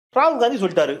ராகுல் காந்தி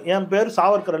சொல்லிட்டாரு, என் பேர்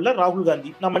சாவர்கர் இல்ல ராகுல் காந்தி,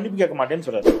 நான் மன்னிப்பு கேட்க மாட்டேன்னு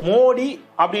சொல்றாரு. மோடி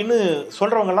அப்படின்னு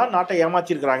சொல்றவங்க எல்லாம் நாட்டை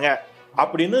ஏமாத்திருக்கிறாங்க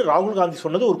அப்படின்னு ராகுல் காந்தி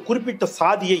சொன்னது ஒரு குறிப்பிட்ட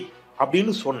சாதியை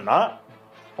அப்படின்னு சொன்னா,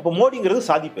 அப்ப மோடிங்கிறது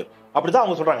சாதி பேர் அப்படிதான்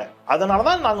அவங்க சொல்றாங்க.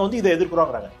 அதனாலதான் நாங்க வந்து இதை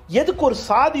எதிர்க்கிறோங்கிறாங்க. எதுக்கு ஒரு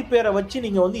சாதி பேரை வச்சு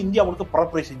நீங்க வந்து இந்தியா முழுக்க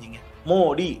பரப்புரை செஞ்சீங்க?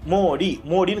 மோடி மோடி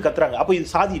மோடின்னு கத்துறாங்க. அப்ப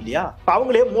இது சாதி இல்லையா?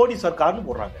 அவங்களே மோடி சர்க்கார்னு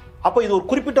போடுறாங்க. அப்ப இது ஒரு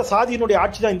குறிப்பிட்ட சாதியினுடைய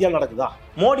ஆட்சி தான் இந்தியாவில் நடக்குதா?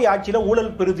 மோடி ஆட்சியில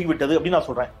ஊழல் பெருகி விட்டது அப்படின்னு நான்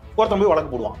சொல்றேன். ஒருத்தன் போய்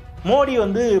வழக்கு போடுவான். மோடி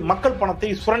வந்து மக்கள் பணத்தை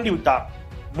சுரண்டி விட்டார்,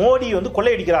 மோடி வந்து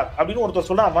கொள்ளையடிக்கிறார் அப்படின்னு ஒருத்தர்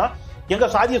சொன்னார்னா எங்க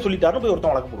சாதியை சொல்லிட்டாருன்னு போய்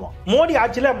ஒருத்தன் வழக்கு போடுவான். மோடி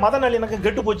ஆட்சியில மத நல்லிணக்கம்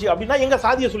கெட்டு போச்சு அப்படின்னா எங்க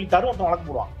சாதியை சொல்லிட்டாருன்னு ஒருத்தன் வழக்கு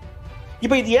போடுவான்.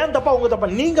 இப்ப இது ஏன் தப்பா உங்க தப்பா?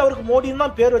 நீங்க அவருக்கு மோடின்னு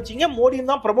தான் பேர் வச்சீங்க,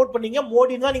 மோடின்னு தான் ப்ரமோட் பண்ணீங்க,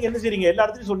 மோடின்னு தான் நீங்க என்ன செய்றீங்க எல்லா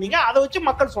இடத்துலயும் சொன்னீங்க. அதை வச்சு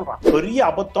மக்கள் சொல்றான். பெரிய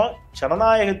அபத்தம்.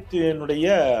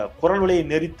 ஜனநாயகத்தினுடைய குரல் விலையை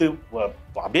நெறித்து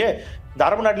அப்படியே இந்த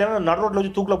அரபு நாட்டில நடுரோட்ல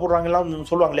வச்சு தூக்கில போடுறாங்க எல்லாம்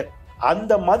சொல்லுவாங்களே,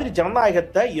 அந்த மாதிரி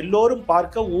ஜனநாயகத்தை எல்லோரும்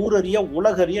பார்க்க ஊரறிய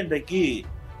உலகறிய இன்றைக்கு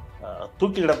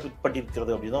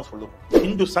தூக்கிலிடப்பட்டிருக்கிறது அப்படின்னு தான் சொல்லுவோம்.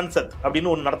 இந்து சன்சத்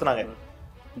அப்படின்னு ஒண்ணு நடத்தினாங்க.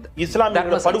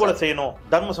 இஸ்லாமியர்களை படுகொலை செய்யணும்,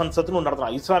 தர்ம சன்சத்னு ஒன்று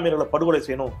நடத்தினாங்க. இஸ்லாமியர்களை படுகொலை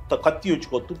செய்யணும், கத்தி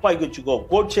வச்சுக்கோ, துப்பாக்கி வச்சுக்கோ,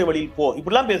 கோட்சே வழியில் போ,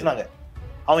 இப்படிலாம் பேசினாங்க.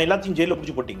 அவன் எல்லாத்தையும் ஜெயில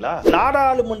பிடிச்சி போட்டீங்களா?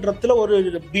 நாடாளுமன்றத்துல ஒரு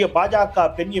பாஜக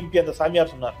பெண் எம்பி அந்த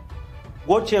சாமியார் சொன்னார்,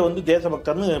 கோட்சே வந்து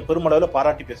தேசபக்தர்னு பெருமளவுல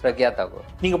பாராட்டி பேசுறாங்க.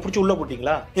 நீங்க பிடிச்சி உள்ள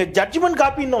போட்டீங்களா? ஜட்ஜ்மெண்ட்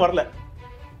காப்பி இன்னும் வரல.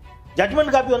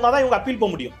 ஜட்ஜ்மெண்ட் காப்பி வந்தாதான் இவங்க அப்பீல்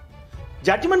போக முடியும்.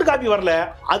 ஜட்ஜ்மெண்ட் காப்பி வரல.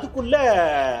 அதுக்குள்ள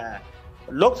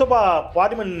லோக்சபா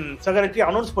பார்லிமெண்ட் செக்ரட்டரி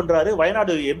அனௌன்ஸ் பண்றாரு,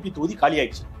 வயநாடு எம்பி தொகுதி காலி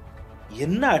ஆயிடுச்சு.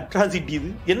 என்ன அட்ராசிட்டி இது?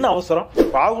 என்ன அவசரம்?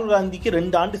 ராகுல் காந்திக்கு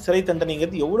 2 ஆண்டு சிறை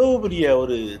தண்டனைங்கிறது எவ்வளவு பெரிய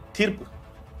ஒரு தீர்ப்பு.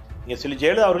 இங்க சில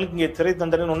ஜெயலலிதா அவர்களுக்கு இங்க சிறை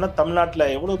தண்டனை ஒன்னா தமிழ்நாட்டுல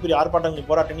எவ்வளவு பெரிய ஆர்ப்பாட்டங்கள்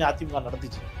போராட்டங்கள் அதிமுக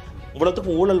நடந்துச்சு.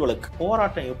 இவ்வளவுக்கும் ஊழல் வழக்கு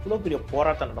போராட்டம், எவ்வளவு பெரிய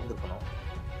போராட்டம் நடந்திருக்கணும்.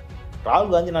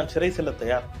 ராகுல் காந்தி நான் சிறை செல்ல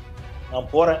தயார், நான்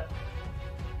போறேன்,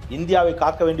 இந்தியாவை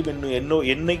காக்க வேண்டும்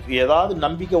என்னை ஏதாவது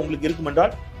நம்பிக்கை உங்களுக்கு இருக்கும்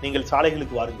என்றால் நீங்கள்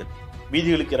சாலைகளுக்கு வாருங்கள்,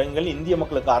 வீதிகளுக்கு இறங்குங்கள், இந்திய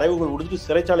மக்களுக்கு அறைவுகள் கொடுத்துட்டு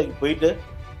சிறைச்சாலைக்கு போயிட்டு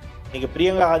இன்னைக்கு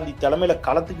பிரியங்கா காந்தி தலைமையில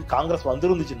களத்துக்கு காங்கிரஸ்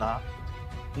வந்திருந்துச்சுன்னா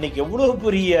இன்னைக்கு எவ்வளவு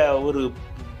பெரிய ஒரு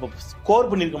ஸ்கோர்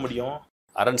பண்ணிருக்க முடியும்.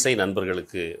 அரண்சை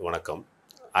நண்பர்களுக்கு வணக்கம்.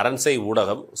 அரண்சை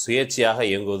ஊடகம் சுயேட்சையாக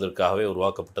இயங்குவதற்காகவே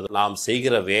உருவாக்கப்பட்டது. நாம்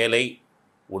செய்கிற வேலை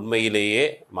உண்மையிலேயே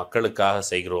மக்களுக்காக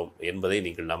செய்கிறோம் என்பதை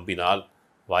நீங்கள் நம்பினால்,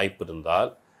 வாய்ப்பு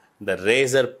இருந்தால் இந்த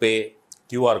ரேசர் பே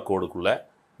கியூஆர் கோடுக்குள்ளே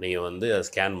நீங்கள் வந்து அதை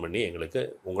ஸ்கேன் பண்ணி எங்களுக்கு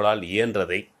உங்களால்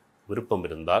இயன்றதை விருப்பம்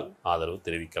இருந்தால் ஆதரவு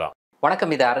தெரிவிக்கலாம்.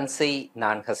 வணக்கம், இது அரண்சை,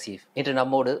 நான் ஹசீஃப். இன்று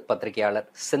நம்மோடு பத்திரிகையாளர்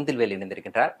செந்தில் vel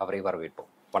இணைந்திருக்கின்றார். அவரை வரவேற்போம்.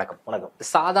 வணக்கம். வணக்கம்.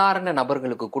 சாதாரண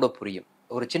நபர்களுக்கு கூட புரியும்,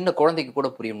 ஒரு சின்ன குழந்தைக்கு கூட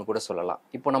புரியும்னு கூட சொல்லலாம்.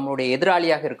 இப்போ நம்மளுடைய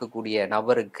எதிராளியாக இருக்கக்கூடிய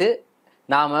நபருக்கு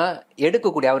நாம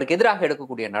அவருக்கு எதிராக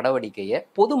எடுக்கக்கூடிய நடவடிக்கையை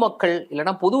பொதுமக்கள்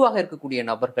இல்லைன்னா பொதுவாக இருக்கக்கூடிய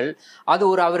நபர்கள் அது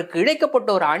அவருக்கு இழைக்கப்பட்ட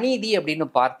ஒரு அநீதி அப்படின்னு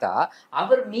பார்த்தா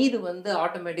அவர் மீது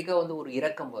ஆட்டோமேட்டிக்கா ஒரு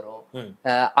இரக்கம் வரும்,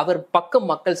 அவர் பக்கம்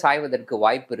மக்கள் சாய்வதற்கு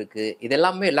வாய்ப்பு இருக்கு.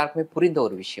 இதெல்லாமே எல்லாருக்குமே புரிந்த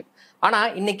ஒரு விஷயம். ஆனா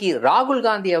இன்னைக்கு ராகுல்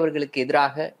காந்தி அவர்களுக்கு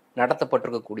எதிராக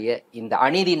நடத்தப்பட்டிருக்கக்கூடிய இந்த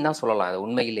அநீதின்னு தான் சொல்லலாம் அது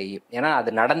உண்மையிலேயே. ஏன்னா அது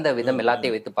நடந்த விதம்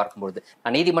எல்லாத்தையும் வைத்து பார்க்கும்பொழுது,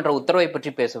 நான் நீதிமன்ற உத்தரவை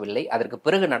பற்றி பேசவில்லை, அதற்கு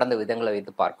பிறகு நடந்த விதங்களை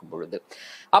வைத்து பார்க்கும் பொழுது,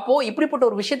 அப்போ இப்படிப்பட்ட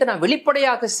ஒரு விஷயத்தை நான்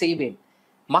வெளிப்படையாக செய்வேன்,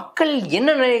 மக்கள்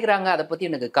என்ன நினைக்கிறாங்க அதை பத்தி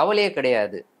எனக்கு கவலையே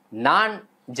கிடையாது, நான்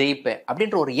ஜெயிப்பேன்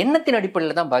அப்படின்ற ஒரு எண்ணத்தின்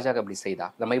அடிப்படையில தான் பாஜக அப்படி செய்தா?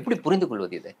 நம்ம எப்படி புரிந்து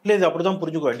கொள்வது? இது இல்ல, இது அப்படிதான்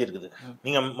புரிஞ்சுக்க வேண்டி இருக்குது.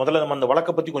 நீங்க முதல்ல நம்ம அந்த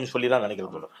வழக்கை பத்தி கொஞ்சம் சொல்லிதான்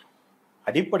நினைக்கிறது.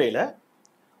 அடிப்படையில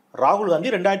ராகுல் காந்தி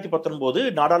 2019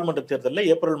 நாடாளுமன்ற தேர்தலில்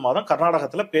ஏப்ரல் மாதம்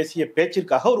கர்நாடகத்தில் பேசிய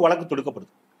பேச்சிற்காக ஒரு வழக்கு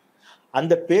தொடுக்கப்படுது.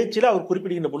 அந்த பேச்சில் அவர்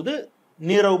குறிப்பிடுகின்ற பொழுது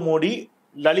நீரவ் மோடி,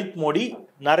 லலித் மோடி,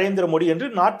 நரேந்திர மோடி என்று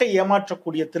நாட்டை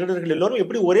ஏமாற்றக்கூடிய திருடர்கள் எல்லோரும்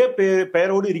எப்படி ஒரே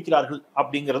பெயரோடு இருக்கிறார்கள்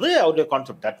அப்படிங்கிறது அவருடைய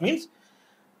கான்செப்ட். தட் மீன்ஸ்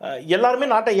எல்லாருமே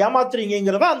நாட்டை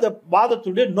ஏமாத்துறீங்கிறதா அந்த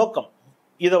வாதத்துடைய நோக்கம்.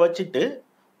 இதை வச்சுட்டு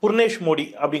புர்னேஷ் மோடி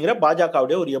அப்படிங்கிற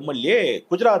பாஜகவுடைய ஒரு எம்எல்ஏ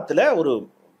குஜராத்தில் ஒரு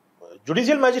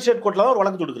ஜுடிஷியல் மேஜிஸ்ட்ரேட் கோர்ட்ல தான் ஒரு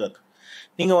வழக்கு தொடுக்கிறார்.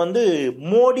 நீங்க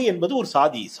மோடி என்பது ஒரு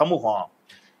சாதி சமூகம்,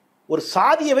 ஒரு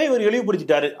சாதியவே இவர்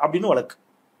இழிவுபடுத்திட்டாரு அப்படின்னு வழக்கு.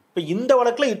 இப்ப இந்த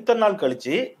வழக்குல இத்தனை நாள்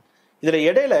கழிச்சு இதுல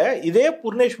இடையில இதே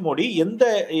புர்னேஷ் மோடி எந்த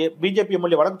பிஜேபி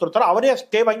எம்எல்ஏ வழக்கு தொடுத்தாரோ அவரே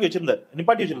ஸ்டே வாங்கி வச்சிருந்தார்,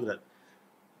 நிப்பாட்டி வச்சிருந்தார்.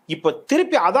 இப்ப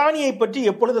திருப்பி அதானியை பற்றி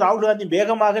எப்பொழுது ராகுல் காந்தி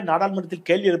வேகமாக நாடாளுமன்றத்தில்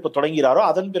கேள்வி எழுப்ப தொடங்கிறாரோ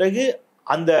அதன் பிறகு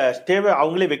அந்த ஸ்டேவை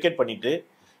அவங்களே வெக்கேட் பண்ணிட்டு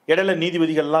இடையில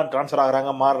நீதிபதிகள் எல்லாம் டிரான்ஸ்பர்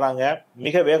ஆகுறாங்க, மாறுறாங்க,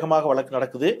 மிக வேகமாக வழக்கு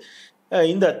நடக்குது.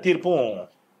 இந்த தீர்ப்பும்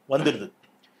வந்துடுது.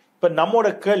 இப்ப நம்மோட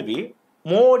கேள்வி,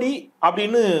 மோடி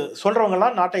அப்படின்னு சொல்றவங்க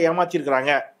எல்லாம் நாட்டை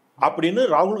ஏமாத்திருக்கிறாங்க அப்படின்னு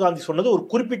ராகுல் காந்தி சொன்னது ஒரு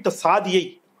குறிப்பிட்ட சாதியை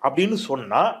அப்படின்னு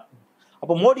சொன்னா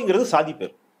அப்ப மோடிங்கிறது சாதி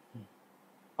பேர்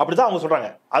அப்படிதான் அவங்க சொல்றாங்க.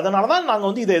 அதனாலதான்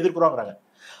நாங்க இதை எதிர்க்கிறோங்கிறாங்க.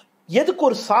 எதுக்கு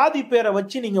ஒரு சாதி பேரை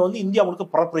வச்சு நீங்க இந்தியா முழுக்க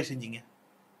பரப்புரை செஞ்சீங்க?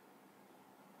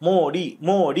 மோடி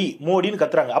மோடி மோடின்னு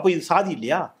கத்துறாங்க. அப்ப இது சாதி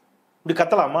இல்லையா? இப்படி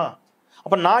கத்தலாமா?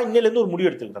 அப்ப நான் இன்னிலிருந்து ஒரு முடிவு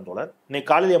எடுத்துக்கிறேன் தோழர். இன்னைக்கு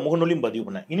காலையில முகநூலியும் பதிவு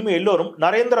பண்ணேன். இனிமே எல்லோரும்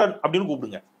நரேந்திரன் அப்படின்னு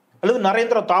கூப்பிடுங்க, அல்லது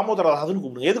நரேந்திர தாமோதரதாசன்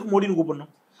கூப்பிடுங்க. எதுக்கு மோடின்னு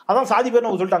கூப்பிடணும்? அதான் சாதி பேர்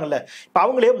அவங்க சொல்லிட்டாங்கல்ல. இப்ப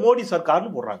அவங்களே மோடி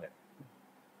சர்க்கார்னு போடுறாங்க.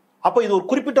 அப்ப இது ஒரு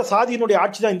குறிப்பிட்ட சாதியினுடைய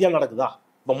ஆட்சி தான் இந்தியாவில் நடக்குதா?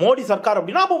 இப்ப மோடி சர்க்கார்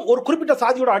அப்படின்னா அப்போ ஒரு குறிப்பிட்ட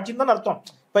சாதியோட ஆட்சின்னு தான் அர்த்தம்.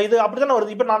 இப்ப இது அப்படித்தானே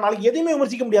வருது. இப்ப நான் நாளைக்கு எதையுமே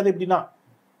விமர்சிக்க முடியாது. எப்படின்னா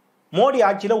மோடி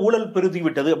ஆட்சியில ஊழல் பெருகி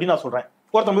விட்டது அப்படின்னு நான் சொல்றேன்,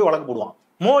 ஒருத்தன் போய் வழக்கு போடுவான்.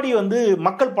 மோடி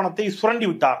மக்கள் பணத்தை சுரண்டி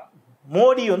விட்டார்,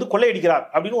 மோடி கொள்ளையடிக்கிறார்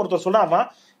அப்படின்னு ஒருத்தர் சொல்லாம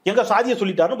எங்க சாதியை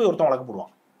சொல்லிட்டாருன்னு போய் ஒருத்தன் வழக்கு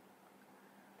போடுவான்.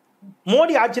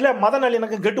 மோடி ஆட்சியில மத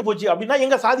நல்லிணக்கம் கெட்டு போச்சு அப்படின்னா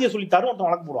எங்க சாதியை சொல்லிட்டாருன்னு ஒருத்தன்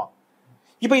வழக்கு போடுவான்.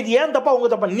 இப்ப இது ஏன் தப்பா உங்க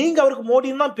தப்பா? நீங்க அவருக்கு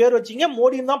மோடின்னு தான் பேர் வச்சீங்க,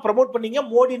 மோடின்னு தான் ப்ரமோட் பண்ணீங்க,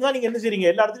 மோடின்னு தான் நீங்க என்ன செய்றீங்க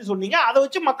எல்லா இடத்துலையும் சொன்னீங்க. அதை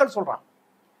வச்சு மக்கள் சொல்றான்.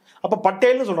 அப்ப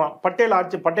பட்டேல்னு சொல்றான். பட்டேல்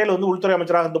ஆட்சி, பட்டேல் உள்துறை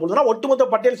அமைச்சராக இருந்த பொழுதுனா ஒட்டுமொத்த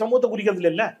பட்டேல் சமூகத்தை குறிக்கிறது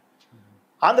இல்ல.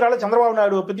 ஆந்திரால சந்திரபாபு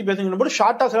நாயுடு பத்தி பேசுகிற போது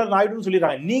ஷார்ட்டா சிலர் நாயுடுன்னு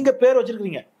சொல்லிடுறாங்க. நீங்க பேர்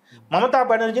வச்சிருக்கீங்க, மமதா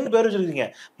பானர்ஜின்னு பேர் வச்சிருக்கீங்க.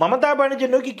 மமதா பானர்ஜி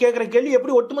நோக்கி கேட்கிற கேள்வி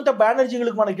எப்படி ஒட்டுமொத்த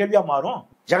பானர்ஜிகளுக்கான கேள்வியா மாறும்?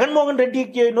 ஜெகன்மோகன்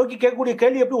ரெட்டி நோக்கி கேட்கக்கூடிய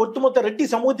கேள்வி எப்படி ஒட்டுமொத்த ரெட்டி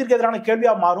சமூகத்திற்கு எதிரான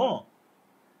கேள்வியா மாறும்?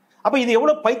 அப்ப இது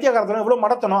எவ்வளவு பைத்தியகாரத்தனம், எவ்வளவு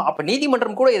மடத்தனம். அப்ப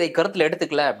நீதிமன்றம் கூட இதை கருத்துல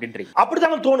எடுத்துக்கல அப்படின்றீங்க?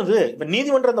 அப்படித்தானே தோணுது. இப்ப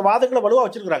நீதிமன்றம் இந்த வாதங்களை வலுவா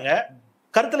வச்சிருக்காங்க,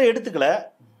 கருத்துல எடுத்துக்கல.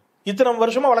 இத்தனை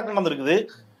வருஷமா வழக்கு நடந்திருக்குது.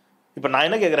 இப்ப நான்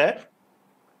என்ன கேக்குறேன்,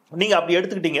 நீங்க அப்படி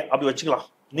எடுத்துக்கிட்டீங்க, அப்படி வச்சுக்கலாம்.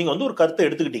 நீங்க ஒரு கருத்தை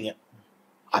எடுத்துக்கிட்டீங்க.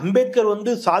 அம்பேத்கர்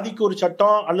சாதிக்கு ஒரு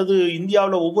சட்டம் அல்லது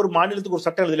இந்தியாவில் ஒவ்வொரு மாநிலத்துக்கு ஒரு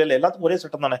சட்டம் எழுதல, எல்லாத்துக்கும் ஒரே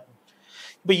சட்டம் தானே.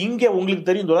 இப்ப இங்க உங்களுக்கு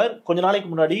தெரியும் தோழர், கொஞ்ச நாளைக்கு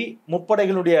முன்னாடி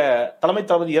முப்படைகளுடைய தலைமை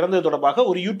தளபதி இறந்தது தொடர்பாக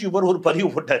ஒரு யூடியூபர் ஒரு பதிவு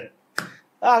போட்டாரு.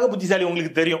 ஆக புத்திசாலி,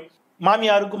 உங்களுக்கு தெரியும்,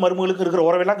 மாமியாருக்கும் மருமகளுக்கும் இருக்கிற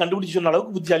உறவெல்லாம் கண்டுபிடிச்சு சொன்ன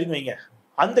அளவுக்கு புத்திசாலின்னு வைங்க.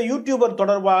 அந்த யூடியூபர்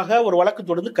தொடர்பாக ஒரு வழக்கு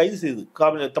தொடர்ந்து கைது செய்து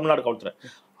தமிழ்நாடு காவல்துறை.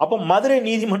 அப்ப மதுரை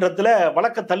நீதிமன்றத்துல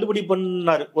வழக்கை தள்ளுபடி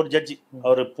பண்ணாரு ஒரு ஜட்ஜி.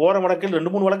 அவர் போற வழக்கில்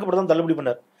 2-3 வழக்கு தான் தள்ளுபடி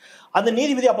பண்ணார். அந்த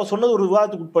நீதிபதி அப்ப சொன்னது ஒரு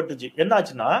விவாதத்துக்கு உட்பட்டுச்சு. என்ன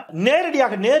ஆச்சுன்னா,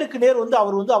 நேரடியாக நேருக்கு நேர்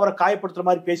அவர் அவரை காயப்படுத்துற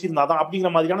மாதிரி பேசியிருந்தாதான்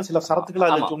அப்படிங்கிற மாதிரியான சில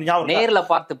சரத்துக்கள் நேர்ல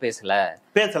பார்த்து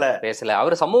பேசல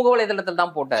அவர் சமூக வலைதளத்தில்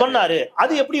தான் போட்டார் சொன்னாரு.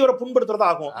 அது எப்படி இவரை புண்படுத்துறதா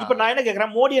ஆகும்? இப்ப நான் என்ன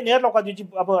கேட்கிறேன், மோடியை நேர்ல உட்காந்து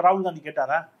வச்சு அப்ப ராகுல் காந்தி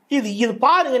கேட்டாரா? இது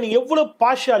பாருங்க நீங்க எவ்வளவு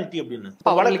பார்ஷியாலிட்டி அப்படின்னு.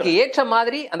 அவங்களுக்கு ஏற்ற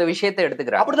மாதிரி அந்த விஷயத்தை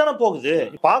எடுத்துக்கிறாங்க. அப்படித்தானே போகுது.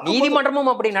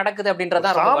 நீதிமன்றமும் அப்படி நடக்குது அப்படின்றதா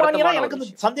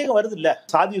எனக்கு சந்தேகம் வருது. இல்ல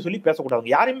சாதியை சொல்லி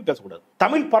பேசக்கூடாது, யாரையுமே பேசக்கூடாது.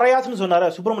 தமிழ் பறையாசுன்னு சொன்னாரு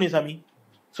சுப்பிரமணிய சாமி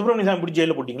பிடிச்சி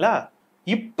ஜெயில போட்டீங்களா?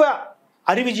 இப்ப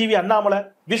அறிவுஜீவி அண்ணாமலை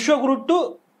விஸ்வகுரு டு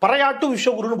பறையாட்டு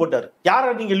விஸ்வகுருன்னு போட்டாரு.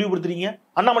 யார நீங்க இழிவுபடுத்துறீங்க?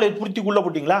 அண்ணாமலையை புரித்திக்குள்ள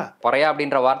போட்டீங்களா? பறையா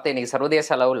அப்படின்ற வார்த்தை இன்னைக்கு சர்வதேச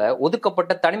அளவுல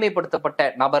ஒதுக்கப்பட்ட தனிமைப்படுத்தப்பட்ட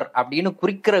நபர் அப்படின்னு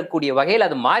குறிக்கக்கூடிய வகையில்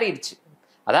அது மாறிடுச்சு.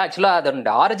 அதான் ஆக்சுவலா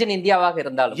அதோட ஆரிஜின் இந்தியாவாக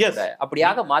இருந்தாலும்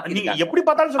அப்படியாக மாத்தி எப்படி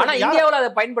பார்த்தாலும். ஆனா இந்தியாவில் அதை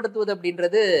பயன்படுத்துவது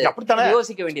அப்படின்றது அப்படித்தானே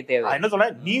யோசிக்க வேண்டிய தேவை. என்ன சொல்ல,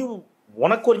 நீ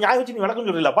உனக்கு ஒரு நியாயம் வச்சு நீ விளக்கம்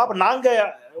சொல்லலப்பா. அப்ப நாங்க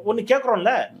ஒண்ணு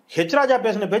கேட்கறோம்ல, ஹெச் ராஜா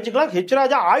பேசின பேச்சுக்கலாம் ஹெச்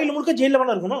ராஜா ஆயுள் முழுக்க ஜெயில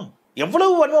வேணா இருக்கணும்.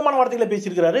 எவ்வளவு வன்மமான வார்த்தைகளை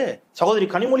பேசியிருக்கிறாரு. சகோதரி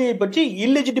கனிமொழியை பற்றி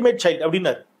இல்லெஜிட்டிமேட் சைல்ட்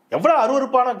அப்படின்னாரு. எவ்வளவு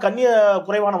அருவருப்பான கண்ணிய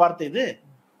குறைவான வார்த்தை இது.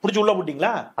 புடிச்சு உள்ள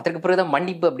போட்டீங்களா? அதற்கு பிறகுதான்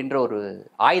மன்னிப்பு அப்படின்ற ஒரு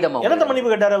ஆயுதம். என்னத்த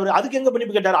மன்னிப்பு கேட்டாரு அவரு? அதுக்கு எங்க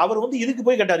மன்னிப்பு கேட்டாரு? அவர் இதுக்கு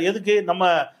போய் கேட்டாரு. எதுக்கு? நம்ம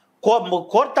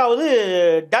கோர்ட்டாவது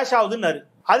டேஷ் ஆகுதுன்னாரு.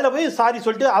 அதுல போய் சாரி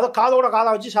சொல்லிட்டு அதை காதோட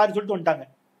காதா வச்சு சாரி சொல்லிட்டு வந்துட்டாங்க.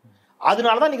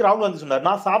 அதனாலதான் இன்னைக்கு ராகுல் காந்தி சொன்னார்,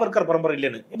 நான் சாவர்கர் பரம்பரை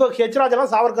இல்லைன்னு. இப்ப ஹெச்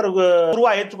ராஜெல்லாம் சாவர்கர்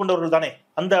உருவா ஏற்றுக்கொண்டவர்கள் தானே,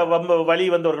 அந்த வழி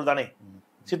வந்தவர்கள் தானே.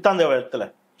 சித்தாந்த இடத்துல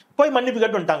போய் மன்னிப்பு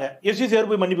கேட்டு வந்துட்டாங்க. எஸ்வி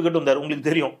போய் மன்னிப்பு கேட்டு வந்தாரு. உங்களுக்கு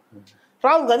தெரியும்,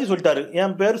 ராகுல் காந்தி சொல்லிட்டாரு,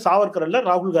 என் பேர் சாவர்கர் இல்ல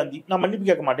ராகுல் காந்தி, நான் மன்னிப்பு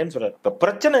கேட்க மாட்டேன்னு சொல்றாரு. இப்ப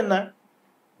பிரச்சனை என்ன?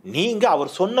 நீங்க அவர்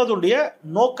சொன்னதுடைய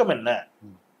நோக்கம் என்ன?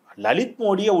 லலித்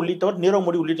மோடியை உள்ளிட்டவர், நீரவ்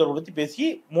மோடி உள்ளிட்டவர் பத்தி பேசி,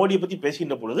 மோடியை பத்தி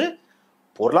பேசுகின்ற பொழுது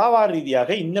பொருளாதார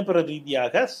ரீதியாக இன்னபிற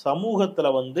ரீதியாக சமூகத்துல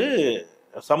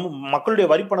மக்களுடைய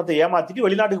வரிப்பணத்தை ஏமாத்திட்டு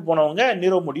வெளிநாட்டுக்கு போனவங்க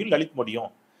நீரவ் மோடியும் லலித் மோடியும்.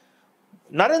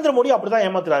 நரேந்திர மோடி அப்படிதான்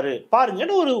ஏமாத்துறாரு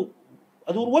பாருங்கன்னு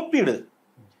அது ஒரு ஒப்பீடு.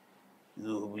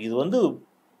 இது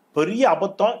பெரிய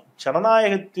அபத்தம்.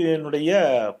 ஜனநாயகத்தினுடைய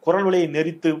குரல் விலையை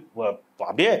நெறித்து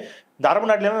அப்படியே இந்த அரபு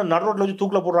நாட்டில நடுரோட்ல வச்சு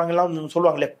தூக்கில போடுறாங்க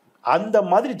சொல்லுவாங்களே, அந்த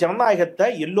மாதிரி ஜனநாயகத்தை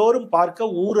எல்லோரும்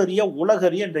பார்க்க ஊரறிய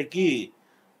உலகறிய இன்றைக்கு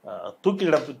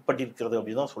தூக்கிலிடப்பட்டிருக்கிறது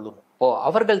அப்படிதான் சொல்லணும். இப்போ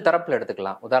அவர்கள் தரப்புல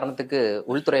எடுத்துக்கலாம். உதாரணத்துக்கு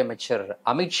உள்துறை அமைச்சர்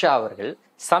அமித்ஷா அவர்கள்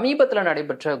சமீபத்துல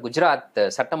நடைபெற்ற குஜராத்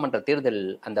சட்டமன்ற தேர்தல்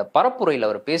அந்த பரப்புரையில்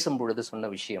அவர் பேசும் பொழுது சொன்ன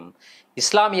விஷயம்,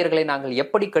 இஸ்லாமியர்களை நாங்கள்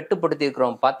எப்படி கட்டுப்படுத்தி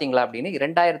இருக்கிறோம் பாத்தீங்களா அப்படின்னு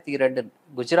 2002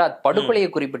 குஜராத் படுகொலையை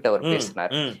குறிப்பிட்டு அவர்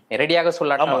பேசினார். நேரடியாக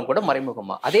சொல்லாட்டாலும் கூட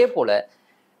மறைமுகமா. அதே போல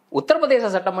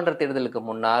உத்தரப்பிரதேச சட்டமன்ற தேர்தலுக்கு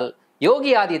முன்னால்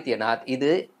யோகி ஆதித்யநாத்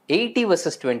இது 80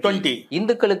 versus 20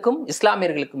 இந்துக்களுக்கும்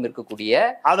இஸ்லாமியர்களுக்கும் இருக்கக்கூடிய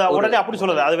உடனே அப்படி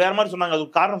சொல்லுது. அது வேற மாதிரி சொன்னாங்க. அது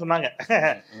காரணம் சொன்னாங்க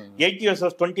 80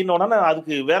 versus 20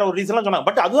 அதுக்கு வேற ஒரு ரீசன் சொன்னாங்க.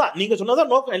 பட் அதுதான் நீங்க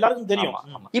சொன்னதான் நோக்கம் எல்லாருக்கும் தெரியும்.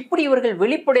 இப்படி இவர்கள்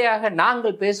வெளிப்படையாக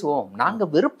நாங்கள் பேசுவோம், நாங்க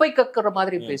வெறுப்பை கக்குற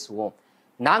மாதிரி பேசுவோம்,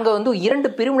 நாங்க வந்து இரண்டு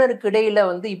பிரிவினருக்கு இடையில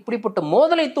வந்து இப்படிப்பட்ட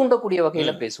மோதலை தூண்டக்கூடிய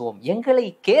வகையில பேசுவோம். எங்களை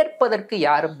கேட்பதற்கு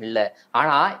யாரும் இல்லை.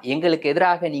 ஆனா எங்களுக்கு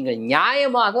எதிராக நீங்கள்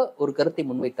நியாயமாக ஒரு கருத்தை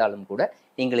முன்வைத்தாலும் கூட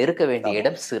நீங்கள் இருக்க வேண்டிய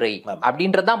இடம் சிறை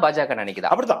அப்படின்றதான் பாஜக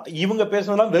நினைக்குது. அப்படிதான் இவங்க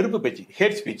பேசுனதெல்லாம் வெறுப்பு பேச்சு,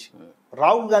 ஹேட் ஸ்பீச்.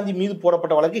 ராகுல் காந்தி மீது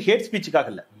போடப்பட்ட வழக்கு ஹேட்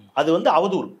ஸ்பீச்சுக்காக இல்ல, அது வந்து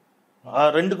அவதூறு.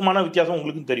 ரெண்டுக்குமான வித்தியாசம்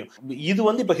உங்களுக்கு தெரியும். இது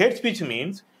வந்து இப்ப ஹேட் ஸ்பீச்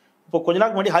மீன்ஸ், இப்போ கொஞ்ச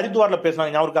நாள் முன்னாடி ஹரித்வார்ல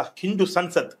பேசினாங்க, ஞாபகம், ஹிந்து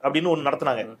சன்சத் அப்படின்னு ஒண்ணு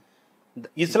நடத்தினாங்க.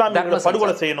 இஸ்லாமியர்களை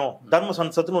படுகொலை செய்யணும், தர்ம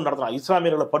சன்சத்னு ஒண்ணு நடத்தினாங்க.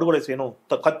 இஸ்லாமியர்களை படுகொலை செய்யணும்,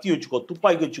 கத்தி வச்சுக்கோ,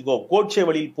 துப்பாக்கி வச்சுக்கோ, கோட்சே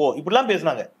வழியில் போ, இப்படிலாம்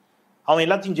பேசினாங்க. அவன்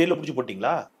எல்லாத்தையும் ஜெயில பிடிச்சி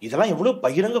போட்டீங்களா? இதெல்லாம் எவ்வளவு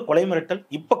பகிரங்க கொலை மிரட்டல்.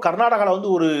 இப்ப கர்நாடகால வந்து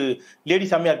ஒரு லேடி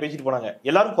சாமியார் பேசிட்டு போனாங்க,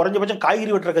 எல்லாரும் குறைஞ்சபட்சம்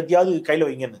காய்கறி வெட்டுற கத்தியாவது கையில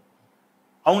வைங்கன்னு.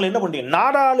 அவங்களை என்ன பண்ணீங்க?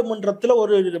 நாடாளுமன்றத்துல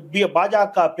ஒரு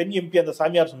பாஜக பெண் எம்பி அந்த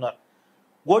சாமியார் சொன்னார்,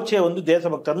 கோட்சே வந்து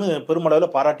தேசபக்தர்னு பெருமளவுல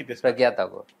பாராட்டி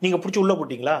பேசுறாங்க. நீங்க பிடிச்சி உள்ள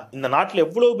போட்டீங்களா? இந்த நாட்டுல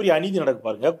எவ்வளவு பெரிய அநீதி நடக்கு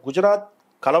பாருங்க. குஜராத்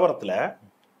கலவரத்துல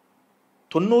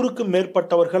 90க்கும்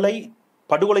மேற்பட்டவர்களை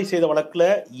படுகொலை செய்த வழக்குல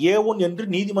A1 என்று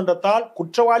நீதிமன்றத்தால்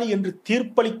குற்றவாளி என்று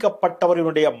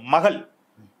தீர்ப்பளிக்கப்பட்டவர்களுடைய மகள்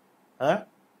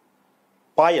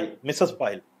பாயல், மிஸ்ஸஸ்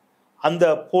பாயல், அந்த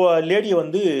லேடியை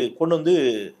வந்து கொண்டு வந்து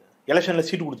எலெக்ஷன்ல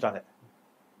சீட்டு கொடுத்தாங்க.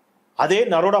 அதே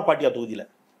நரோடா பாட்டியா தொகுதியில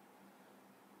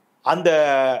அந்த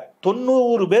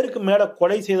 90 பேருக்கு மேல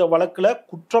கொலை செய்த வழக்குல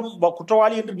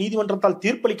குற்றவாளி என்று நீதிமன்றத்தால்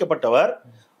தீர்ப்பளிக்கப்பட்டவர்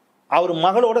அவர்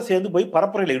மகளோட சேர்ந்து போய்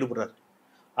பரப்புரையில் ஈடுபடுறாரு.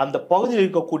 அந்த பகுதியில்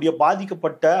இருக்கக்கூடிய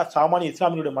பாதிக்கப்பட்ட சாமானிய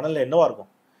இஸ்லாமியருடைய மனநிலை என்னவா இருக்கும்?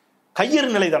 கையெறு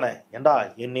நிலை தானே. ஏண்டா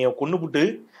என்னைய கொன்னுபுட்டு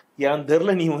என்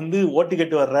தெருல நீ வந்து ஓட்டு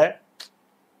கேட்டு வர்ற,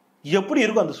 எப்படி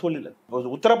இருக்கும் அந்த சூழ்நிலை?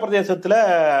 உத்தரப்பிரதேசத்துல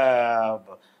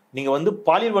நீங்க வந்து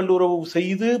பாலியல் வல்லுறவு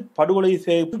செய்து படுகொலை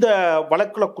இந்த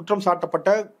வழக்குல குற்றம் சாட்டப்பட்ட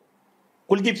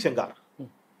குல்தீப் செங்கார்,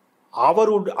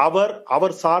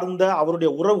 அவர் சார்ந்த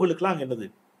அவருடைய உறவுகளுக்கெல்லாம் அங்க என்னது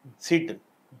சீட்டு.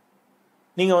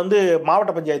 நீங்க வந்து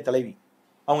மாவட்ட பஞ்சாயத்து தலைவி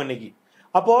அவங்க இன்னைக்கு.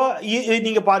 அப்போ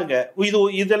நீங்க பாருங்க,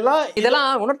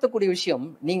 இதெல்லாம் உணர்த்தக்கூடிய விஷயம்.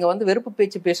 நீங்க வந்து வெறுப்பு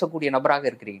பேச்சு பேசக்கூடிய நபராக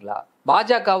இருக்கிறீங்களா?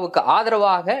 பாஜகவுக்கு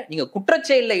ஆதரவாக நீங்க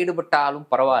குற்றச்செயலில் ஈடுபட்டாலும்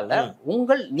பரவாயில்ல,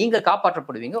 நீங்க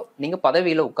காப்பாற்றப்படுவீங்க, நீங்க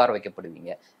பதவியில உட்கார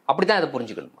வைக்கப்படுவீங்க. அப்படிதான் இதை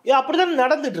புரிஞ்சுக்கணும். அப்படிதான்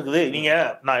நடந்துட்டு இருக்குது. நீங்க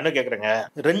நான் என்ன கேக்குறேங்க,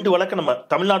 2 வழக்கு நம்ம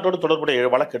தமிழ்நாட்டோட தொடர்புடைய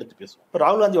வழக்கு எடுத்து பேசுவோம்.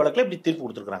 ராகுல் காந்தி வழக்குல இப்படி தீர்ப்பு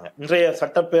கொடுத்திருக்காங்க. இன்றைய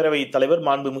சட்டப்பேரவை தலைவர்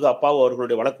மாண்புமிகு அப்பாவு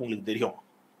அவர்களுடைய வழக்கு உங்களுக்கு தெரியும்.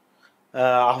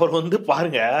 அவர் வந்து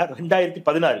பாருங்க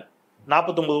 2016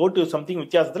 49 ஓட்டு சம்திங்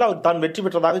வித்தியாசத்துல அவர் தான் வெற்றி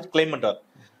பெற்றதாக கிளைம் பண்றார்.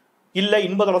 இல்ல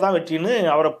இன்பதுரை தான் வெற்றின்னு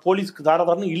அவரை போலீஸ்க்கு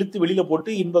தாரதாரன்னு இழுத்து வெளியில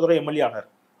போட்டு இன்பதுரை எம்எல்ஏ ஆனார்.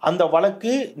 அந்த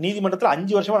வழக்கு நீதிமன்றத்தில்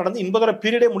 5 வருஷமா நடந்து இன்பதுரை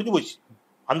பீரியடே முடிஞ்சு போச்சு.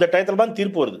 அந்த டயத்துல தான்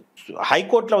தீர்ப்பு வருது.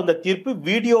 ஹைகோர்ட்ல வந்த தீர்ப்பு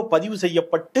வீடியோ பதிவு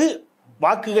செய்யப்பட்டு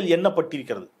வாக்குகள்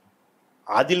எண்ணப்பட்டிருக்கிறது.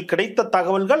 அதில் கிடைத்த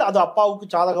தகவல்கள் அது அப்பாவுக்கு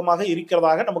சாதகமாக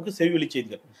இருக்கிறதாக நமக்கு செவிவெளி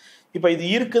செய்திகள். இப்ப இது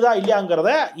இருக்குதா இல்லையாங்கிறத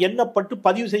எண்ணப்பட்டு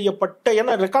பதிவு செய்யப்பட்ட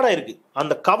என்ன ரெக்கார்டா இருக்கு.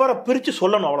 அந்த கவரை பிரிச்சு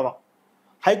சொல்லணும், அவ்வளவுதான்.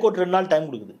 ஹைகோர்ட் 2 நாள் டைம்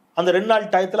கொடுக்குது. அந்த 2 நாள்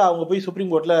டயத்துல அவங்க போய்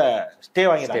சுப்ரீம் கோர்ட்ல ஸ்டே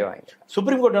வாங்கிடுறாங்க.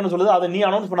 சுப்ரீம் கோர்ட் என்ன சொல்லுது, அதை நீ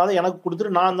அனௌன்ஸ் பண்ணாத, எனக்கு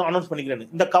கொடுத்துட்டு நான் அனௌன்ஸ்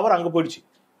பண்ணிக்கிறேன்னு. இந்த கவர் அங்க போயிடுச்சு,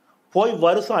 போய்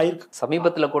வருஷம் ஆயிருக்கு.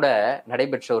 சமீபத்துல கூட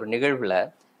நடைபெற்ற ஒரு நிகழ்வுல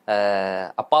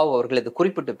அப்பாவு அவர்கள் இது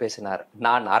குறிப்பிட்டு பேசினார்.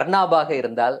 நான் அர்ணாபாக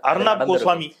இருந்தால், அர்ணாப்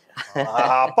கோஸ்வாமி,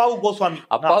 அப்பாவு கோஸ்வாமி,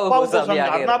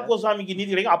 அர்ணாப் கோஸ்வாமிக்கு நீதி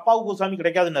கிடைக்கும், அப்பாவு கோஸ்வாமி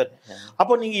கிடைக்காதுன்னு.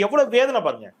 அப்போ நீங்க எவ்வளவு வேதனை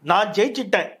பாருங்க. நான்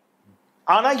ஜெயிச்சிட்டேன்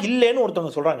ஆனா இல்லேன்னு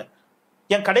ஒருத்தவங்க சொல்றாங்க.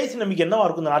 என் கடைசி நம்பிக்கை என்னவா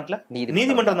இருக்கும் இந்த நாட்டுல?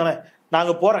 நீதிமன்றம் தானே.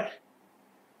 நாங்க போறேன்,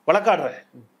 வழக்காடுறேன்,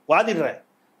 வாதிடுறேன்.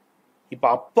 இப்ப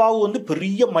அப்பாவு வந்து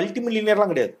பெரிய மல்டி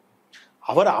மில்லியனர்லாம் கிடையாது.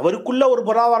 அவருக்குள்ள ஒரு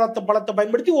பொருளாதாரத்தை பலத்தை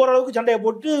பயன்படுத்தி ஓரளவுக்கு சண்டையை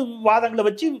போட்டு வாதங்களை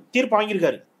வச்சு தீர்ப்பு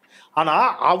வாங்கியிருக்காரு. ஆனா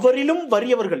அவரிலும்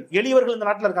வறியவர்கள், எளியவர்கள் இந்த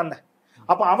நாட்டுல இருக்காங்க.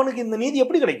 அப்ப அவனுக்கு இந்த நீதி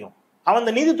எப்படி கிடைக்கும்? அவன்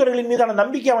அந்த நீதித்துறைகளின் மீதான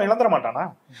நம்பிக்கை அவன் இழந்துட மாட்டானா?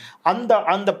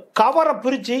 அந்த கவரை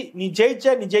பிரிச்சு நீ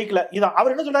ஜெயிச்ச நீ ஜெயிக்கல, இதான்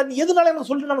அவர் என்ன சொல்றாரு, நீ எதுனால எனக்கு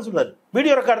சொல்லுன்னு சொல்றாரு.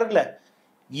 வீடியோ ரெக்கார்டு இருக்குல்ல,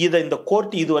 இதை இந்த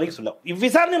கோர்ட் இது வரைக்கும் சொல்ல.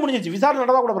 விசாரணை முடிஞ்சிருச்சு, விசாரணை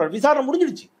நடந்தா கூட போறாரு, விசாரணை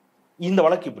முடிஞ்சிருச்சு. இந்த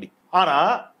வழக்கு இப்படி. ஆனா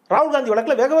ராகுல் காந்தி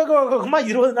வழக்குல வேக வேகமா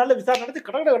 20 நாள்ல விசாரணை நடத்தி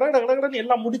கடகடன்னு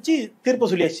எல்லாம் முடிச்சு தீர்ப்பு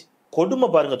சொல்லியாச்சு. கொடுமை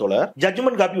பாருங்க தோழர்.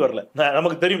 ஜட்ஜ்மெண்ட் காப்பி வரல.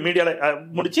 நமக்கு தெரியும் மீடியால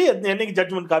முடிச்சு என்னைக்கு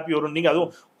ஜட்ஜ்மெண்ட் காப்பி வரும். நீங்க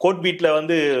அதுவும் கோர்ட் பீட்ல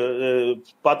வந்து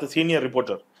பார்த்து சீனியர்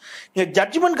ரிப்போர்ட்டர், நீங்க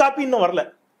ஜட்ஜ்மெண்ட் காப்பி இன்னும் வரல.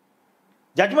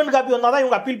 ஜட்ஜ்மெண்ட் காப்பி வந்தாதான்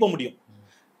இவங்க அப்பீல் போக முடியும்.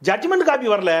 ஜட்ஜ்மெண்ட்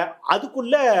காப்பி வரல.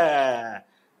 அதுக்குள்ள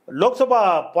லோக்சபா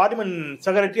பார்லிமெண்ட்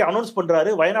செக்ரட்டரி அனௌன்ஸ் பண்றாரு,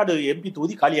 வயநாடு எம்பி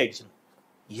தொகுதி காலி ஆயிடுச்சு.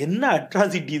 என்ன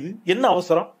அட்ராசிட்டி இது? என்ன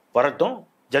அவசரம்? வரட்டும்,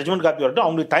 ஜட்ஜ்மெண்ட் காப்பி வரட்டும்,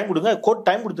 அவங்களுக்கு டைம் கொடுங்க. Court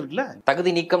time கொடுத்துருக்குல்ல.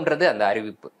 தகுதி நீக்கம்ன்றது அந்த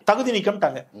அறிவிப்பு. தகுதி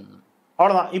நீக்கம்ட்டாங்க,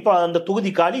 அவ்வளவுதான். இப்ப அந்த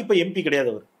தொகுதி காலி, இப்ப எம்பி கிடையாது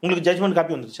அவர். உங்களுக்கு ஜட்ஜ்மெண்ட்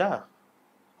காப்பி வந்துருச்சா?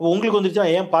 உங்களுக்கு வந்துருச்சா?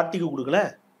 ஏன் பார்ட்டிக்கு கொடுக்கல?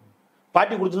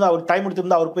 பார்ட்டி கொடுத்திருந்தா அவர் டைம்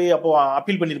எடுத்திருந்தா அவர் போய் அப்போ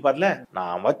அப்பீல் பண்ணிருப்பார்ல.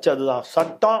 நான் வச்சதுதான்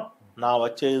சட்டம், நான்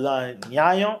வச்சதுதான்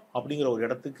நியாயம் அப்படிங்கிற ஒரு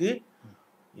இடத்துக்கு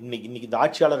இன்னைக்கு இந்த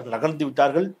ஆட்சியாளர்கள் நகர்ந்து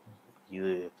விட்டார்கள். இது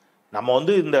நம்ம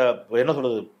வந்து இந்த என்ன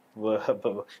சொல்றது,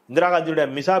 இந்திரா காந்தியோட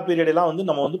மிசா பீரியட் எல்லாம் வந்து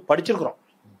நம்ம வந்து படிச்சிருக்கிறோம்.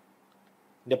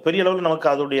 இந்த பெரிய அளவில் நமக்கு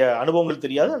அதோடைய அனுபவங்கள்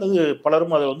தெரியாது, அல்லது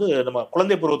பலரும் அதை வந்து நம்ம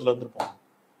குழந்தை பருவத்தில் இருந்திருப்போம்.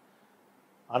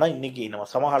 ஆனா இன்னைக்கு நம்ம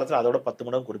சமகாலத்தில் அதோட 10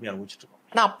 மடங்கு கொடுமை அனுபவிச்சுட்டு இருக்கோம்.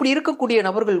 ஆனா அப்படி இருக்கக்கூடிய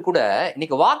நபர்கள் கூட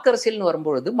இன்னைக்கு வாக்கரசியல்னு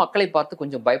வரும்பொழுது மக்களை பார்த்து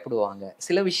கொஞ்சம் பயப்படுவாங்க,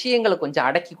 சில விஷயங்களை கொஞ்சம்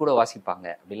அடக்கி கூட வாசிப்பாங்க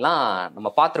அப்படிலாம்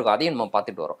நம்ம பார்த்துருக்கோம், அதையும் நம்ம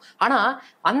பார்த்துட்டு வரோம். ஆனா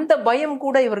அந்த பயம்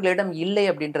கூட இவர்களிடம் இல்லை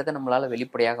அப்படின்றத நம்மளால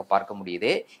வெளிப்படையாக பார்க்க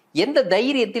முடியுது. எந்த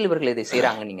தைரியத்தில் இவர்கள் இதை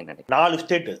செய்யறாங்கன்னு நீங்க நினைக்கிறீங்க? 4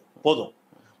 ஸ்டேட் போதும்,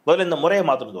 முதல்ல இந்த முறையை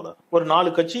மாற்றணும் தோழர். ஒரு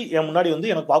 4 கட்சி என் முன்னாடி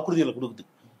வந்து எனக்கு வாக்குறுதிகளை கொடுக்குது,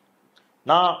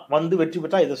 நான் வந்து வெற்றி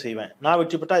பெற்றா இதை செய்வேன், நான்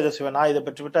வெற்றி பெற்றா இதை செய்வேன், நான் இதை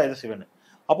பெற்று பெற்றா இதை செய்வேன்.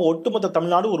 அப்போ ஒட்டுமொத்த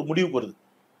தமிழ்நாடு ஒரு முடிவுக்கு வருது.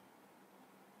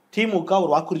 திமுக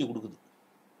ஒரு வாக்குறுதி கொடுக்குது,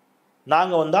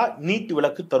 நாங்க வந்தா நீட்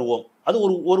விலக்கு தருவோம். அது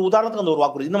ஒரு உதாரணத்துக்கு அந்த ஒரு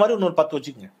வாக்குறுதி. இந்த மாதிரி இன்னொரு 10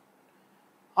 வச்சுக்கோங்க.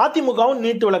 அதிமுகவும்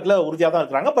நீட் விலக்குல உறுதியாக தான்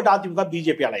இருக்கிறாங்க. But AIADMK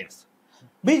BJP alliance,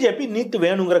 BJP NEET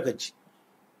வேணுங்கிற கட்சி.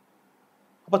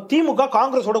 அப்ப திமுக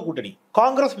காங்கிரஸோட கூட்டணி.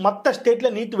 காங்கிரஸ் மற்ற ஸ்டேட்ல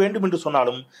நீட் வேண்டும் என்று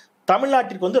சொன்னாலும்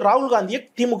தமிழ்நாட்டிற்கு வந்து ராகுல் காந்தியை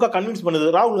திமுக கன்வின்ஸ் பண்ணுது.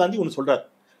 ராகுல் காந்தி ஒன்று சொல்றாரு,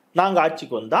 நாங்க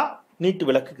ஆட்சிக்கு வந்தா நீட்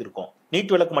விலக்கு இருக்கும்.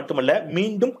 நீட் விலக்கு மட்டுமல்ல,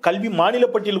 மீண்டும் கல்வி மாநில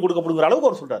பட்டியல் கொடுக்கப்படுங்கிற அளவுக்கு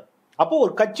அவர் சொல்றாரு. அப்போ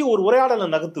ஒரு கட்சி ஒரு உரையாடலை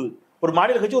நகர்த்துது. ஒரு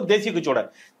மாநில கட்சி ஒரு தேசிய கட்சியோட,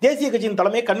 தேசிய கட்சியின்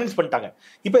தலைமையை கன்வின்ஸ் பண்ணிட்டாங்க.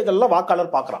 இப்போ இதெல்லாம்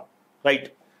வாக்காளர் பார்க்குறான், ரைட்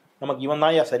நமக்கு இவன்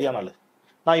தான் சரியான ஆளு,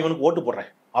 நான் இவனுக்கு ஓட்டு போடுறேன்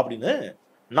அப்படின்னு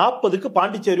 40க்கு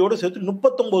பாண்டிச்சேரியோடு சேர்த்து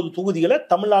 39 தொகுதிகளை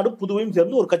தமிழ்நாடு புதுவையும்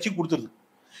சேர்ந்து ஒரு கட்சி கொடுத்துருது.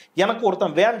 எனக்கு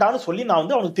ஒருத்தன் வேண்டான்னு சொல்லி நான்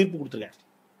வந்து அவனுக்கு தீர்ப்பு கொடுத்துருக்கேன்.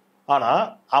 ஆனா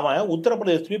அவன்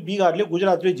உத்தரப்பிரதேசத்துலயும் பீகார்லயும்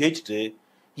குஜராத்லயும் ஜெயிச்சுட்டு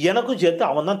எனக்கும் சேர்த்து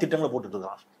அவன் தான் திட்டங்களை போட்டுட்டு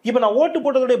இருக்கான். இப்ப நான் ஓட்டு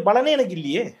போட்டதுடைய பலனே எனக்கு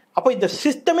இல்லையே. அப்ப இந்த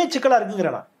சிஸ்டமே சிக்கலா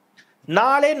இருக்குங்கிறேன்.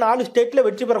 4 ஸ்டேட்ல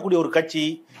வெற்றி பெறக்கூடிய ஒரு கட்சி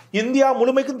இந்தியா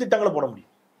முழுமைக்கும் திட்டங்களை போட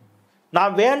முடியும்.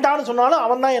 நான் வேண்டான்னு சொன்னாலும்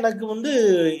அவன் தான் எனக்கு வந்து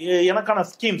எனக்கான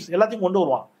ஸ்கீம்ஸ் எல்லாத்தையும் கொண்டு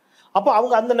வருவான். அப்போ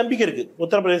அவங்க அந்த நம்பிக்கை இருக்கு.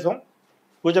 உத்தரப்பிரதேசம்,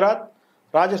 குஜராத்,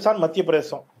 ராஜஸ்தான், மத்திய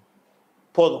பிரதேசம்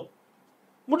போதும்,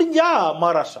 முடிஞ்சா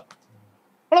மகாராஷ்டிரா,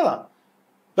 அவ்வளவுதான்,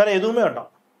 வேற எதுவுமே வேண்டாம்,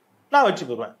 நான் வெற்றி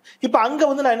பெறுவேன். இப்ப அங்க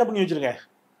வந்து நான் என்ன பண்ணி வச்சிருக்கேன்,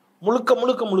 முழுக்க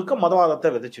முழுக்க முழுக்க மதவாதத்தை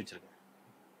விதைச்சு வச்சிருக்கேன்.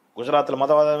 குஜராத்ல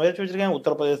மதவாதம் விதைச்சு வச்சிருக்கேன்.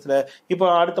 உத்தரப்பிரதேசத்துல இப்ப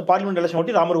அடுத்த பார்லிமெண்ட் எலெக்ஷன்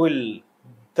ஒட்டி ராமர் கோயில்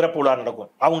திறப்பு விழா நடக்கும்.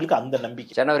 அவங்களுக்கு அந்த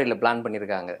நம்பிக்கை ஜனவரியில பிளான்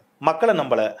பண்ணிருக்காங்க. மக்களை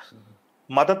நம்பல,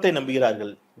 மதத்தை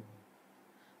நம்புகிறார்கள்.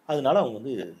 அதனால அவங்க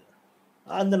வந்து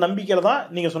அந்த நம்பிக்கையில தான்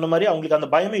நீங்க சொன்ன மாதிரி அவங்களுக்கு அந்த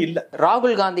பயமே இல்லை.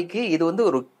 ராகுல் காந்திக்கு இது வந்து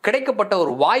ஒரு கிடைக்கப்பட்ட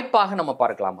ஒரு வாய்ப்பாக நம்ம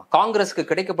பார்க்கலாமா? காங்கிரஸுக்கு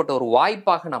கிடைக்கப்பட்ட ஒரு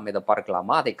வாய்ப்பாக நம்ம இதை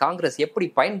பார்க்கலாமா? அதை காங்கிரஸ் எப்படி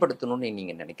பயன்படுத்தணும்னு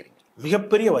நீங்க நினைக்கிறீங்க?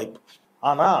 மிகப்பெரிய வாய்ப்பு.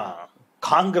 ஆனா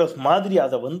காங்கிரஸ் மாதிரி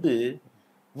அதை வந்து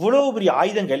இவ்வளவு பெரிய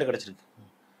ஆயுதம் கையில கிடைச்சிருக்கு,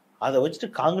 அதை வச்சுட்டு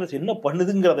காங்கிரஸ் என்ன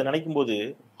பண்ணுதுங்கிறத நினைக்கும் போது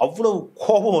அவ்வளவு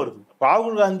கோபம் வருது.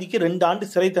 ராகுல் காந்திக்கு 2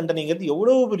 ஆண்டு சிறை தண்டனைங்கிறது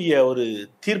எவ்வளவு பெரிய ஒரு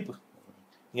தீர்ப்பு.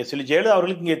 இங்க சொல்லி ஜெயலலிதா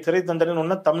அவர்களுக்கு இங்க சிறை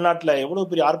தண்டனை தமிழ்நாட்டுல எவ்வளவு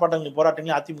பெரிய ஆர்ப்பாட்டங்கள்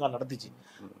போராட்டங்கள் அதிமுக நடந்துச்சு.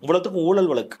 இவ்வளவுக்கும் ஊழல்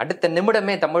வழக்கு. அடுத்த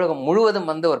நிமிடமே தமிழகம் முழுவதும்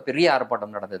வந்து ஒரு பெரிய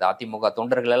ஆர்ப்பாட்டம் நடந்தது. அதிமுக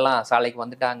தொண்டர்கள் எல்லாம் சாலைக்கு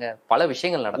வந்துட்டாங்க, பல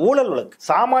விஷயங்கள் நடந்தது. ஊழல் வழக்கு.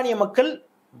 சாமானிய மக்கள்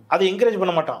அதை என்கரேஜ்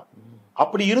பண்ண மாட்டான்.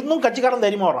 அப்படி இருந்தும் கட்சிக்காரன்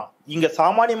தைரியமா வரான். இங்க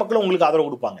சாமானிய மக்களும் உங்களுக்கு ஆதரவு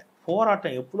கொடுப்பாங்க.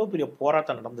 போராட்டம் எவ்வளவு பெரிய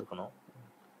போராட்டம் நடந்திருக்கணும்.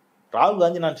 ராகுல்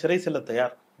காந்தி நான் சிறை செல்ல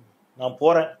தயார், நான்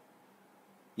போறேன்,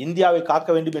 இந்தியாவை காக்க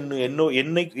வேண்டும்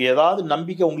என்னை ஏதாவது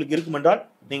நம்பிக்கை உங்களுக்கு இருக்கும் என்றால்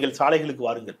நீங்கள் சாலைகளுக்கு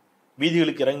வாருங்கள்,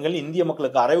 வீதிகளுக்கு இறங்குங்கள், இந்திய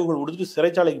மக்களுக்கு அறைவுகள் கொடுத்துட்டு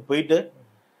சிறைச்சாலைக்கு போயிட்டு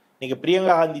நீங்க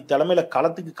பிரியங்கா காந்தி தலைமையில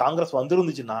களத்துக்கு காங்கிரஸ்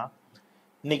வந்திருந்துச்சுன்னா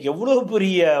இன்னைக்கு எவ்வளவு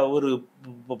பெரிய ஒரு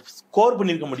ஸ்கோர்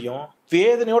பண்ணிருக்க முடியும்.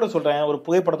 வேதனையோட சொல்றேன், ஒரு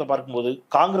புகைப்படத்தை பார்க்கும்போது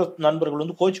காங்கிரஸ் நண்பர்கள்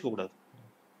வந்து கோச்சிக்க கூடாது.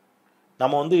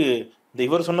 நம்ம வந்து இந்த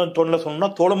இவர் சொன்ன தோணல சொன்னா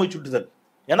தோழமை சுட்டுதல்,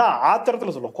 ஏன்னா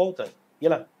ஆத்திரத்துல சொல்லுவோம், கோபத்தை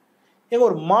இல்ல. எங்க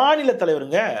ஒரு மாநில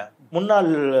தலைவருங்க, முன்னாள்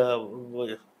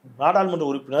நாடாளுமன்ற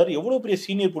உறுப்பினர், எவ்வளவு பெரிய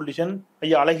சீனியர் பொலிட்டிஷியன்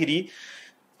ஐயா அழகிரி,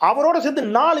 அவரோட சேர்ந்து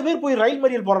 4 பேர் போய் ரயில்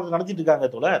மறியல் போராட்டம் நடத்திட்டு இருக்காங்க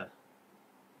தோழர்.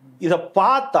 இத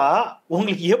பார்த்தா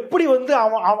உங்களுக்கு எப்படி வந்து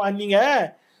நீங்க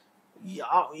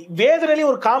வேதனையிலே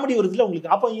ஒரு காமெடி வருதுல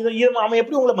உங்களுக்கு. அப்ப அவன்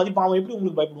எப்படி உங்களை மதிப்பான், அவன் எப்படி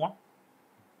உங்களுக்கு பயப்படுவான்?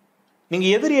 நீங்க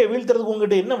எதிரியை வீழ்த்துறதுக்கு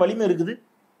உங்ககிட்ட என்ன வலிமை இருக்குது?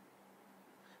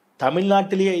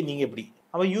 தமிழ்நாட்டிலேயே நீங்க எப்படி,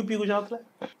 அவன் யூபி குஜராத்ல,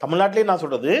 தமிழ்நாட்டிலேயே நான்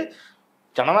சொல்றது,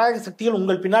 ஜனநாயக சக்திகள்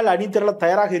உங்கள் பின்னால் அணிதிரள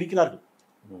தயாராக இருக்கிறார்கள்.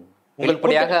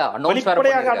 வெளிப்படையாக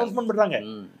அனௌன்ஸ்மெண்ட் பண்றாங்க.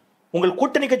 உங்கள்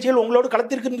கூட்டணி கட்சிகள் உங்களோடு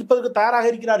களத்திற்கு நிற்பதற்கு தயாராக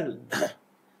இருக்கிறார்கள்.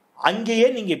 அங்கேயே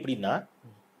நீங்க எப்படின்னா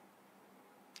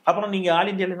அப்புறம் நீங்க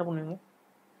ஆல் இந்தியால என்ன பண்ணுவீங்க?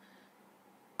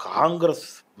 காங்கிரஸ்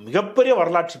மிகப்பெரிய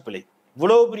வரலாற்று பிழை.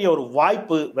 இவ்வளவு பெரிய ஒரு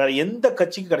வாய்ப்பு வேற எந்த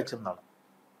கட்சிக்கு கிடைச்சிருந்தாலும்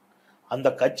அந்த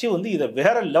கட்சி வந்து இதை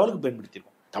வேற லெவலுக்கு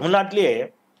பயன்படுத்திருக்கும். தமிழ்நாட்டிலேயே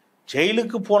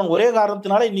ஜெயிலுக்கு போன ஒரே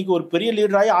காரணத்தினால இன்னைக்கு ஒரு பெரிய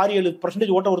லீடராகி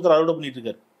 6-7% ஓட்ட ஒருத்தர் அறுவடை பண்ணிட்டு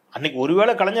இருக்காரு. அன்னைக்கு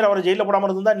ஒருவேளை கலைஞர் அவரை ஜெயில போடாம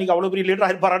இருந்தா இன்னைக்கு அவ்வளவு பெரிய லீடர்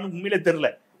ஆயிருப்பாரான்னு உண்மையிலே தெரியல.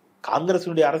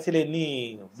 காங்கிரஸுடைய அரசியல இன்னி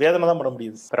வேதனை தான் பண்ண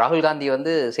முடியுது. ராகுல் காந்தி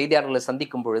வந்து செய்தியாளர்களை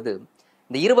சந்திக்கும் பொழுது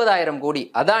இந்த 20,000 கோடி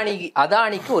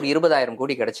அதானிக்கு ஒரு 20,000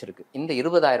 கோடி கிடைச்சிருக்கு. இந்த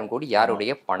 20,000 கோடி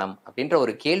யாருடைய பணம் அப்படின்ற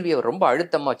ஒரு கேள்வியை அவர் ரொம்ப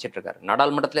அழுத்தமா வச்சிட்டு இருக்காரு.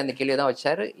 நாடாளுமன்றத்துல இந்த கேள்வியை தான்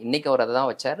வச்சாரு, இன்னைக்கு அவர் அதை தான்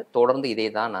வச்சாரு, தொடர்ந்து இதே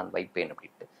தான் நான் வைப்பேன்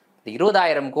அப்படின்ட்டு. இந்த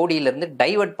 20,000 கோடியிலிருந்து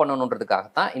டைவர்ட்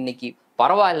பண்ணணுன்றதுக்காகத்தான் இன்னைக்கு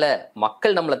பரவாயில்ல,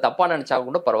 மக்கள் நம்மளை தப்பா நினைச்சா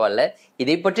கூட பரவாயில்ல,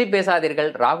 இதை பற்றி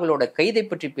பேசாதீர்கள், ராகுலோட கைதை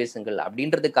பற்றி பேசுங்கள்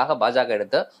அப்படின்றதுக்காக பாஜக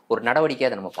எடுத்த ஒரு நடவடிக்கையை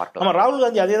அதை நம்ம பார்க்கலாம். ராகுல்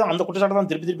காந்தி அதே தான் அந்த குற்றச்சாட்டை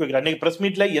தான் திருப்பி வைக்கிறார். இன்னைக்கு பிரஸ்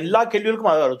மீட்ல எல்லா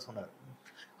கேள்விகளுக்கும் அதை சொன்னார்.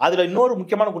 அதுல இன்னொரு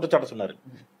முக்கியமான குற்றச்சாட்டு சொன்னாரு.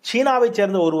 சீனாவை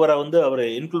சேர்ந்த ஒருவரை அவர்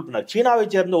இன்க்ளூட் பண்ணார். சீனாவை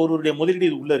சேர்ந்த ஒருவருடைய முதலீடு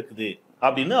இது உள்ள இருக்குது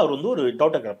அப்படின்னு அவர் ஒரு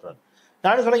டவுட்டை கிளப்புறாரு.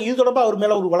 நான் சொல்றேன், இது தொடர்பா அவர்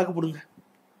மேல ஒரு வழக்கு போடுங்க.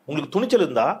 உங்களுக்கு துணிச்சல்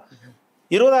இருந்தா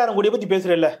 20,000 கோடியை பத்தி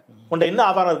பேசுறேல்ல, உன்ட என்ன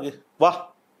ஆதாரம் இருக்கு, வா.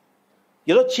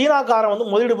 ஏதோ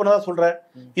சீனாக்காரன் முதலீடு பண்ணதா சொல்ற,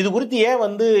 இது குறித்து ஏன்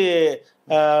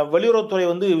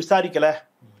வெளியுறவுத்துறை விசாரிக்கல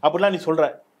அப்படிலாம் நீ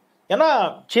சொல்ற. ஏன்னா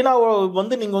சீனா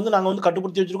நீங்க நாங்க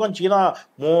கட்டுப்படுத்தி வச்சிருக்கோம், சீனா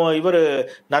இவர்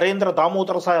நரேந்திர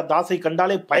தாமோதர தாஸை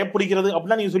கண்டாலே பயப்படுகிறது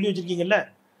அப்படின்னா நீங்க சொல்லி வச்சிருக்கீங்கல்ல,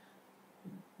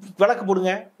 வழக்கு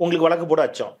போடுங்க. உங்களுக்கு வழக்கு போட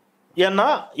அச்சம். ஏன்னா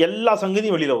எல்லா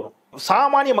சங்கதியும் வெளியில வரும்.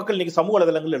 சாமானிய மக்கள் இன்னைக்கு சமூக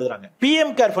வலைதளங்கள் எழுதுறாங்க,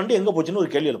 பிஎம் கேர் ஃபண்ட் எங்க போச்சுன்னு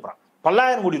ஒரு கேள்வி எழுப்புறான்.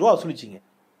 10,000 கோடி ரூபா வசூலிச்சிங்க,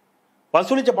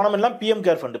 வசூலிச்ச பணம் எல்லாம் பிஎம்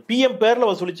கேர் ஃபண்ட், பிஎம் பேர்ல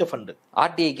வசூலிச்ச ஃபண்ட்.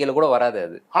 ஆர்டிஐ கீழ கூட வராது,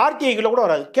 அது ஆர்டிஐ கீழ கூட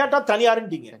வராது. கேட்டா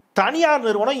தனியாருன்றீங்க. தனியார்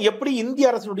நிறுவனம் எப்படி இந்திய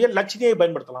அரசுடைய லட்சணையை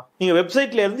பயன்படுத்தலாம்? நீங்க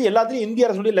வெப்சைட்ல இருந்து எல்லாத்தையும் இந்திய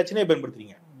அரசுடைய லட்சணையை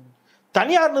பயன்படுத்துறீங்க.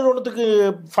 தனியார் நிறுவனத்துக்கு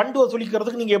ஃபண்ட்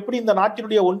வசூலிக்கிறதுக்கு நீங்க எப்படி இந்த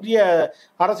நாட்டினுடைய ஒன்றிய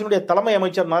அரசினுடைய தலைமை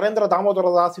அமைச்சர் நரேந்திர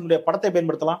தாமோதர தாஸினுடைய படத்தை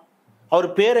பயன்படுத்தலாம்?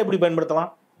 அவர் பேரை எப்படி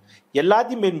பயன்படுத்தலாம்?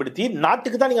 எல்லாத்தையும் பயன்படுத்தி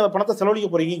நாட்டுக்கு தான் நீங்க அந்த பணத்தை செலவழிக்க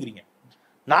போறீங்கிறீங்க.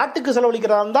 நாட்டுக்கு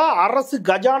செலவழிக்கிறதா இருந்தா அரசு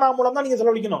கஜானா மூலம் தான் நீங்க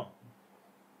செலவழிக்கணும்.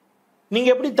 நீங்க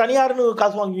எப்படி தனியார்னு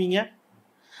காசு வாங்குவீங்க?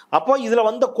 அப்போ இதுல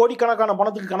கோடிக்கணக்கான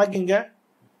பணத்துக்கு கணக்குங்க,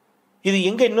 இது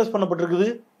எங்க இன்வெஸ்ட் பண்ணப்பட்டிருக்குது,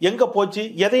 எங்க போச்சு,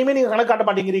 எதையுமே நீங்க கணக்கு காட்ட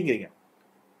மாட்டேங்கிறீங்க.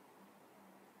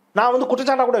 நான்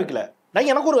குற்றச்சாட்டா கூட வைக்கல. நான்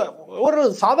எனக்கு ஒரு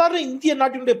சாதாரண இந்திய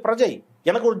நாட்டினுடைய பிரஜை,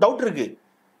 எனக்கு ஒரு டவுட் இருக்கு.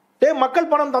 மக்கள்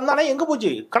பணம் தந்தானே எங்க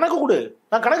போச்சு, கணக்கு கொடு,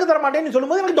 நான் கணக்கு தர மாட்டேன்னு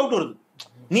சொல்லும்போது எனக்கு டவுட் வருது.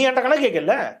 நீ என்கிட்ட கணக்கு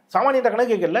கேட்கல, சாமானிய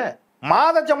கணக்கு கேட்கல.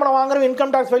 மாத சம்பளம் வாங்குற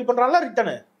இன்கம் டாக்ஸ் ஃபைல் பண்றான்ல,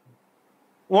 ரிட்டர்னு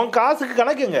உன் காசுக்கு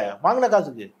கணக்குங்க, வாங்கின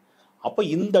காசுக்கு. அப்ப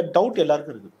இந்த டவுட்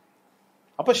எல்லாருக்கும் இருக்குது.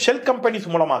 அப்ப ஷெல் கம்பெனிஸ்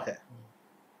மூலமாக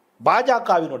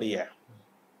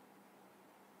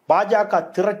பாஜக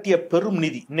திரட்டிய பெரும்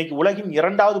நிதி, இன்னைக்கு உலகின்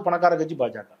 2வது பணக்கார கட்சி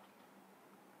பாஜக.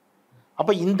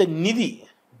 அப்ப இந்த நிதி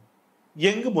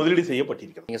எங்கு முதலீடு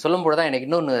செய்யப்பட்டிருக்கிறது? நீங்க சொல்லும் போதுதான் எனக்கு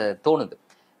இன்னொன்னு தோணுது.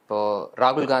 இப்போ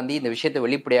ராகுல் காந்தி இந்த விஷயத்தை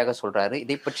வெளிப்படையாக சொல்றாரு,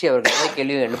 இதை பற்றி அவர்கள் எந்த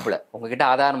கேள்வியும் எழுப்பல, உங்ககிட்ட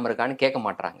ஆதாரம் இருக்கான்னு கேட்க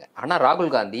மாட்டாங்க. ஆனா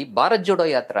ராகுல் காந்தி பாரத் ஜோடோ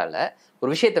யாத்திரால ஒரு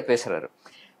விஷயத்த பேசுறாரு,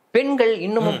 பெண்கள்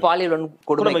இன்னமும் பாலியல்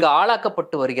கொடுமைக்கு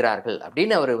ஆளாக்கப்பட்டு வருகிறார்கள்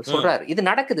அப்படின்னு அவர் சொல்றாரு. இது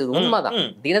நடக்குது, உண்மைதான்,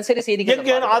 தினசரி செய்திகள்.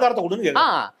 ஆதாரத்தை கொடுங்க.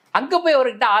 அங்க போய்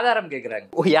அவர்கிட்ட ஆதாரம் கேட்கிறாங்க.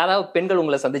 யாராவது பெண்கள்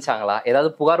உங்களை சந்திச்சாங்களா, ஏதாவது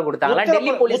புகார் கொடுத்தாங்களா?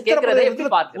 டெல்லி போலீஸ் கேட்கறதே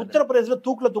எப்படி பார்த்து. உத்தரப்பிரதேசல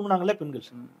தூக்குல தூங்குனாங்கல்ல பெண்கள்,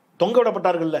 தொங்க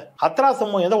விடப்பட்டார்கள்ல,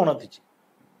 ஹத்ராசம் எதை உணர்த்துச்சு?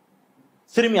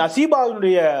 சிறுமி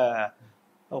அசீபாவினுடைய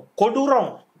கொடூரம்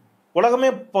உலகமே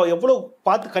எவ்வளவு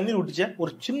பார்த்து கண்ணீர் விட்டுச்சு.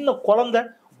 ஒரு சின்ன குழந்தை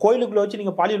கோயிலுக்குள்ள வச்சு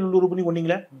நீங்க பாலியல் உள்ளூர் பண்ணி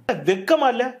கொண்டீங்களே, வெக்கமா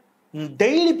இல்ல?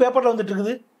 டெய்லி பேப்பர்ல வந்துட்டு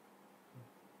இருக்குது,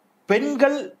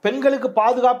 பெண்களுக்கு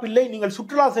பாதுகாப்பு இல்லை, நீங்கள்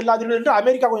சுற்றுலா செல்லாதீர்கள் என்று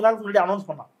அமெரிக்கா கொஞ்ச நாளுக்கு முன்னாடி அனௌன்ஸ்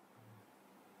பண்ணான்.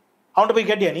 அவன்கிட்ட போய்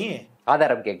கேட்டியா நீ?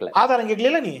 ஆதாரம் கேட்கல. ஆதாரம்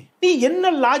கேட்கல. நீ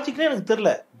என்ன லாஜிக்னே எனக்கு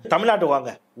தெரியல. தமிழ்நாட்டு வாங்க,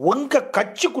 உங்க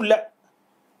கட்சிக்குள்ள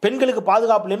பெண்களுக்கு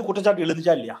பாதுகாப்பு இல்லைன்னு குற்றச்சாட்டு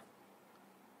எழுந்துச்சா இல்லையா?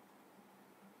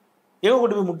 எங்க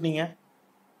கொண்டு போய் முட்டினீங்க?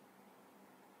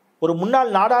 ஒரு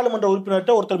முன்னாள் நாடாளுமன்ற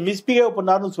உறுப்பினர்கிட்ட ஒருத்தர் மிஸ்பிஹேவ்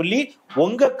பண்ணாருன்னு சொல்லி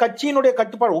உங்க கட்சியினுடைய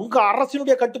கட்டுப்பாடு, உங்க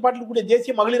அரசினுடைய கட்டுப்பாட்டில் கூடிய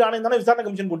தேசிய மகளிர் ஆணையம் தானே விசாரணை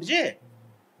கமிஷன் போட்டுச்சு.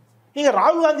 நீங்க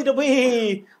ராகுல் காந்திட்ட போய்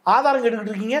ஆதாரம்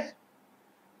கேட்டுக்கிட்டு இருக்கீங்க.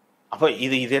 அப்ப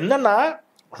இது என்னன்னா,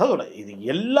 இது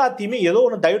எல்லாத்தையுமே ஏதோ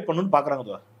ஒன்று டைவர்ட் பண்ணணும்னு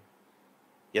பாக்குறாங்க,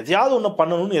 எதையாவது ஒண்ணு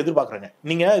பண்ணணும்னு எதிர்பார்க்கறாங்க.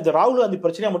 நீங்க இது ராகுல் காந்தி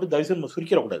பிரச்சனையா மட்டும் தயவு செய்து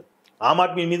சுருக்கிடக்கூடாது. ஆம்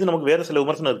ஆத்மி மீது நமக்கு வேற சில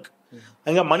விமர்சனம் இருக்கு.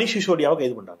 அங்க மணிஷ் சிசோடியாவை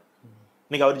கைது பண்றாங்க,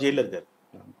 இன்னைக்கு அவர் ஜெயில இருக்காரு.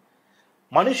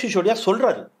 மணிஷ் சிசோடியா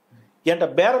சொல்றாரு, என்கிட்ட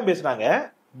பேரம் பேசினாங்க,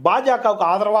 பாஜகவுக்கு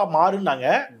ஆதரவா மாறுனாங்க,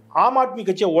 ஆம் ஆத்மி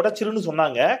கட்சியை உடைச்சிருன்னு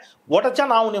சொன்னாங்க, உடைச்சா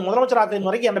நான் உன்னை முதலமைச்சர் ஆக்கிற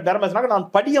வரைக்கும் என்கிட்ட பேரம் பேசினாங்க, நான்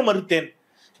படிய மறுத்தேன்,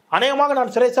 அநேகமாக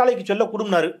நான் சிறைச்சாலைக்கு சொல்ல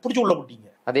குடும்பினாரு, பிடிச்சி உள்ள போட்டீங்க.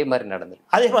 அதே மாதிரி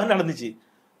நடந்துச்சு.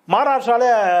 மகாராஷ்டிரால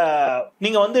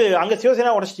நீங்க அங்க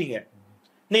சிவசேனா உடைச்சிட்டீங்க,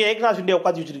 நீங்க ஏக்நாத் சிண்டியா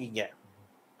உட்காந்து வச்சிருக்கீங்க.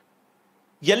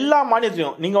 எல்லா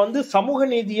மாநிலத்திலும் நீங்க சமூக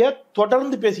நீதியை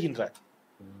தொடர்ந்து பேசுகின்ற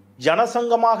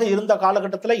ஜனசங்கமாக இருந்த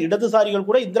காலகட்டத்தில் இடதுசாரிகள்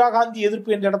கூட இந்திரா காந்தி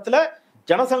எதிர்ப்பு என்ற இடத்துல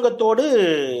ஜனசங்கத்தோடு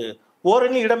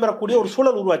ஓரணியில் இடம்பெறக்கூடிய ஒரு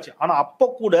சூழல் உருவாச்சு. ஆனா அப்ப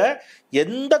கூட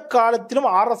எந்த காலத்திலும்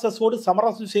RSS ஓடு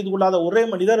சமரசம் செய்து கொள்ளாத ஒரே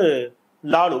மனிதர்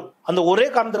லாலு. அந்த ஒரே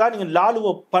காரணத்துக்காக நீங்க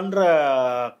லாலுவை பண்ற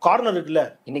கார்னர் இருக்குல்ல.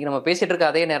 இன்னைக்கு நம்ம பேசிட்டு இருக்க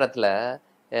அதே நேரத்துல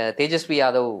தேஜஸ்வி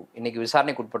யாதவ் இன்னைக்கு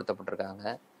விசாரணைக்கு உட்படுத்தப்பட்டிருக்காங்க.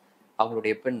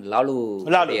 அவருடைய பெண் லாலு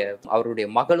லாலு. அவருடைய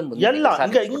மகளும் எல்லாம்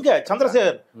இங்க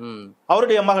சந்திரசேகர்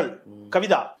அவருடைய மகள்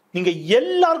கவிதா, நீங்க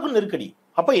எல்லாருக்கும் நெருக்கடி.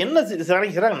 அப்ப என்ன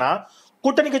செய்றாங்கன்னா,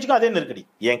 கூட்டணி கட்சிக்கும் அதே நெருக்கடி.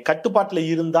 என் கட்டுப்பாட்டுல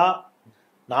இருந்தா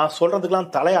நான்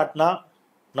சொல்றதுக்கெல்லாம் தலையாட்டினா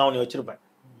நான் உன்னை வச்சிருப்பேன்.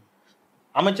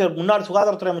 அமைச்சர் முன்னாள்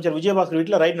சுகாதாரத்துறை அமைச்சர் விஜயபாஸ்கர்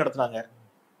வீட்டுல ரைட் நடத்தினாங்க,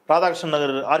 ராதாகிருஷ்ணன்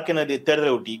நகர் ஆர்கே நகர்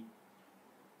தேர்தலை ஒட்டி.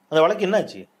 அந்த வழக்கு என்ன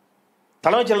ஆச்சு?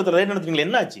 தலைமைச் செயலகத்தில் ரைட் நடத்துறீங்களா,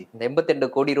 என்ன ஆச்சு? 82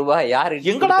 கோடி ரூபாய் யாரு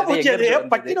எங்கடா போச்சு? அது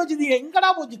பட்டின வச்சிருந்தீங்க, எங்கடா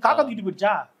போச்சு? காக்கா தூக்கிட்டு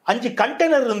போயிடுச்சா? 5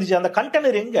 கண்டெய்னர் இருந்துச்சு, அந்த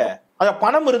கண்டெய்னர் எங்க? அத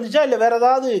பணம் இருந்துச்சா இல்ல வேற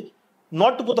ஏதாவது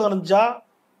நோட்டு புத்தகம் இருந்துச்சா?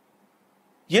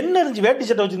 என்ன இருந்துச்சு? வேட்டி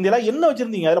சட்டை வச்சிருந்தீங்களா? என்ன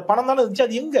வச்சிருந்தீங்க? அதுல பணம் தானே இருந்துச்சு,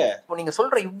 அது எங்க? இப்போ நீங்க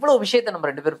சொல்ற இவ்வளவு விஷயத்த நம்ம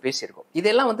 2 பேரும் பேசியிருக்கோம்.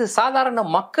 இதெல்லாம் சாதாரண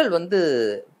மக்கள்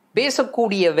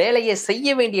பேசக்கூடிய வேலையை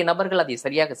செய்ய வேண்டிய நபர்கள் அதை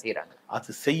சரியாக செய்யறாங்க. அது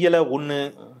செய்யல ஒண்ணு.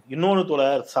 இன்னொன்னு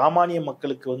தோழர், சாமானிய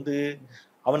மக்களுக்கு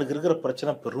அவனுக்கு இருக்கிற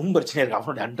பிரச்சனை பெரும் பிரச்சனையா இருக்கு.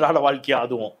 அவனுடைய அன்றாட வாழ்க்கையா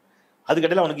அதுவும்.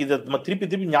 அதுக்கிடையில அவனுக்கு இதை நம்ம திருப்பி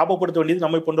திருப்பி ஞாபகப்படுத்த வேண்டியது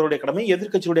நம்ம போன்றவருடைய கடமை,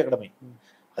 எதிர்கட்சியுடைய கடமை.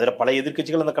 அதுல பல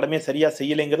எதிர்கட்சிகள் அந்த கடமையை சரியா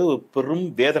செய்யலைங்கிறது ஒரு பெரும்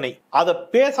வேதனை. அதை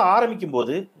பேச ஆரம்பிக்கும்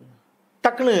போது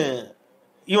டக்குன்னு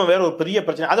இவன் வேற ஒரு பெரிய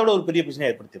பிரச்சனை, அதோட ஒரு பெரிய பிரச்சனையை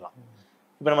ஏற்படுத்திடலாம்.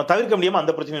 இப்ப நம்ம தவிர்க்க முடியாம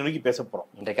அந்த பிரச்சனையை நோக்கி பேச போறோம்.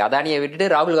 இன்றைக்கு அதானியை விட்டுட்டு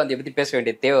ராகுல் காந்தியை பத்தி பேச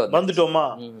வேண்டிய தேவை வந்துட்டோமா?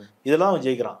 இதெல்லாம் அவன்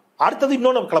ஜெயிக்கிறான். அடுத்தது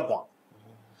இன்னொன்னு கிளப்பான்.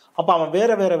 அப்ப அவன்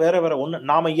வேற வேற வேற வேற ஒண்ணு.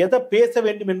 நாம எதை பேச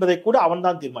வேண்டும் என்பதை கூட அவன்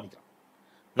தான் தீர்மானிக்கிறான்.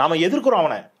 நாம எதிர்க்கிறோம்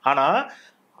அவனை, ஆனா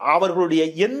அவர்களுடைய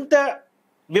எந்த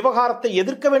விவகாரத்தை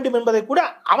எதிர்க்க வேண்டும் என்பதை கூட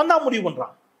அவன் தான் முடிவு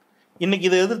பண்றான். இன்னைக்கு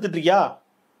இதை எதிர்த்துட்டு இருக்கியா,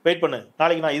 வெயிட் பண்ணு,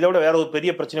 நாளைக்கு நான் இதை விட வேற ஒரு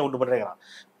பெரிய பிரச்சனை உண்டு பண்றேங்கிறான்.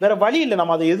 வேற வழி இல்லை,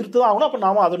 நம்ம அதை எதிர்த்து தான் ஆகணும். அப்ப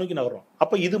நாம அதை நோக்கி நகர்றோம்.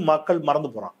 அப்ப இது மக்கள் மறந்து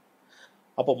போறான்.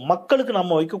 அப்போ மக்களுக்கு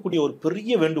நம்ம வைக்கக்கூடிய ஒரு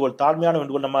பெரிய வேண்டுகோள், தாழ்மையான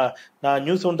வேண்டுகோள், நான்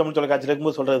நியூஸ் 7 தமிழ் தொலைக்காட்சியில்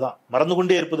இருக்கும்போது சொல்றதுதான், மறந்து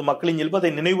கொண்டே இருப்பது மக்களின் இயல்பு,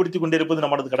 அதை நினைவுபடுத்தி கொண்டே இருப்பது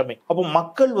நம்மளது கடமை. அப்போ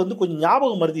மக்கள் கொஞ்சம்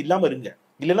ஞாபகம் மருதி இல்லாம இருங்க.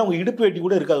 இல்லைன்னா உங்க இடுப்பு வேட்டி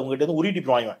கூட இருக்காது, உங்ககிட்ட உருட்டி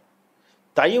போவாங்க.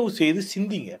 தயவு செய்து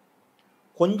சிந்திங்க,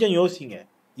 கொஞ்சம் யோசிங்க.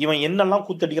 இவன் என்னெல்லாம்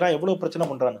கூத்தடிக்கிறான், எவ்வளவு பிரச்சனை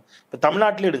பண்றான்னு. இப்ப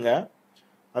தமிழ்நாட்டில எடுங்க,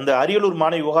 அந்த அரியலூர்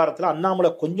மாணவி விவகாரத்துல அண்ணாமலை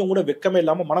கொஞ்சம் கூட வெக்கமே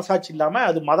இல்லாம, மனசாட்சி இல்லாம,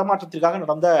 அது மத மாற்றத்திற்காக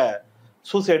நடந்த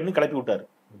சூசைடுன்னு கிளப்பி விட்டாரு.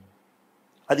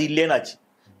 அது இல்லேனாச்சு.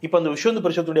 இப்ப அந்த விஸ்வந்து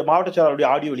பரிஷத்துடைய மாவட்ட செயலாளருடைய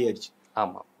ஆடியோ வெளியாயிருச்சு.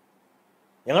 ஆமா,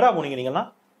 எங்கடா போனீங்க நீங்கெல்லாம்?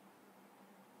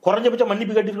 குறைஞ்சபட்சம்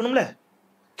மன்னிப்பு கேட்டிருக்கணும்ல.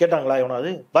 கேட்டாங்களா? எவனாவது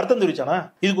வருத்தம் தெரிவிச்சானா?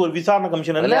 இதுக்கு ஒரு விசாரணை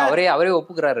கமிஷன் அவரே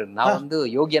ஒப்புக்கிறாரு, நான்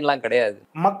யோகியன்லாம் கிடையாது.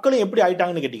 மக்களும் எப்படி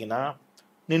ஆயிட்டாங்கன்னு கேட்டீங்கன்னா,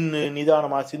 நின்று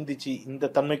நிதானமா சிந்திச்சு,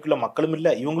 இந்த தன்மைக்குள்ள மக்களும் இல்ல,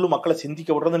 இவங்களும் மக்களை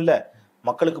சிந்திக்க விடுறதும் இல்ல.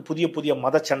 மக்களுக்கு புதிய புதிய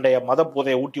மத சண்டைய, மத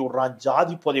போதையை ஊட்டி விடுறான்,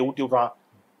 ஜாதி போதையை ஊட்டி விடுறான்.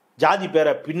 ஜாதி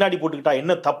பேரை பின்னாடி போட்டுக்கிட்டா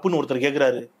என்ன தப்புன்னு ஒருத்தர்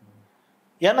கேட்கிறாரு.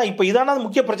 ஏன்னா இப்ப இதான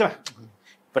முக்கிய பிரச்சனை.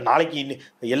 இப்ப நாளைக்கு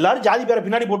எல்லாரும் ஜாதி பேரை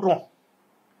பின்னாடி போட்டுருவோம்,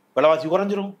 விலைவாசி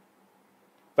குறைஞ்சிரும்,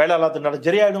 வேலை இல்லாத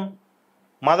சரியாயிடும்,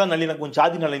 மத நல்லிணக்கமும்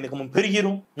ஜாதி நல்லிணக்கமும்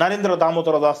பெருகிரும், நரேந்திர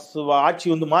தாமோதர தாஸ்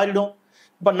ஆட்சி மாறிடும்.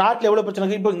 இப்ப நாட்டுல எவ்வளவு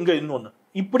பிரச்சனை. இப்ப இங்க இன்னொன்னு,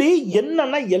 இப்படி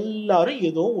என்னன்னா எல்லாரும்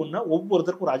ஏதோ ஒண்ணு,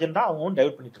 ஒவ்வொருத்தருக்கும் ஒரு அஜெண்டா அவன்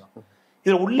டைவர்ட் பண்ணிக்கலாம்.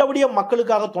 இதுல உள்ளபடியே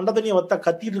மக்களுக்காக தொண்டை தண்ணியை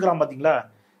கத்திட்டு இருக்கிறான் பாத்தீங்களா.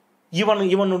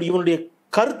 இவனுடைய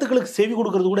கருத்துக்களுக்கு செவி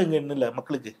கொடுக்கறது கூட இங்க இல்ல,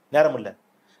 மக்களுக்கு நேரம் இல்லை.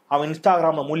 அவன்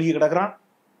இன்ஸ்டாகிராம்ல மூழ்கி கிடக்குறான்.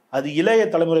 அது இளைய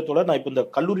தலைமுறையோட, நான் இப்ப இந்த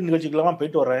கல்லூரி நிகழ்ச்சிகளெல்லாம்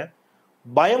போயிட்டு வர்றேன்,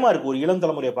 பயமா இருக்கு ஒரு இளம்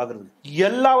தலைமுறையை பாக்குறது.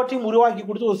 எல்லாவற்றையும் உருவாக்கி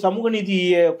கொடுத்து ஒரு சமூக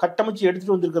நீதியை கட்டமைச்சு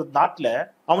எடுத்துட்டு வந்திருக்கிற நாட்டுல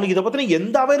அவனுக்கு இதை பத்தின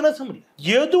எந்த அவேர்னஸும் இல்லை,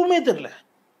 எதுவுமே தெரியல.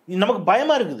 நமக்கு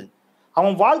பயமா இருக்குது.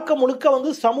 அவன் வாழ்க்கை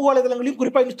முழுக்க சமூக வலைதளங்களையும்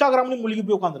குறிப்பா இன்ஸ்டாகிராம்லயும் மூழ்கி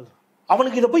போய் உட்காந்துருக்கான்.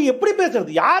 அவனுக்கு இதை போய் எப்படி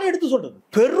பேசுறது, யார் எடுத்து சொல்றது?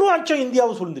 பெரும் அச்சம்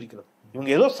இந்தியாவை சூழ்ந்திருக்கிறது. இவங்க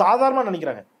ஏதோ சாதாரணமா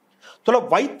நினைக்கிறாங்க.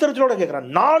 வைத்தறிச்சலோட கேட்கிறான்.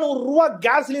 400 ரூபாய்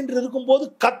கேஸ் சிலிண்டர் இருக்கும் போது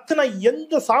கத்துன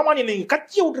எந்த சாமானிய, நீங்க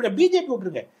கட்சியை விட்டுருங்க, பிஜேபி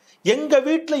விட்டுருங்க, எங்க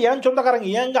வீட்டுல என் சொந்தக்காரங்க,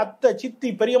 எங்க அத்தை, சித்தி,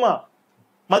 பெரியம்மா,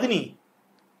 மதினி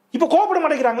இப்ப கோபப்பட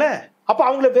மாட்டேங்கிறாங்களே. அப்ப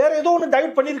அவங்கள வேற ஏதோ ஒண்ணு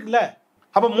டைவர்ட் பண்ணிருக்குல்ல.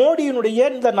 அப்ப மோடியினுடைய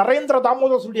இந்த நரேந்திர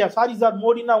தாமோதர் சொல்லியா, சாரி சார்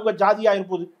மோடின்னு அவங்க ஜாதியா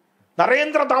இருப்போது,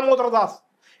 நரேந்திர தாமோதர தாஸ்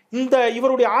இந்த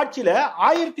இவருடைய ஆட்சியில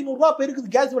 1100 ரூபாய் பெருக்குது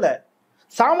கேஸ் விலை.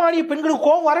 சாமானிய பெண்களுக்கு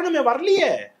கோபம் வரணுமே,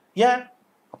 வரலையே. ஏன்?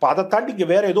 அப்ப அதை தாண்டி இங்க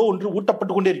வேற ஏதோ ஒன்று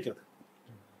ஊட்டப்பட்டு கொண்டே இருக்கிறது.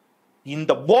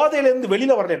 இந்த போதையில இருந்து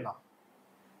வெளியில வரலன்னா,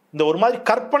 இந்த ஒரு மாதிரி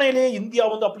கற்பனையிலேயே இந்தியா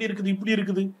அப்படி இருக்குது இப்படி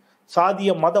இருக்குது, சாதிய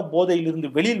மத போதையிலிருந்து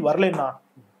வெளியில் வரலன்னா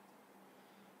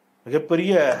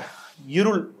மிகப்பெரிய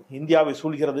இருள் இந்தியாவை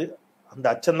சூழ்கிறது. அந்த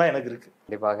அச்சம் தான் எனக்கு இருக்கு.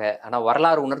 கண்டிப்பாக. ஆனா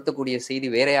வரலாறு உணர்த்தக்கூடிய செய்தி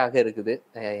வேறையாக இருக்குது.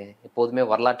 எப்போதுமே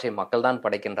வரலாற்றை மக்கள் தான்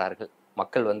படைக்கின்றார்கள்.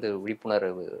 மக்கள்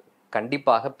விழிப்புணர்வு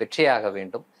கண்டிப்பாக பெற்றேயாக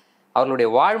வேண்டும். அவர்களுடைய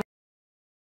வாழ்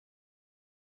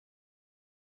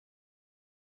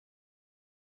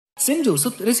send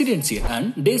Joseph residential and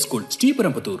day school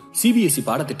Sriperumbudur CBSE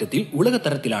பாடத்திட்டத்தில் உலக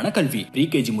தரத்திலான கல்வி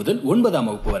ப்ரீகேஜி முதல் 9ஆம்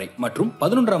வகுப்பு வரை மற்றும்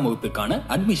 11ஆம் வகுப்புக்கான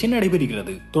அட்மிஷன்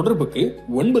நடைபெறுகிறது. தொடர்புக்கு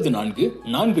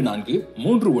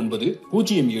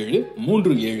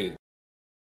 9439390737.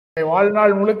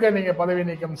 வாழ்நாள் முழுக்க நீங்க பதவி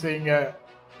நீக்கம் செய்யுங்க,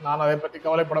 நான் அதை பற்றி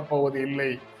கவலைப்பட போவது இல்லை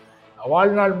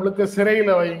வாழ்நாள் முழுக்க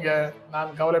சிறையில வைங்க, நான்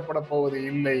கவலைப்பட போவது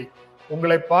இல்லை.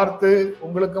 உங்களை பார்த்து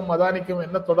உங்களுக்கும் அதானிக்கும்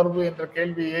என்ன தொடர்பு என்ற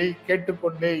கேள்வியை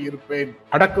கேட்டுக்கொண்டே இருப்பேன்.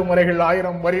 அடக்குமுறைகள்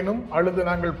 1000 வரினும் அழுது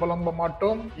நாங்கள் புலம்ப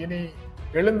மாட்டோம், இனி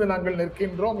எழுந்து நாங்கள்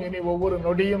நிற்கின்றோம், இனி ஒவ்வொரு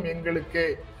நொடியும் எங்களுக்கு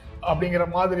அப்படிங்கிற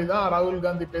மாதிரி தான் ராகுல்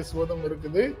காந்தி பேசுவதும்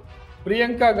இருக்குது,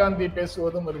 பிரியங்கா காந்தி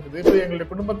பேசுவதும் இருக்குது. எங்களுடைய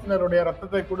குடும்பத்தினருடைய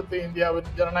ரத்தத்தை கொடுத்து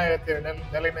இந்தியாவின் ஜனநாயகத்தை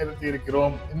நிலைநிறுத்தி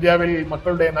இருக்கிறோம், இந்தியாவில்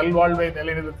மக்களுடைய நல்வாழ்வை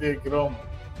நிலைநிறுத்தி இருக்கிறோம்.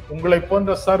 உங்களை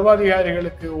போன்ற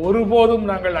சர்வாதிகாரிகளுக்கு ஒருபோதும்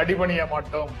நாங்கள் அடிபணிய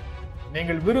மாட்டோம்.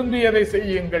 நீங்கள் விரும்பியதை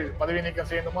செய்யுங்கள், பதவி நீக்கம்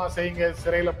செய்யணுமா செய்யுங்க,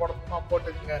 சிறையில போடணுமா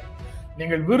போட்டுக்குங்க,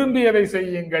 நீங்கள் விரும்பியதை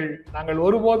செய்யுங்கள், நாங்கள்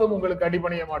ஒருபோதும் உங்களுக்கு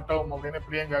அடிபணிய மாட்டோம் அப்படின்னு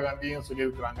பிரியங்கா காந்தியும்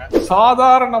சொல்லியிருக்கிறாங்க.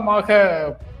 சாதாரணமாக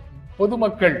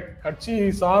பொதுமக்கள், கட்சி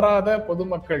சாராத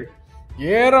பொதுமக்கள்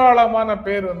ஏராளமான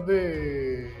பேர்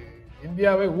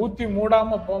இந்தியாவை ஊத்தி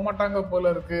மூடாம போக மாட்டாங்க போல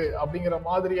இருக்கு அப்படிங்கிற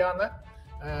மாதிரியான,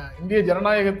 இந்திய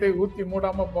ஜனநாயகத்தை ஊத்தி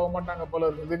மூடாம போக மாட்டாங்க போல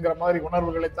இருக்குதுங்கிற மாதிரி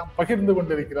உணர்வுகளை தான் பகிர்ந்து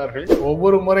கொண்டிருக்கிறார்கள்.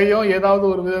 ஒவ்வொரு முறையும் ஏதாவது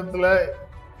ஒரு விதத்துல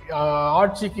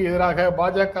ஆட்சிக்கு எதிராக,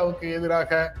 பாஜகவுக்கு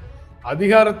எதிராக,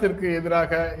 அதிகாரத்திற்கு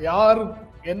எதிராக யார்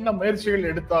என்ன முயற்சிகள்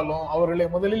எடுத்தாலும் அவர்களை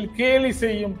முதலில் கேலி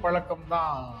செய்யும் பழக்கம்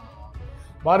தான்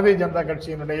பாரதிய ஜனதா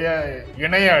கட்சியினுடைய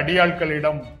இணைய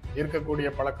அடியாட்களிடம் இருக்கக்கூடிய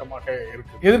பழக்கமாக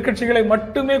இருக்கு. எதிர்கட்சிகளை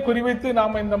மட்டுமே குறிவைத்து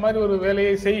நாம இந்த மாதிரி ஒரு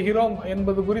வேலையை செய்கிறோம்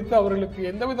என்பது குறித்து அவர்களுக்கு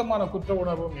எந்த விதமான குற்ற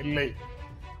உணர்வும் இல்லை.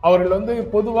 அவர்கள்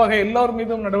பொதுவாக எல்லார்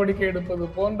மீதும் நடவடிக்கை எடுப்பது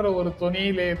போன்ற ஒரு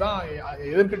தொனியிலே தான்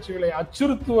எதிர்கட்சிகளை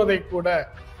அச்சுறுத்துவதை கூட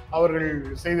அவர்கள்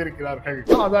செய்திருக்கிறார்கள்.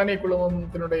 அதானி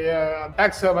குழுமத்தினுடைய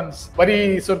டாக்ஸ் ஹெவன்ஸ், வரி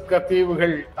சொர்க்க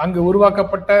தீவுகள், அங்கு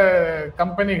உருவாக்கப்பட்ட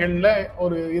கம்பெனிகள்ல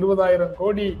ஒரு 20,000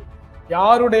 கோடி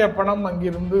யாருடைய பணம்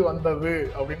அங்கிருந்து வந்தது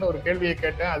அப்படின்னு ஒரு கேள்வியை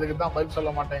கேட்டேன். அதுக்கு தான் பதில் சொல்ல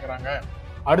மாட்டேங்கிறாங்க.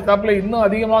 அடுத்தாப்புல இன்னும்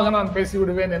அதிகமாக நான்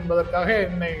பேசிவிடுவேன் என்பதற்காக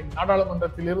என்னை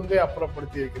நாடாளுமன்றத்தில் இருந்தே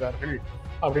அப்புறப்படுத்தி இருக்கிறார்கள்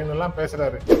அப்படின்னு எல்லாம்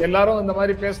பேசுறாரு. எல்லாரும் இந்த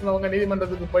மாதிரி பேசினவங்க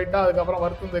நீதிமன்றத்துக்கு போயிட்டா அதுக்கப்புறம்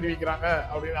வருத்தம் தெரிவிக்கிறாங்க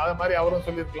அப்படின்னு அது மாதிரி அவரும்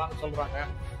சொல்லியிருக்கலாம்னு சொல்றாங்க.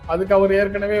 அதுக்கு அவர்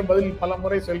ஏற்கனவே பதில் பல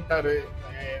முறை சொல்லிட்டாரு.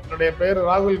 என்னுடைய பெயர்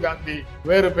ராகுல் காந்தி,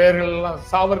 வேறு பெயர்கள் எல்லாம்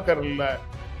சாவர்கர் இல்ல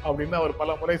அப்படின்னு அவர்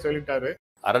பல முறை சொல்லிட்டாரு.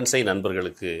 அரண்சை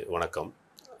நண்பர்களுக்கு வணக்கம்.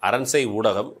 அரண்சை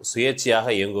ஊடகம்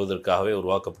சுயேட்சையாக இயங்குவதற்காகவே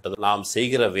உருவாக்கப்பட்டது. நாம்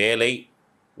செய்கிற வேலை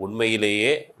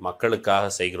உண்மையிலேயே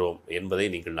மக்களுக்காக செய்கிறோம் என்பதை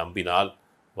நீங்கள் நம்பினால்,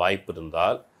 வாய்ப்பு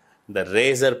இருந்தால் இந்த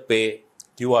ரேசர் பே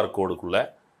QR கோடுக்குள்ளே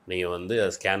நீங்கள் அதை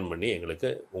ஸ்கேன் பண்ணி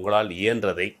எங்களுக்கு உங்களால்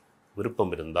இயன்றதை,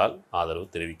 விருப்பம் இருந்தால் ஆதரவு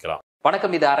தெரிவிக்கலாம்.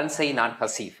 வணக்கம், இது அரண்சை, நான்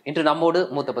ஹசீஃப். இன்று நம்மோடு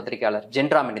மூத்த பத்திரிகையாளர்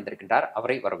JenRam இணைந்திருக்கின்றார்.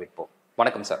 அவரை வரவேற்போம்.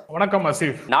 வணக்கம் சார். வணக்கம்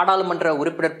ஹசீஃப். நாடாளுமன்ற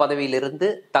உறுப்பினர் பதவியிலிருந்து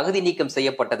தகுதி நீக்கம்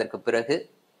செய்யப்பட்டதற்கு பிறகு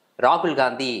ராகுல்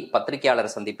காந்தி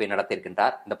பத்திரிகையாளர் சந்திப்பை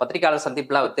நடத்தியிருக்கின்றார். இந்த பத்திரிகையாளர்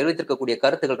சந்திப்பில் அவர் தெரிவித்திருக்கக்கூடிய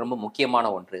கருத்துக்கள் ரொம்ப முக்கியமான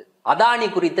ஒன்று. அதானி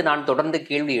குறித்து நான் தொடர்ந்து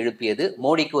கேள்வி எழுப்பியது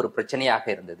மோடிக்கு ஒரு பிரச்சனையாக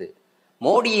இருந்தது.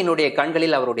 மோடியினுடைய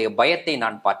கண்களில் அவருடைய பயத்தை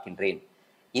நான் பார்க்கின்றேன்.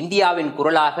 இந்தியாவின்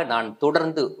குரலாக நான்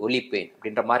தொடர்ந்து ஒலிப்பேன்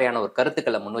அப்படின்ற மாதிரியான ஒரு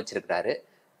கருத்துக்களை முன் வச்சிருக்கிறாரு.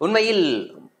 உண்மையில்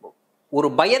ஒரு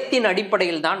பயத்தின்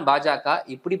அடிப்படையில் தான் பாஜக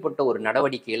இப்படிப்பட்ட ஒரு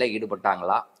நடவடிக்கையில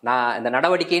ஈடுபட்டாங்களா? நான் இந்த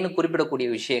நடவடிக்கைன்னு குறிப்பிடக்கூடிய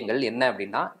விஷயங்கள் என்ன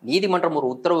அப்படின்னா, நீதிமன்றம் ஒரு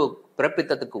உத்தரவு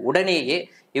பிறப்பித்ததுக்கு உடனேயே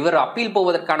இவர் அப்பீல்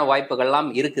போவதற்கான வாய்ப்புகள்லாம்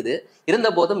இருக்குது.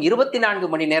 இருந்த போதும் 24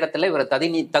 மணி நேரத்துல இவர்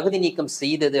தகுதி நீக்கம்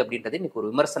செய்தது அப்படின்றது இன்னைக்கு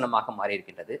ஒரு விமர்சனமாக மாறி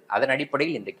இருக்கின்றது. அதன்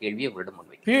அடிப்படையில் இந்த கேள்வியை இவரிடம்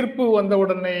முன்வை. தீர்ப்பு வந்த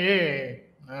உடனேயே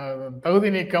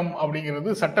தகுதி நீக்கம் அப்படிங்கிறது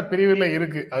சட்டப்பிரிவில்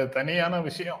இருக்கு, அது தனியான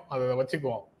விஷயம், அதை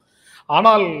வச்சுக்குவோம்.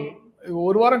 ஆனால்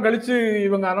ஒரு வாரம் கழிச்சு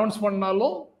இவங்க அனௌன்ஸ்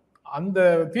பண்ணாலும் அந்த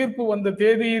தீர்ப்பு வந்த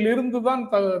தேதியிலிருந்து தான்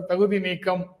தகுதி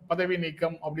நீக்கம், பதவி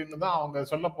நீக்கம் அப்படின்னு தான் அவங்க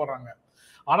சொல்ல போறாங்க.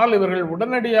 ஆனால் இவர்கள்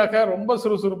உடனடியாக ரொம்ப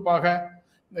சுறுசுறுப்பாக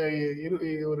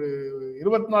ஒரு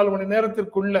 24 மணி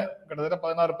நேரத்திற்குள்ள, கிட்டத்தட்ட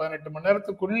 16-18 மணி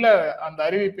நேரத்துக்குள்ள அந்த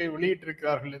அறிவிப்பை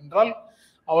வெளியிட்டிருக்கிறார்கள் என்றால்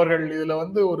அவர்கள் இதுல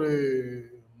ஒரு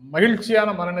மகிழ்ச்சியான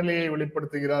மனநிலையை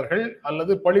வெளிப்படுத்துகிறார்கள்,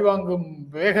 அல்லது பழிவாங்கும்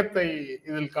வேகத்தை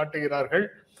இதில் காட்டுகிறார்கள்,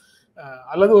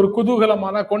 அல்லது ஒரு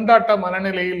குதூகலமான கொண்டாட்ட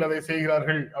மனநிலையில் அதை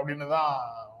செய்கிறார்கள் அப்படின்னு தான்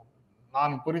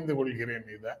நான் புரிந்து கொள்கிறேன்.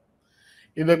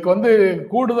 இதற்கு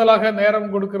கூடுதலாக நேரம்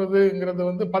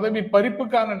கொடுக்கிறதுங்கிறது பதவி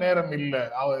பறிப்புக்கான நேரம் இல்லை.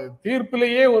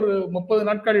 தீர்ப்பிலேயே ஒரு 30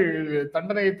 நாட்கள்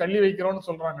தண்டனையை தள்ளி வைக்கிறோம்னு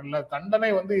சொல்றாங்கல்ல. தண்டனை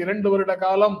 2 வருட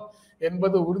காலம்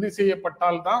என்பது உறுதி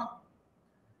செய்யப்பட்டால் தான்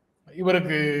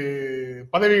இவருக்கு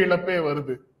பதவி இழப்பே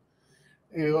வருது.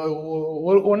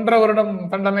 1.5 வருடம்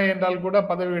தண்டனை என்றால் கூட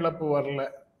பதவி இழப்பு வரல.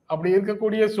 அப்படி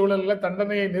இருக்கக்கூடிய சூழல்ல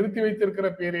தண்டனையை நிறுத்தி வைத்திருக்கிற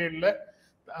பீரியட்ல,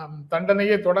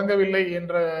 தண்டனையே தொடங்கவில்லை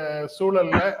என்ற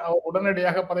சூழல்ல அவர்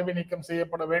உடனடியாக பதவி நீக்கம்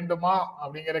செய்யப்பட வேண்டுமா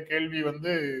அப்படிங்கிற கேள்வி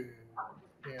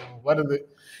வருது.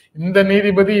 இந்த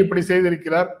நீதிபதி இப்படி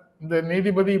செய்திருக்கிறார், இந்த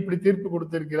நீதிபதி இப்படி தீர்ப்பு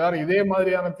கொடுத்திருக்கிறார், இதே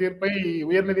மாதிரியான தீர்ப்பை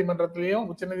உயர் நீதிமன்றத்திலையும்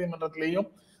உச்ச நீதிமன்றத்திலையும்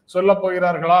சொல்ல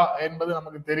போகிறார்களா என்பது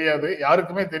நமக்கு தெரியாது,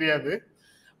 யாருக்குமே தெரியாது.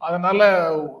 அதனால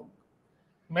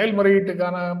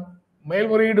மேல்முறையீட்டுக்கான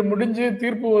மேல்முறையீடு முடிஞ்சு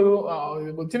தீர்ப்பு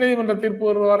உச்சநீதிமன்ற தீர்ப்பு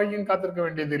வருவது வரைக்கும் காத்திருக்க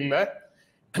வேண்டியது இல்லை.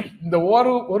 இந்த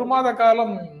ஒரு மாத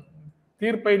காலம்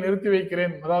தீர்ப்பை நிறுத்தி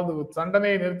வைக்கிறேன், அதாவது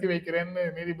தண்டனையை நிறுத்தி வைக்கிறேன்னு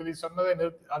நீதிபதி சொன்னதை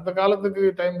அந்த காலத்துக்கு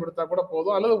டைம் கொடுத்தா கூட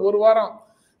போதும், அல்லது ஒரு வாரம்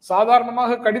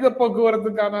சாதாரணமாக கடித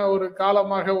போக்குவரத்துக்கான ஒரு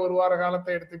காலமாக ஒரு வார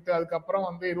காலத்தை எடுத்துக்கிட்டு அதுக்கப்புறம்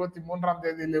 23ஆம்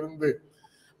தேதியிலிருந்து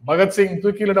பகத்சிங்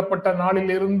தூக்கிலிடப்பட்ட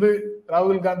நாளில் இருந்து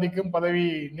ராகுல் காந்திக்கும் பதவி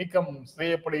நீக்கம்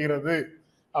செய்யப்படுகிறது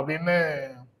அப்படின்னு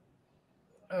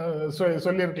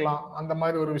சொல்லியிருக்கலாம். அந்த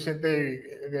மாதிரி ஒரு விஷயத்தை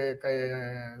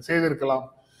செய்திருக்கலாம்.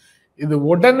 இது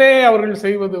உடனே அவர்கள்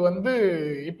செய்வது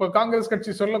இப்ப காங்கிரஸ்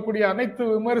கட்சி சொல்லக்கூடிய அனைத்து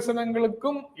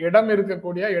விமர்சனங்களுக்கும் இடம்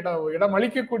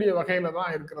அளிக்கக்கூடிய வகையில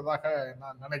தான் இருக்கிறதாக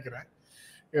நான் நினைக்கிறேன்.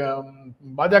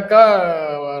 பாஜக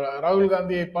ராகுல்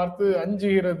காந்தியை பார்த்து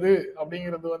அஞ்சுகிறது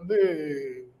அப்படிங்கிறது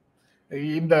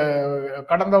இந்த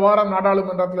கடந்த வாரம்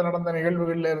நாடாளுமன்றத்தில் நடந்த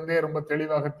நிகழ்வுகள்ல இருந்தே ரொம்ப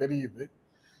தெளிவாக தெரியுது.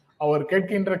 அவர்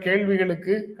கேட்கின்ற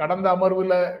கேள்விகளுக்கு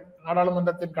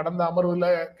நாடாளுமன்றத்தின் கடந்த அமர்வுல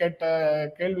கேட்ட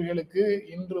கேள்விகளுக்கு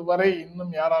இன்று வரை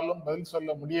இன்னும் யாராலும் பதில் சொல்ல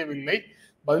முடியவில்லை.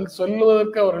 பதில்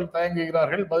சொல்லுவதற்கு அவர்கள்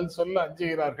தயங்குகிறார்கள், பதில் சொல்ல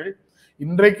அஞ்சுகிறார்கள்.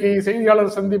 இன்றைக்கு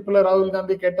செய்தியாளர் சந்திப்புல ராகுல்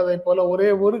காந்தி கேட்டதை போல ஒரே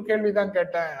ஒரு கேள்விதான்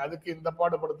கேட்டேன், அதுக்கு இந்த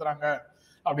பாடுபடுத்துறாங்க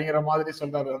அப்படிங்கிற மாதிரி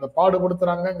சொல்றாரு. அந்த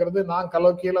பாடுபடுத்துறாங்கிறது நான்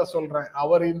கலோக்கியலா சொல்றேன்.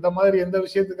 அவர் இந்த மாதிரி எந்த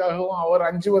விஷயத்துக்காகவும் அவர்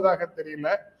அஞ்சுவதாக தெரியல.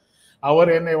 அவர்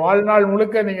என்னை வாழ்நாள்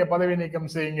முழுக்க நீங்க பதவி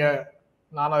நீக்கம் செய்யுங்க,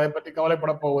 நான் அதை பற்றி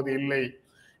கவலைப்பட போவது இல்லை.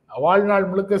 வாழ்நாள்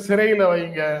முழுக்க சிறையில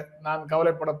வைங்க, நான்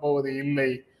கவலைப்பட போவது இல்லை.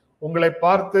 உங்களை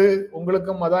பார்த்து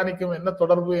உங்களுக்கும் அதானிக்கும் என்ன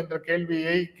தொடர்பு என்ற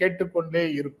கேள்வியை கேட்டுக்கொண்டே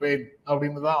இருப்பேன்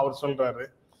அப்படின்னு தான் அவர் சொல்றாரு.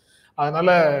 அதனால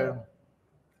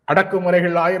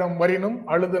அடக்குமுறைகள் 1000 வரினும்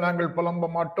அழுது நாங்கள் புலம்ப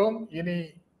மாட்டோம், இனி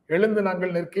எழுந்து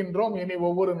நாங்கள் நிற்கின்றோம், இனி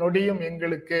ஒவ்வொரு நொடியும்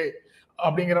எங்களுக்கு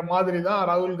அப்படிங்கிற மாதிரி தான்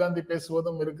ராகுல் காந்தி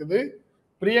பேசுவதும் இருக்குது,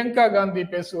 பிரியங்கா காந்தி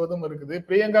பேசுவதும் இருக்குது.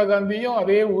 பிரியங்கா காந்தியும்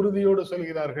அதே உறுதியோடு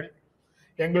சொல்கிறார்கள்,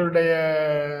 எங்களுடைய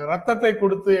ரத்தத்தை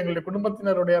கொடுத்து, எங்களுடைய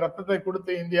குடும்பத்தினருடைய ரத்தத்தை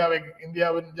கொடுத்து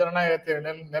இந்தியாவின் ஜனநாயகத்தை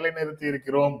நிலைநிறுத்தி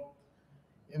இருக்கிறோம்,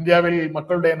 இந்தியாவில்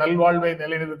மக்களுடைய நல்வாழ்வை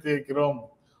நிலைநிறுத்தி இருக்கிறோம்.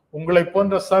 உங்களை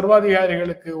போன்ற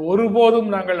சர்வாதிகாரிகளுக்கு ஒருபோதும்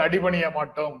நாங்கள் அடிபணிய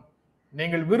மாட்டோம்.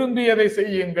 நீங்கள் விரும்பியதை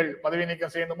செய்யுங்கள், பதவி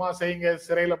நீக்கம் செய்யணுமா செய்யுங்க,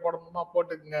 சிறையில போடணுமா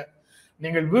போட்டுக்குங்க,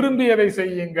 நீங்கள் விரும்பியதை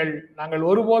செய்யுங்கள், நாங்கள்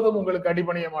ஒருபோதும் உங்களுக்கு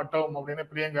அடிபணிய மாட்டோம் அப்படின்னு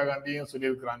பிரியங்கா காந்தியும்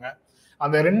சொல்லியிருக்கிறாங்க.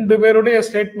 அந்த 2 பேருடைய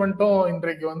ஸ்டேட்மெண்ட்டும்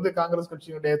இன்றைக்கு காங்கிரஸ்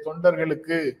கட்சியினுடைய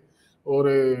தொண்டர்களுக்கு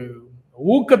ஒரு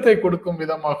ஊக்கத்தை கொடுக்கும்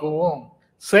விதமாகவும்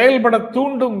செயல்பட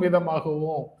தூண்டும்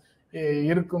விதமாகவும்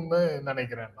இருக்கும்னு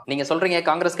நினைக்கிறேன். நீங்க சொல்றீங்க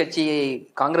காங்கிரஸ்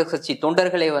கட்சி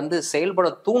தொண்டர்களை செயல்பட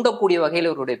தூண்டக்கூடிய வகையில்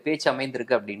அவருடைய பேச்சு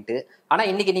அமைந்திருக்கு அப்படின்ட்டு. ஆனா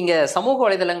இன்னைக்கு நீங்க சமூக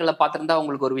வலைதளங்களை பார்த்திருந்தா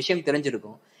உங்களுக்கு ஒரு விஷயம்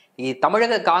தெரிஞ்சிருக்கும்.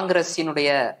 தமிழக காங்கிரசினுடைய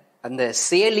அந்த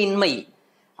செயலின்மை,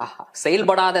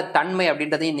 செயல்படாத தன்மை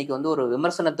அப்படின்றது இன்னைக்கு ஒரு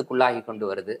விமர்சனத்துக்குள்ளாகி கொண்டு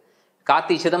வருது.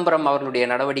 கார்த்தி சிதம்பரம் அவர்களுடைய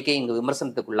நடவடிக்கை இங்கு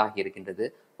விமர்சனத்துக்குள்ளாகி இருக்கின்றது.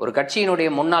 ஒரு கட்சியினுடைய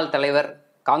முன்னாள் தலைவர்,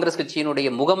 காங்கிரஸ் கட்சியினுடைய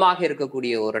முகமாக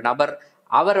இருக்கக்கூடிய ஒரு நபர்,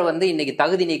 அவர் இன்னைக்கு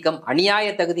தகுதி நீக்கம், அநியாய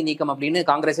தகுதி நீக்கம் அப்படின்னு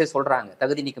காங்கிரஸே சொல்றாங்க,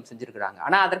 தகுதி நீக்கம் செஞ்சிருக்கிறாங்க.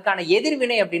 ஆனா அதற்கான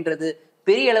எதிர்வினை அப்படின்றது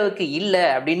பெரிய அளவுக்கு இல்ல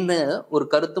அப்படின்னு ஒரு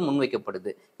கருத்து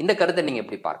முன்வைக்கப்படுது. இந்த கருத்தை நீங்க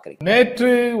எப்படி பார்க்கறீங்க? நேற்று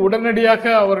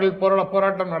உடனடியாக அவர்கள்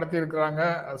போராட்டம் நடத்தி இருக்கிறாங்க.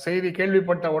 செய்தி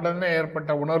கேள்விப்பட்ட உடனே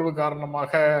ஏற்பட்ட உணர்வு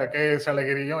காரணமாக KS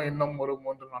அழகிரியும் இன்னும் ஒரு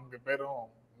 3-4 பேரும்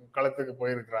களத்துக்கு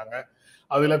போயிருக்கிறாங்க.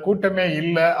 அதுல கூட்டமே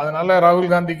இல்லை. அதனால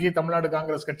ராகுல் காந்திக்கு தமிழ்நாடு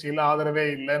காங்கிரஸ் கட்சியில ஆதரவே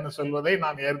இல்லைன்னு சொல்வதை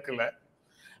நான் ஏற்கல.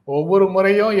 ஒவ்வொரு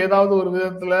முறையும் ஏதாவது ஒரு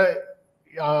விதத்துல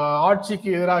ஆட்சிக்கு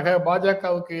எதிராக,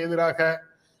 பாஜகவுக்கு எதிராக,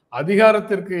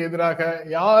 அதிகாரத்திற்கு எதிராக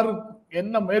யார்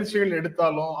என்ன முயற்சிகள்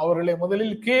எடுத்தாலும் அவர்களை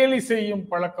முதலில் கேலி செய்யும்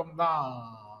பழக்கம் தான்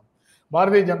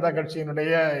பாரதிய ஜனதா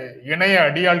கட்சியினுடைய இணைய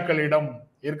அடியாட்களிடம்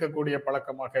இருக்கக்கூடிய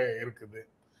பழக்கமாக இருக்குது.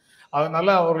 அதனால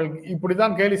அவர்கள்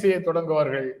இப்படிதான் கேலி செய்ய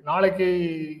தொடங்குவார்கள்.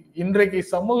 இன்றைக்கு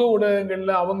சமூக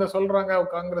ஊடகங்கள்ல அவங்க சொல்றாங்க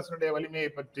காங்கிரசினுடைய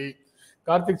வலிமையை பற்றி,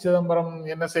 கார்த்திக் சிதம்பரம்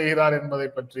என்ன செய்கிறார் என்பதை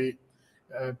பற்றி.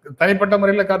 தனிப்பட்ட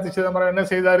முறையில் கார்த்திக் சிதம்பரம் என்ன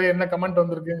செய்தாரு, என்ன கமெண்ட்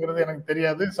வந்திருக்குங்கிறது எனக்கு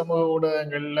தெரியாது. சமூக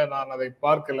ஊடகங்கள்ல நான் அதை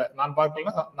பார்க்கல.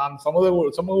 நான்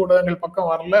சமூக ஊடகங்கள் பக்கம்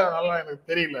வரல, அதனால எனக்கு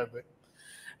தெரியல.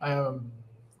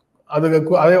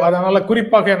 அதனால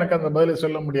குறிப்பாக எனக்கு அந்த பதிலை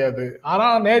சொல்ல முடியாது. ஆனா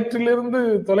நேற்றிலிருந்து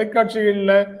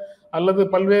தொலைக்காட்சிகள்ல அல்லது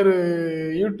பல்வேறு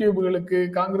யூடியூப்களுக்கு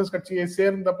காங்கிரஸ் கட்சியை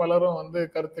சேர்ந்த பலரும்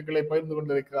கருத்துக்களை பகிர்ந்து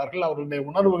கொண்டிருக்கிறார்கள், அவர்களுடைய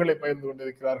உணர்வுகளை பகிர்ந்து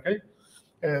கொண்டிருக்கிறார்கள்.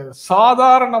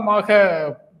 சாதாரணமாக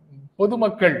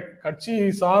பொதுமக்கள், கட்சி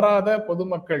சாராத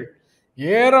பொதுமக்கள்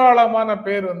ஏராளமான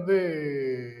பேர்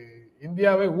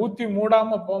இந்தியாவை ஊத்தி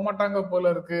மூடாம போகமாட்டாங்க போல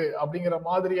இருக்கு அப்படிங்கிற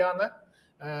மாதிரியான,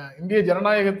 இந்திய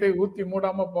ஜனநாயகத்தை ஊத்தி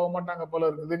மூடாம போக மாட்டாங்க போல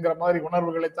இருக்குதுங்கிற மாதிரி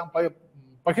உணர்வுகளைத்தான்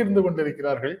பகிர்ந்து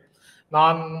கொண்டிருக்கிறார்கள்.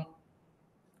 நான்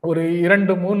ஒரு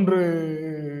 2-3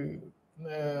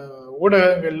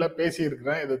 ஊடகங்கள்ல பேசி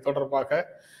இருக்கிறேன் இது தொடர்பாக.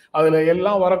 அதுல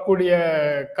எல்லாம் வரக்கூடிய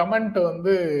கமெண்ட்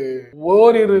வந்து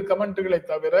ஓரிரு கமெண்ட்டுகளை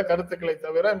தவிர, கருத்துக்களை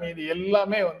தவிர மீதி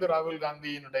எல்லாமே வந்து ராகுல்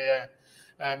காந்தியினுடைய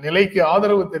நிலைக்கு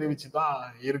ஆதரவு தெரிவிச்சு தான்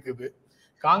இருக்குது.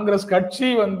 காங்கிரஸ் கட்சி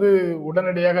வந்து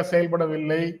உடனடியாக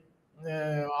செயல்படவில்லை.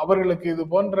 அவர்களுக்கு இது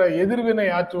போன்ற எதிர்வினை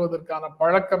ஆற்றுவதற்கான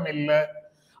பழக்கம் இல்லை,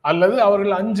 அல்லது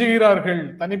அவர்கள் அஞ்சுகிறார்கள்.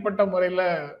 தனிப்பட்ட முறையில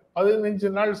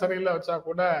 15 நாள் சிறையில வச்சா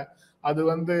கூட அது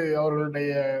வந்து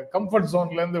அவர்களுடைய கம்ஃபர்ட்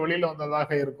ஜோன்ல இருந்து வெளியில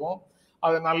வந்ததாக இருக்கும்.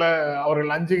 அதனால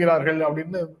அவர்கள் அஞ்சுகிறார்கள்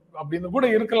அப்படின்னு கூட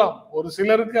இருக்கலாம். ஒரு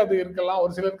சிலருக்கு அது இருக்கலாம்,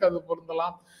 ஒரு சிலருக்கு அது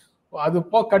பொருந்தலாம். அது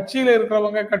கட்சியில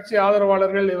இருக்கிறவங்க, கட்சி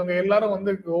ஆதரவாளர்கள் இவங்க எல்லாரும்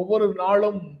வந்து ஒவ்வொரு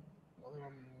நாளும்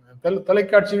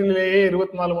தொலைக்காட்சிகளிலேயே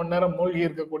 24 மணி நேரம் மூழ்கி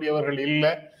இருக்கக்கூடியவர்கள் இல்ல.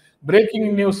 பிரேக்கிங்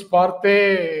நியூஸ் பார்த்தே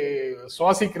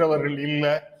சுவாசிக்கிறவர்கள் இல்ல.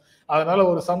 அதனால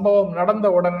ஒரு சம்பவம் நடந்த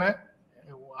உடனே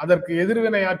அதற்கு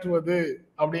எதிர்வினை ஆற்றுவது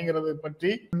அப்படிங்கிறது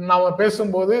பற்றி நாம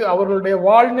பேசும்போது அவர்களுடைய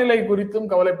வாழ்நிலை குறித்தும்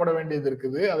கவலைப்பட வேண்டியது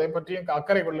இருக்குது. அதை பற்றியும்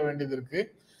அக்கறை கொள்ள வேண்டியது இருக்கு.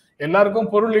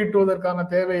 எல்லாருக்கும் பொருள் ஈட்டுவதற்கான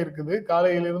தேவை இருக்குது.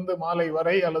 காலையிலிருந்து மாலை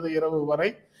வரை அல்லது இரவு வரை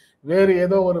வேறு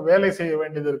ஏதோ ஒரு வேலை செய்ய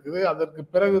வேண்டியது இருக்குது. அதற்கு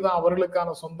பிறகுதான்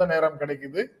அவர்களுக்கான சொந்த நேரம்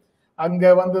கிடைக்குது. அங்க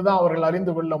வந்துதான் அவர்கள்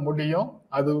அறிந்து கொள்ள முடியும்.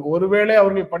 அது ஒருவேளை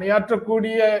அவர்கள்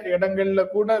பணியாற்றக்கூடிய இடங்கள்ல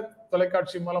கூட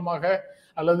தொலைக்காட்சி மூலமாக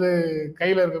அல்லது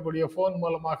கையில இருக்கக்கூடிய போன்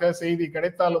மூலமாக செய்தி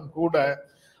கிடைத்தாலும் கூட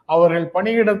அவர்கள்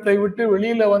பணியிடத்தை விட்டு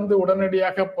வெளியில வந்து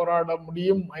உடனடியாக போராட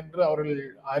முடியும் என்று அவர்கள்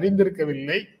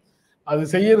அறிந்திருக்கவில்லை. அது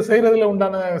செய்யறதுல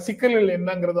உண்டான சிக்கல்கள்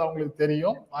என்னங்கிறது அவங்களுக்கு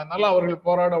தெரியும். அதனால அவர்கள்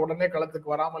போராட உடனே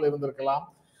களத்துக்கு வராமல் இருந்திருக்கலாம்.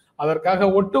 அதற்காக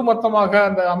ஒட்டுமொத்தமாக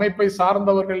அந்த அமைப்பை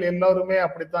சார்ந்தவர்கள் எல்லாருமே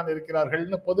அப்படித்தான்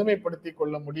இருக்கிறார்கள்னு பொதுமைப்படுத்தி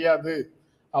கொள்ள முடியாது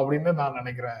அப்படின்னு நான்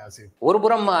நினைக்கிறேன். ஒரு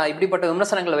புறம் இப்படிப்பட்ட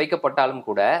விமர்சனங்கள் வைக்கப்பட்டாலும்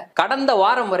கூட கடந்த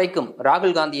வாரம் வரைக்கும்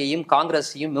ராகுல் காந்தியையும்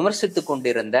காங்கிரஸையும் விமர்சித்துக்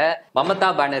கொண்டிருந்த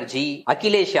மமதா பானர்ஜி,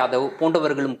 அகிலேஷ் யாதவ்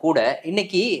போன்றவர்களும் கூட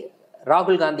இன்னைக்கு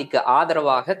ராகுல் காந்திக்கு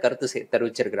ஆதரவாக கருத்து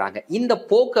தெரிவிச்சிருக்கிறாங்க. இந்த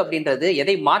போக்கு அப்படின்றது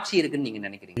எதை மாற்றி இருக்குன்னு நீங்க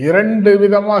நினைக்கிறீங்க? 2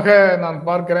 விதமாக நான்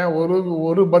பார்க்கிறேன்.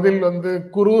 ஒரு பதில் வந்து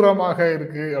குரூரமாக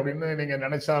இருக்கு அப்படின்னு நீங்க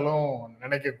நினைச்சாலும்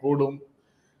நினைக்க கூடும்.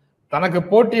 தனக்கு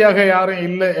போட்டியாக யாரும்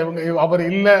இல்லை, அவர்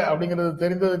இல்லை அப்படிங்கிறது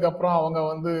தெரிந்ததுக்கு அப்புறம் அவங்க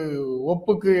வந்து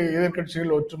ஒப்புக்கு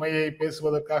எதிர்கட்சிகள் ஒற்றுமையை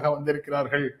பேசுவதற்காக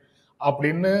வந்திருக்கிறார்கள்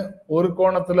அப்படின்னு ஒரு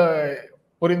கோணத்துல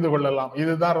புரிந்து கொள்ளலாம்.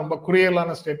 இதுதான் ரொம்ப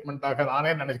குரியலான ஸ்டேட்மெண்டாக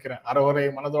நானே நினைக்கிறேன். அறவரை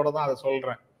மனதோட தான் அதை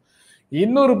சொல்றேன்.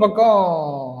 இன்னொரு பக்கம்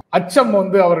அச்சம்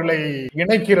வந்து அவர்களை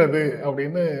இணைக்கிறது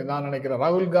அப்படின்னு நான் நினைக்கிறேன்.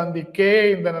 ராகுல் காந்திக்கே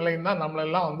இந்த நிலைன்னா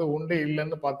நம்மளெல்லாம் வந்து உண்டு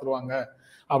இல்லைன்னு பார்த்துருவாங்க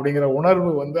அப்படிங்கிற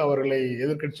உணர்வு வந்து அவர்களை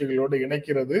எதிர்கட்சிகளோடு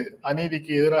இணைக்கிறது,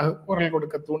 அநீதிக்கு எதிராக குரல்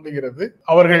கொடுக்க தூண்டுகிறது.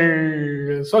 அவர்கள்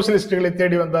சோசியலிஸ்டுகளை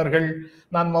தேடி வந்தார்கள்,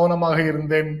 நான் மௌனமாக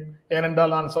இருந்தேன்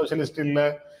ஏனென்றால் நான் சோசியலிஸ்ட் இல்லை.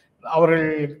 அவர்கள்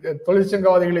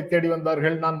தொழிற்சங்கவாதிகளை தேடி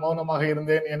வந்தார்கள், நான் மௌனமாக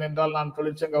இருந்தேன் ஏனென்றால் நான்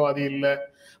தொழிற்சங்கவாதி இல்லை.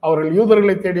 அவர்கள்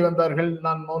யூதர்களை தேடி வந்தார்கள்,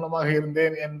 நான் மௌனமாக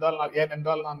இருந்தேன்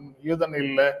ஏனென்றால் நான் யூதன்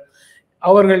இல்லை.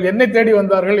 அவர்கள் என்னை தேடி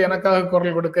வந்தார்கள், எனக்காக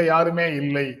குரல் கொடுக்க யாருமே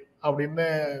இல்லை அப்படின்னு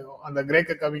அந்த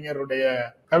கிரேக்க கவிஞருடைய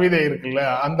கவிதை இருக்குல்ல,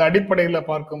 அந்த அடிப்படையில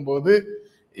பார்க்கும்போது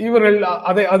இவர்கள்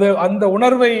அந்த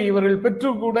உணர்வை இவர்கள் பெற்று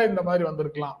கூட இந்த மாதிரி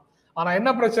வந்திருக்கலாம். ஆனா என்ன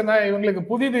பிரச்சனை, இவங்களுக்கு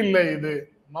புதிது இல்லை இது.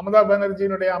 மமதா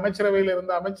பானர்ஜியினுடைய அமைச்சரவையில்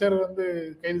இருந்த அமைச்சர் வந்து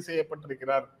கைது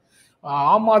செய்யப்பட்டிருக்கிறார்.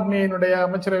 ஆம் ஆத்மியினுடைய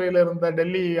அமைச்சரவையில் இருந்த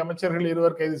டெல்லி அமைச்சர்கள்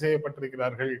 2 கைது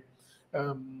செய்யப்பட்டிருக்கிறார்கள்.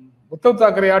 உத்தவ்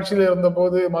தாக்கரே ஆட்சியில் இருந்த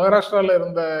போது மகாராஷ்டிரால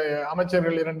இருந்த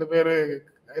அமைச்சர்கள் 2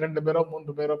 பேரோ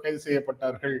 3 பேரோ கைது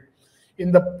செய்யப்பட்டார்கள்.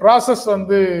 இந்த ப்ராசஸ்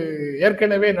வந்து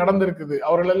ஏற்கனவே நடந்திருக்குது.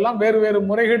 அவர்கள் எல்லாம் வேறு வேறு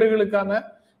முறைகேடுகளுக்கான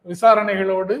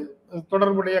விசாரணைகளோடு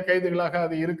தொடர்புடைய கைதுகளாக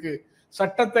அது இருக்கு.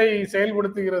 சட்டத்தை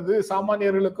செயல்படுத்துகிறது,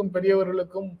 சாமானியர்களுக்கும்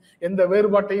பெரியவர்களுக்கும் எந்த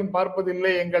வேறுபாட்டையும்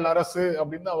பார்ப்பதில்லை எங்கள் அரசு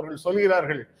அப்படின்னு அவர்கள்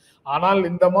சொல்கிறார்கள். ஆனால்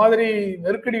இந்த மாதிரி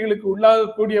நெருக்கடிகளுக்கு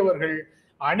உள்ளாகக்கூடியவர்கள்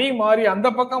அணி மாறி அந்த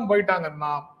பக்கம்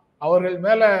போயிட்டாங்கன்னா அவர்கள்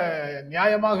மேல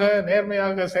நியாயமாக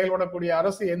நேர்மையாக செயல்படக்கூடிய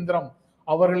அரசு எந்திரம்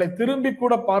அவர்களை திரும்பி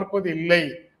கூட பார்ப்பது இல்லை,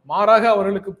 மாறாக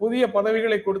அவர்களுக்கு புதிய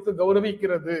பதவிகளை கொடுத்து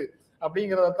கௌரவிக்கிறது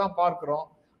அப்படிங்கிறதான் பார்க்கிறோம்.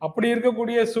 அப்படி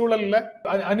இருக்கக்கூடிய சூழல்ல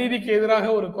அநீதிக்கு எதிராக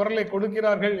ஒரு குரலை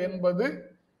கொடுக்கிறார்கள் என்பது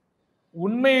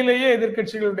உண்மையிலேயே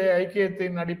எதிர்கட்சிகளுடைய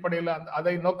ஐக்கியத்தின் அடிப்படையில்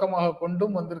அதை நோக்கமாக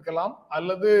கொண்டும் வந்திருக்கலாம்,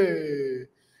 அல்லது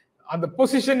அந்த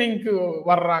பொசிஷனிங்க்கு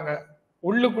வர்றாங்க.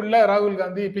 உள்ளுக்குள்ள ராகுல்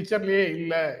காந்தி பிக்சர்லயே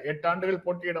இல்ல, 8 ஆண்டுகள்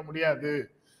போட்டியிட முடியாது,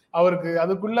 அவருக்கு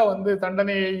அதுக்குள்ள வந்து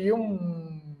தண்டனையையும்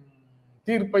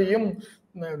தீர்ப்பையும்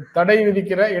தடை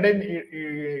விதிக்கிற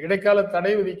இடைக்கால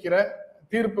தடை விதிக்கிற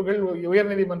தீர்ப்புகள் உயர்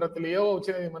நீதிமன்றத்திலேயோ உச்ச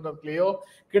நீதிமன்றத்திலேயோ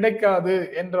கிடைக்காது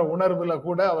என்ற உணர்வுல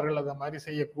கூட அவர்கள் அதை மாதிரி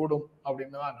செய்யக்கூடும்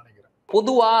அப்படின்னு தான் நினைக்கிறேன்.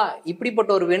 பொதுவா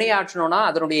இப்படிப்பட்ட ஒரு வினையாற்றணும்னா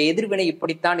அதனுடைய எதிர்வினை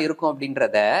இப்படித்தான் இருக்கும்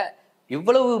அப்படின்றத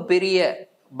இவ்வளவு பெரிய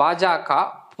பாஜக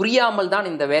புரியாமல் தான்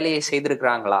இந்த வேலையை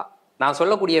செய்திருக்கிறாங்களா? நான்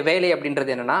சொல்லக்கூடிய வேலை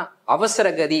அப்படின்றது என்னன்னா, அவசர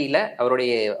கதியில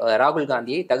அவருடைய ராகுல்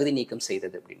காந்தியை தகுதி நீக்கம்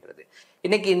செய்தது அப்படின்றது.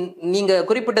 இன்னைக்கு நீங்க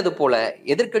குறிப்பிட்டது போல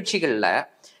எதிர்கட்சிகள்ல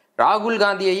ராகுல்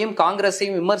காந்தியையும்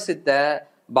காங்கிரஸையும் விமர்சித்த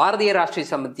பாரதிய ராஷ்டிரிய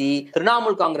சமிதி,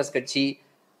 திரிணாமுல் காங்கிரஸ் கட்சி,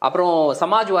 அப்புறம்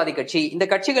சமாஜ்வாதி கட்சி, இந்த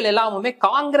கட்சிகள் எல்லாமே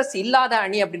காங்கிரஸ் இல்லாத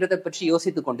அணி அப்படின்றத பற்றி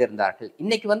யோசித்துக் கொண்டிருந்தார்கள்.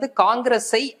 இன்னைக்கு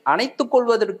காங்கிரஸை அணைத்துக்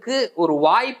கொள்வதற்கு ஒரு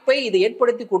வாய்ப்பை இது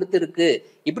ஏற்படுத்தி கொடுத்திருக்கு.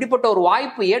 இப்படிப்பட்ட ஒரு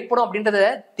வாய்ப்பு ஏற்படும் அப்படின்றத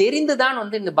தெரிந்துதான்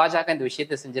இந்த பாஜக இந்த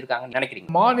விஷயத்தை செஞ்சிருக்காங்கன்னு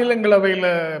நினைக்கிறீங்க? மாநிலங்களவையில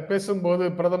பேசும்போது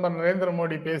பிரதமர் நரேந்திர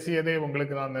மோடி பேசியதை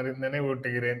உங்களுக்கு நான்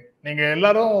நினைவூட்டுகிறேன். நீங்க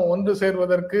எல்லாரும் ஒன்று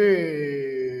சேர்வதற்கு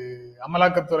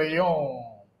அமலாக்கத்துறையும்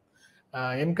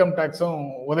இன்கம் டாக்ஸும்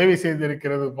உதவி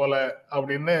செய்திருக்கிறது போல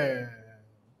அப்படின்னு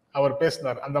அவர்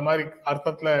பேசினார். அந்த மாதிரி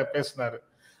அர்த்தத்துல பேசினார்.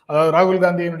 அதாவது ராகுல்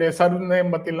காந்தியினுடைய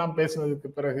சர்நேம் பத்தி எல்லாம் பேசினதுக்கு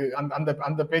பிறகு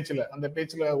அந்த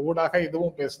பேச்சுல ஊடாக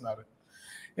இதுவும் பேசினார்.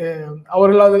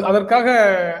 அவர்கள் அதற்காக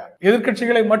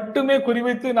எதிர்கட்சிகளை மட்டுமே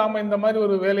குறிவைத்து நாம இந்த மாதிரி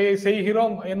ஒரு வேலையை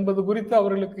செய்கிறோம் என்பது குறித்து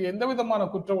அவர்களுக்கு எந்த விதமான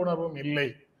குற்ற உணர்வும் இல்லை.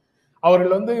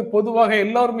 அவர்கள் பொதுவாக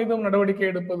எல்லார் மீதும் நடவடிக்கை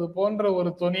எடுப்பது போன்ற ஒரு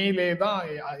தொனியிலே தான்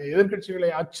எதிர்கட்சிகளை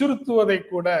அச்சுறுத்துவதை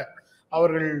கூட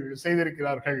அவர்கள்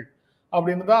செய்திருக்கிறார்கள்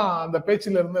அப்படின்னு தான் அந்த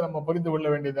பேச்சில இருந்து நம்ம புரிந்து கொள்ள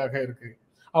வேண்டியதாக இருக்கு.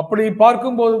 அப்படி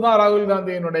பார்க்கும்போதுதான் ராகுல்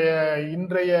காந்தியினுடைய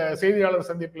இன்றைய செய்தியாளர்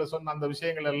சந்திப்புல சொன்ன அந்த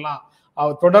விஷயங்கள் எல்லாம்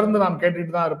தொடர்ந்து நான்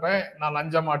கேட்டுட்டு தான் இருப்பேன். நான்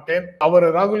அஞ்ச மாட்டேன். அவர்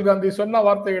ராகுல் காந்தி சொன்ன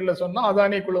வார்த்தைகள்ல சொன்னா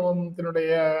அதானி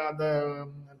குழுமத்தினுடைய அந்த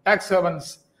டாக்ஸ்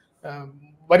ஹெவன்ஸ்,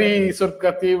 வரி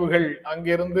சொர்க்க தீவுகள்,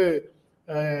 அங்கிருந்து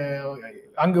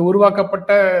அங்கு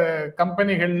உருவாக்கப்பட்ட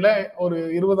கம்பெனிகள்ல ஒரு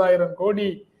 20,000 கோடி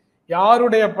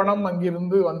யாருடைய பணம்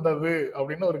அங்கிருந்து வந்தது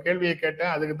அப்படின்னு ஒரு கேள்வியை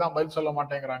கேட்டேன். அதுக்கு தான் பதில் சொல்ல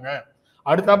மாட்டேங்கிறாங்க.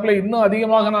 அடுத்தாப்புல இன்னும்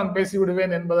அதிகமாக நான் பேசி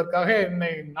விடுவேன் என்பதற்காக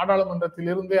என்னை நாடாளுமன்றத்தில்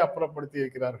இருந்தே அப்புறப்படுத்தி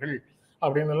இருக்கிறார்கள்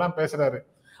அப்படின்னு எல்லாம் பேசுறாரு.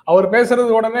 அவர்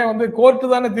பேசுறது உடனே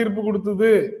கோர்ட்டு தானே தீர்ப்பு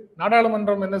கொடுத்தது,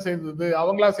 நாடாளுமன்றம் என்ன செய்தது,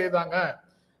 அவங்களா செய்தாங்க,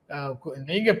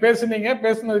 நீங்க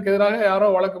பேசுனதுக்கு எதிராக யாரோ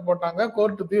வழக்கு போட்டாங்க,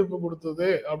 கோர்ட்டு தீர்ப்பு கொடுத்தது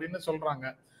அப்படின்னு சொல்றாங்க.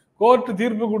 கோர்ட்டு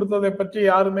தீர்ப்பு கொடுத்ததை பற்றி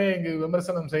யாருமே இங்கு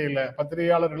விமர்சனம் செய்யல.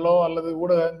 பத்திரிகையாளர்களோ அல்லது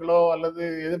ஊடகங்களோ அல்லது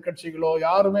எதிர்கட்சிகளோ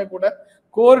யாருமே கூட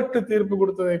கோர்ட்டு தீர்ப்பு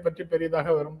கொடுத்ததை பற்றி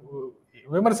பெரிதாக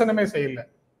விமர்சனமே செய்யல.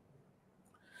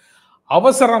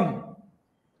 அவசரம்,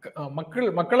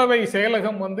 மக்களவை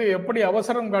செயலகம் எப்படி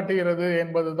அவசரம் காட்டுகிறது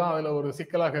என்பதுதான் அதுல ஒரு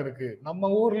சிக்கலாக இருக்கு. நம்ம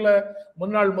ஊர்ல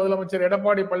முன்னாள் முதலமைச்சர்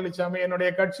எடப்பாடி பழனிசாமி, என்னுடைய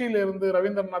கட்சியில இருந்து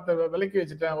ரவீந்திரநாத்தை விலக்கி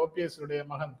வச்சுட்டேன், ஓபிஎஸ் உடைய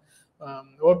மகன்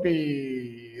ஓபி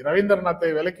ரவீந்திரநாத்தை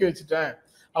விலக்கி வச்சுட்டேன்,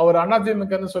 அவர்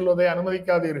அதிமுகன்னு சொல்வதை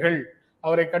அனுமதிக்காதீர்கள்,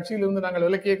 அவரை கட்சியிலிருந்து நாங்கள்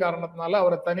விலக்கிய காரணத்தினால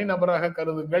அவரை தனி நபராக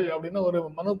கருதுங்கள் அப்படின்னு ஒரு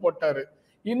மனு போட்டாரு.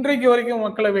 இன்றைக்கு வரைக்கும்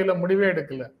மக்களவையில முடிவே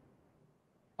எடுக்கல.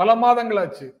 பல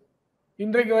மாதங்களாச்சு,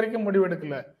 இன்றைக்கு வரைக்கும்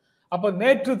முடிவெடுக்கல. அப்ப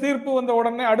நேற்று தீர்ப்பு வந்த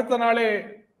உடனே அடுத்த நாளே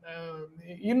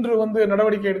இன்று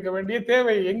நடவடிக்கை எடுக்க வேண்டிய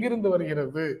தேவை எங்கிருந்து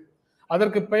வருகிறது?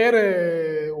 அதற்கு பெயரு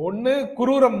ஒண்ணு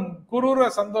குரூர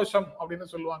சந்தோஷம் அப்படின்னு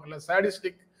சொல்லுவாங்கல்ல,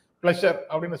 சாடிஸ்டிக் பிளஷர்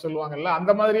அப்படின்னு சொல்லுவாங்கல்ல,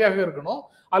 அந்த மாதிரியாக இருக்கணும்,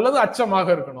 அல்லது அச்சமாக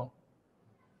இருக்கணும்.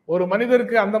 ஒரு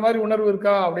மனிதருக்கு அந்த மாதிரி உணர்வு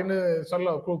இருக்கா அப்படின்னு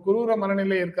குரூர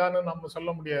மனநிலை இருக்கான்னு நம்ம சொல்ல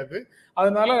முடியாது.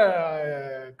 அதனால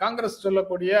காங்கிரஸ்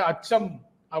சொல்லக்கூடிய அச்சம்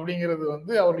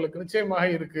அப்படிங்கிறது அவர்களுக்கு நிச்சயமாக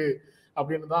இருக்கு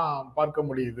அப்படின்னு தான் பார்க்க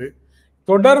முடியுது.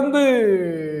 தொடர்ந்து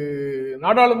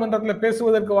நாடாளுமன்றத்துல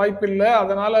பேசுவதற்கு வாய்ப்பு இல்லை,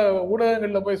 அதனால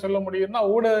ஊடகங்கள்ல போய் சொல்ல முடியும்னா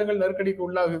ஊடகங்கள் நெருக்கடிக்கு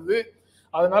உள்ளாகுது.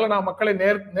 அதனால நான் மக்களை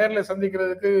நேர்ல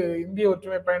சந்திக்கிறதுக்கு இந்திய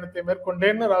ஒற்றுமை பயணத்தை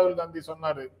மேற்கொண்டேன்னு ராகுல் காந்தி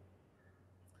சொன்னாரு.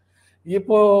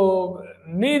 இப்போ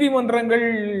நீதிமன்றங்கள்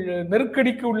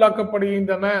நெருக்கடிக்கு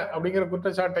உள்ளாக்கப்படுகின்றன அப்படிங்கிற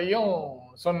குற்றச்சாட்டையும்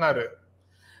சொன்னாரு.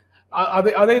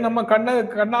 அதை நம்ம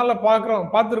கண்ணால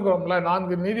பார்த்திருக்கிறோம்ல.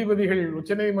 4 நீதிபதிகள், உச்ச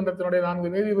நீதிமன்றத்தினுடைய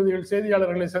 4 நீதிபதிகள்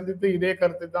செய்தியாளர்களை சந்தித்து இதே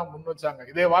கருத்தை தான் முன் வச்சாங்க.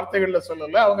 இதே வார்த்தைகள்ல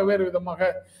சொல்லல, அவங்க வேறு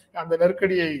விதமாக அந்த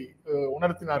நெருக்கடியை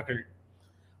உணர்த்தினார்கள்.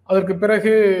 அதற்கு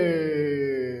பிறகு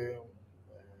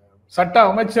சட்ட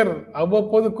அமைச்சர்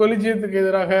அவ்வப்போது கொலிஜியத்துக்கு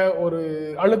எதிராக ஒரு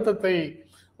அழுத்தத்தை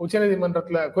உச்ச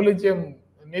நீதிமன்றத்துல கொலிஜியம்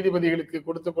நீதிபதிகளுக்கு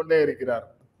கொடுத்து கொண்டே இருக்கிறார்.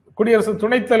 குடியரசு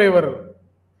துணைத் தலைவர்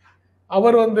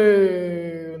அவர்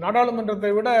நாடாளுமன்றத்தை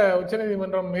விட உச்ச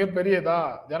நீதிமன்றம் மிகப்பெரியதா,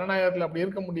 ஜனநாயகத்துல அப்படி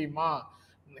இருக்க முடியுமா,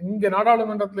 இங்க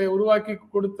நாடாளுமன்றத்துல உருவாக்கி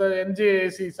கொடுத்த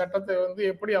என்ஜேஏசி சட்டத்தை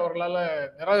எப்படி அவர்களால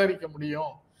நிராகரிக்க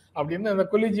முடியும் அப்படின்னு அந்த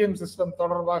கொலிஜியம் சிஸ்டம்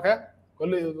தொடர்பாக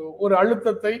ஒரு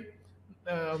அழுத்தத்தை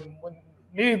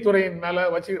நீதித்துறையின் மேல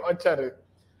வச்சாரு.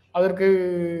 அதற்கு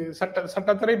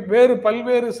சட்டத்துறை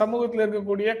பல்வேறு சமூகத்தில்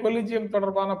இருக்கக்கூடிய கொலிஜியம்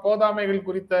தொடர்பான போதாமைகள்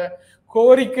குறித்த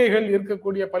கோரிக்கைகள்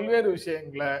இருக்கக்கூடிய பல்வேறு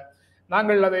விஷயங்களை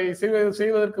நாங்கள் அதை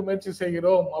செய்வதற்கு முயற்சி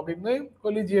செய்கிறோம் அப்படின்னு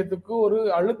கொலிஜியத்துக்கு ஒரு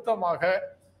அழுத்தமாக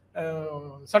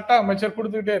சட்ட அமைச்சர்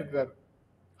கொடுத்துக்கிட்டே இருக்கிறார்.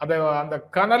 அந்த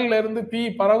கனல்ல இருந்து தீ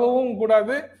பரவவும்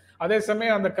கூடாது, அதே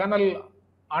சமயம் அந்த கனல்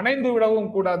அணைந்து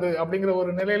விடவும் கூடாது அப்படிங்கிற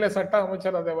ஒரு நிலையில சட்ட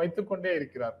அமைச்சர் அதை வைத்துக்கொண்டே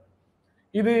இருக்கிறார்.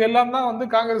 இது எல்லாம் தான் வந்து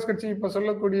காங்கிரஸ் கட்சி இப்ப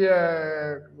சொல்லக்கூடிய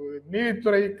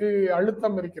நீதித்துறைக்கு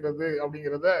அழுத்தம் இருக்கிறது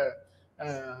அப்படிங்கிறத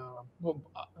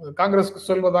காங்கிரஸ்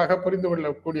சொல்வதாக புரிந்து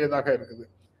கொள்ளக்கூடியதாக இருக்குது.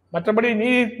 மற்றபடி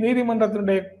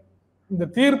நீதிமன்றத்தினுடைய இந்த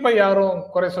தீர்ப்பை யாரும்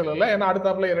குறை சொல்லல. ஏன்னா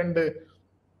அடுத்தாப்புல 2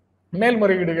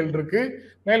 மேல்முறையீடுகள் இருக்கு.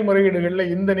 மேல்முறையீடுகள்ல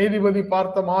இந்த நீதிபதி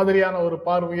பார்த்த மாதிரியான ஒரு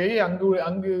பார்வையை அங்கு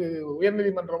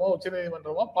உயர்நீதிமன்றமோ உச்ச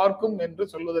நீதிமன்றமோ பார்க்கும் என்று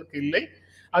சொல்வதற்கு இல்லை.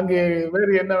 அங்கு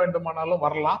வேறு என்ன வேண்டுமானாலும்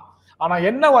வரலாம். ஆனா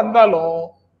என்ன வந்தாலும்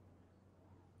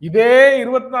இதே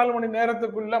 24 மணி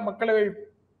நேரத்துக்குள்ள மக்களவை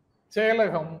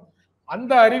செயலகம்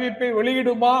அந்த அறிவிப்பை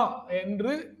வெளியிடுமா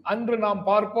என்று அன்று நாம்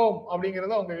பார்ப்போம்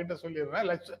அப்படிங்கிறத அவங்க கிட்ட சொல்லிடுறேன்.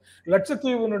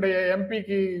 லட்சத்தீவுனுடைய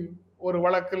எம்பிக்கு ஒரு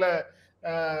வழக்குல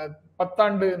 10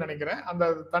 ஆண்டு நினைக்கிறேன் அந்த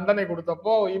தண்டனை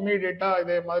கொடுத்தப்போ இம்மீடியட்டா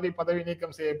இதே மாதிரி பதவி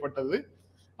நீக்கம் செய்யப்பட்டது.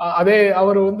 அதே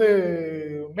அவர் வந்து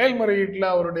மேல்முறையீட்டுல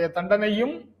அவருடைய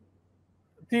தண்டனையும்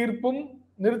தீர்ப்பும்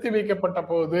நிறுத்தி வைக்கப்பட்ட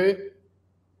போது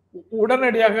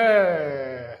உடனடியாக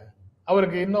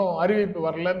அவருக்கு இன்னும் அறிவிப்பு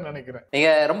வரலன்னு நினைக்கிறேன். நீங்க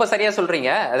ரொம்ப சரியா சொல்றீங்க.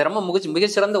 அது ரொம்ப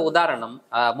மிகச்சிறந்த உதாரணம்.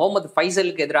 முகமது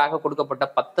ஃபைசலுக்கு எதிராக கொடுக்கப்பட்ட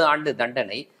 10 ஆண்டு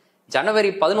தண்டனை ஜனவரி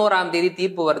 11ஆம் தேதி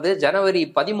தீர்ப்பு வருது. ஜனவரி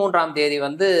 13ஆம் தேதி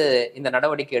வந்து இந்த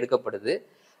நடவடிக்கை எடுக்கப்படுது.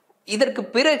 இதற்கு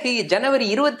பிறகு ஜனவரி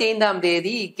 25ஆம்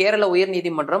தேதி கேரள உயர்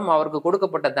நீதிமன்றம் அவருக்கு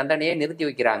கொடுக்கப்பட்ட தண்டனையை நிறுத்தி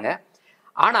வைக்கிறாங்க.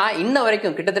 ஆனா இன்ன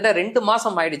வரைக்கும் கிட்டத்தட்ட 2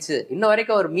 மாசம் ஆயிடுச்சு. இன்ன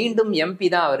வரைக்கும் அவர் மீண்டும் எம்பி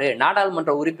தான், அவரு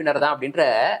நாடாளுமன்ற உறுப்பினர் தான் அப்படின்ற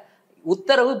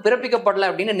உத்தரவு பிறப்பிக்கப்படல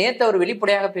அப்படின்னு நேத்து அவர்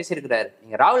வெளிப்படையாக பேசியிருக்கிறாரு.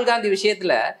 நீங்க ராகுல் காந்தி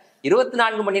விஷயத்துல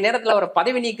 24 மணி நேரத்துல அவரை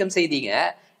பதவி நீக்கம் செய்தீங்க,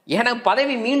 எனக்கு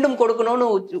பதவி மீண்டும் கொடுக்கணும்னு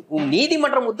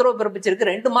நீதிமன்றம் உத்தரவு பிறப்பிச்சிருக்கு.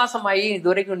 2 மாசம் ஆகி இது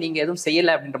வரைக்கும் நீங்க எதுவும்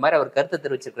செய்யல அப்படின்ற மாதிரி அவர் கருத்தை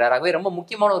தெரிவிச்சிருக்கிறார். ஆகவே ரொம்ப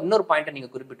முக்கியமான இன்னொரு பாயிண்ட்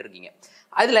நீங்க குறிப்பிட்டிருக்கீங்க.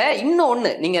 அதுல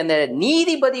இன்னொன்னு, நீங்க அந்த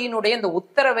நீதிபதியினுடைய இந்த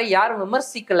உத்தரவை யாரும்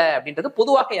விமர்சிக்கல அப்படின்றது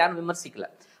பொதுவாக யாரும் விமர்சிக்கல.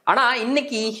 ஆனா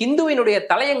இன்னைக்கு ஹிந்துவினுடைய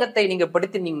தலையங்கத்தை நீங்க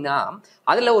படுத்தினீங்கன்னா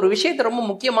அதுல ஒரு விஷயத்தை ரொம்ப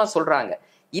முக்கியமா சொல்றாங்க.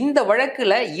 இந்த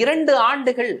வழக்குல 2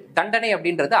 ஆண்டுகள் தண்டனை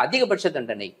அப்படின்றது அதிகபட்ச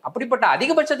தண்டனை. அப்படிப்பட்ட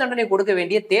அதிகபட்ச தண்டனை கொடுக்க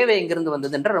வேண்டிய தேவை எங்கிருந்து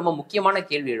வந்ததுன்ற ரொம்ப முக்கியமான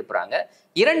கேள்வி எழுப்புறாங்க.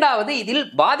 இரண்டாவது, இதில்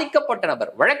பாதிக்கப்பட்ட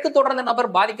நபர், வழக்கு தொடர்ந்த நபர்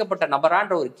பாதிக்கப்பட்ட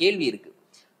நபரான்ற ஒரு கேள்வி இருக்கு.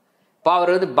 இப்ப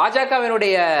அவர் வந்து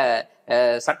பாஜகவினுடைய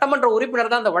சட்டமன்ற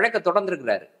உறுப்பினர் தான் அந்த வழக்கை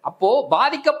தொடர்ந்திருக்கிறாரு. அப்போ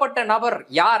பாதிக்கப்பட்ட நபர்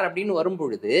யார் அப்படின்னு வரும்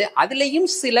பொழுது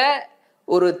அதுலயும் சில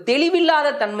ஒரு தெளிவில்லாத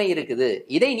தன்மை இருக்குது.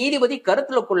 இதை நீதிபதி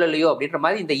கருத்துல கொள்ளலையோ அப்படின்ற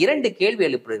மாதிரி இந்த 2 கேள்வி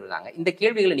எழுப்புறாங்க. இந்த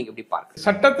கேள்விகளை நீங்க எப்படி பார்க்க?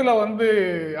 சட்டத்துல வந்து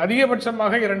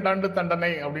அதிகபட்சமாக 2 ஆண்டு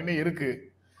தண்டனை அப்படின்னு இருக்கு.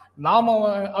 நாம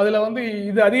அதுல வந்து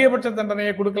இது அதிகபட்ச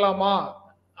தண்டனையை கொடுக்கலாமா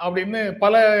அப்படின்னு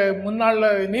பல முன்னாள்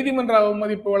நீதிமன்ற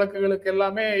அவமதிப்பு வழக்குகளுக்கு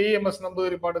எல்லாமே இஎம்எஸ்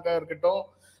நம்பூதிரிப்பாடுக்காக இருக்கட்டும்,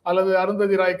 அல்லது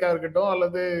அருந்ததி ராய்க்காக இருக்கட்டும்,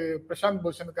 அல்லது பிரசாந்த்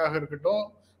பூஷனுக்காக இருக்கட்டும்,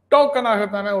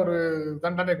 டோக்கனாகத்தானே ஒரு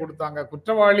தண்டனை கொடுத்தாங்க.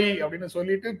 குற்றவாளி அப்படின்னு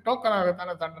சொல்லிட்டு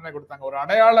டோக்கனாகத்தானே தண்டனை கொடுத்தாங்க, ஒரு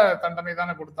அடையாள தண்டனை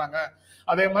தானே கொடுத்தாங்க.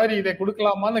 அதே மாதிரி இதை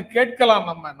கொடுக்கலாமான்னு கேட்கலாம்,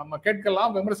 நம்ம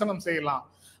கேட்கலாம், விமர்சனம் செய்யலாம்.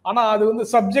 ஆனா அது வந்து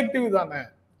சப்ஜெக்டிவ் தானே.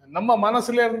 நம்ம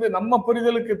மனசுல இருந்து நம்ம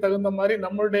புரிதலுக்கு தகுந்த மாதிரி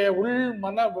நம்மளுடைய உள்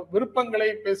மன விருப்பங்களை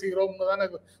பேசுகிறோம்னு தானே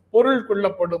பொருள்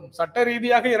கொள்ளப்படும். சட்ட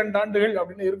ரீதியாக 2 ஆண்டுகள்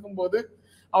அப்படின்னு இருக்கும்போது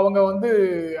அவங்க வந்து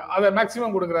அதை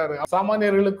மேக்சிமம் கொடுக்குறாரு.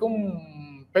 சாமானியர்களுக்கும்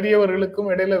பெரியவர்களுக்கும்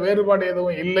இடையில வேறுபாடு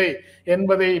எதுவும் இல்லை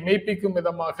என்பதை மெய்ப்பிக்கும்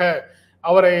விதமாக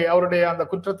அவருடைய அந்த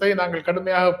குற்றத்தை நாங்கள்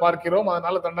கடுமையாக பார்க்கிறோம்,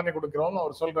 அதனால தண்டனை கொடுக்கிறோம்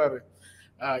அவர் சொல்றாரு.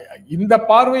 இந்த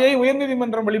பார்வையை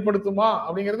உயர்நீதிமன்றம் வெளிப்படுத்துமா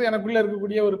அப்படிங்கிறது எனக்குள்ள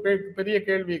இருக்கக்கூடிய ஒரு பெரிய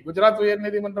கேள்வி. குஜராத்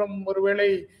உயர்நீதிமன்றம்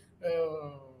ஒருவேளை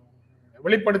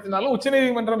வெளிப்படுத்தினாலும்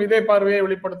உச்சநீதிமன்றம் இதே பார்வையை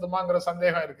வெளிப்படுத்துமாங்கிற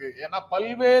சந்தேகம் இருக்கு. ஏன்னா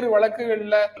பல்வேறு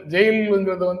வழக்குகள்ல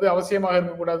ஜெயில்ங்கிறது வந்து அவசியமாக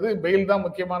இருக்கக்கூடாது, பெயில் தான்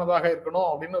முக்கியமானதாக இருக்கணும்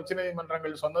அப்படின்னு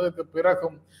உச்சநீதிமன்றங்கள் சொன்னதுக்கு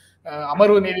பிறகும்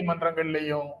அமர்வு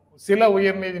நீதிமன்றங்கள்லையும் சில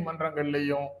உயர்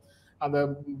நீதிமன்றங்கள்லையும் அந்த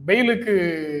பெயிலுக்கு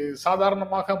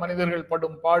சாதாரணமாக மனிதர்கள்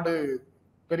படும் பாடு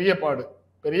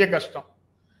பெரிய கஷ்டம்.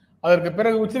 அதற்கு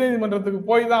பிறகு உச்சநீதிமன்றத்துக்கு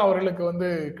போய் தான் அவர்களுக்கு வந்து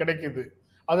கிடைக்குது.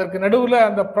 அதற்கு நடுவுல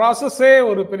அந்த ப்ராசஸே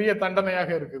ஒரு பெரிய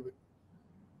தண்டனையாக இருக்குது.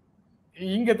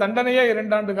 இங்க தண்டனையே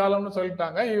 2 ஆண்டு காலம்னு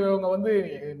சொல்லிட்டாங்க. இவங்க வந்து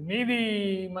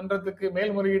நீதிமன்றத்துக்கு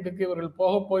மேல்முறையீட்டுக்கு இவர்கள்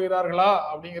போக போகிறார்களா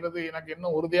அப்படிங்கிறது எனக்கு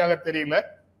இன்னும் உறுதியாக தெரியல.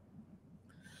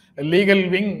 லீகல்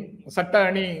விங் சட்ட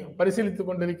அணி பரிசீலித்துக்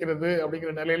கொண்டிருக்கிறது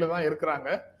அப்படிங்கிற நிலையில தான் இருக்கிறாங்க.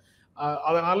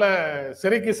 அதனால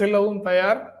சிறைக்கு செல்லவும்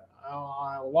தயார்,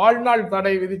 வாழ்நாள்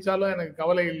தடை விதிச்சாலும் எனக்கு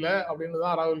கவலை இல்லை அப்படின்னு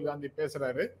தான் ராகுல் காந்தி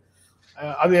பேசுறாரு.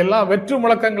 அது எல்லாம் வெற்று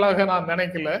முழக்கங்களாக நான்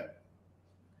நினைக்கல.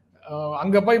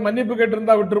 அங்க போய் மன்னிப்பு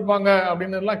கேட்டிருந்தா விட்டுருப்பாங்க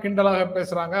அப்படின்னு எல்லாம் கிண்டலாக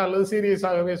பேசுறாங்க, அல்லது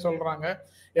சீரியஸாகவே சொல்றாங்க.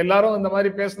 எல்லாரும் இந்த மாதிரி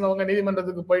பேசினவங்க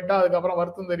நீதிமன்றத்துக்கு போயிட்டா அதுக்கப்புறம்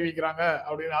வருத்தம் தெரிவிக்கிறாங்க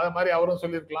அப்படின்னு அதை மாதிரி அவரும்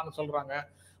சொல்லியிருக்கலாம்னு சொல்றாங்க.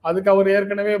 அதுக்கு அவர்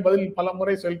ஏற்கனவே பதில் பல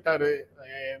முறை சொல்லிட்டாரு.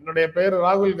 என்னுடைய பெயர்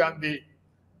ராகுல் காந்தி,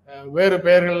 வேறு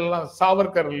பெயர்கள் எல்லாம்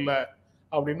சாவர்கர் இல்ல,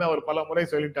 அப்படின்னு அவர் பல முறை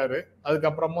சொல்லிட்டாரு.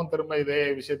 அதுக்கப்புறமும் திரும்ப இதே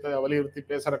விஷயத்த வலியுறுத்தி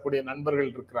பேசக்கூடிய நண்பர்கள்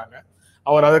இருக்கிறாங்க.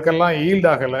 அவர் அதுக்கெல்லாம் ஈல்ட்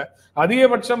ஆகல.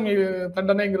 அதிகபட்சம்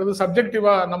தண்டனைங்கிறது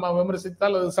சப்ஜெக்டிவா நம்ம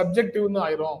விமர்சித்தால் அது சப்ஜெக்டிவ்னு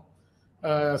ஆயிரும்.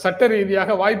 சட்ட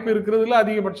ரீதியாக வாய்ப்பு இருக்கிறதுல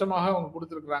அதிகபட்சமாக அவங்க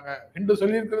கொடுத்திருக்கிறாங்க என்று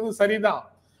சொல்லியிருக்கிறது சரிதான்.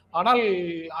 ஆனால்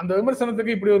அந்த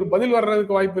விமர்சனத்துக்கு இப்படி ஒரு பதில்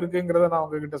வர்றதுக்கு வாய்ப்பு இருக்குங்கிறத நான்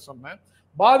உங்ககிட்ட சொன்னேன்.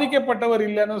 பாதிக்கப்பட்டவர்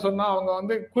இல்லைன்னு சொன்னா அவங்க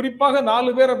வந்து குறிப்பாக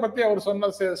 4 பேரை பத்தி அவர் சொன்ன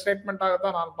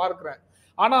ஸ்டேட்மெண்டாகத்தான் நான் பார்க்கிறேன்.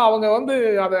 ஆனா அவங்க வந்து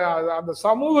அதை அந்த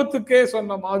சமூகத்துக்கே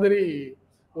சொன்ன மாதிரி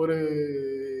ஒரு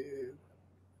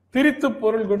திரித்து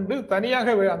பொருள் கொண்டு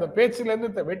தனியாக அந்த பேச்சில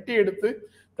இருந்து வெட்டி எடுத்து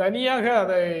தனியாக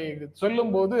அதை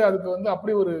சொல்லும் போது அதுக்கு வந்து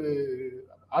அப்படி ஒரு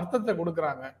அர்த்தத்தை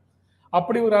கொடுக்கறாங்க.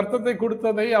 அப்படி ஒரு அர்த்தத்தை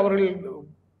கொடுத்ததை அவர்கள்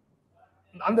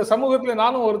அந்த சமூகத்துல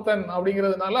நானும் ஒருத்தன்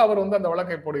அப்படிங்கிறதுனால அவர் வந்து அந்த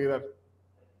வழக்கை போடுகிறார்.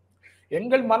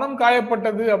 எங்கள் மனம்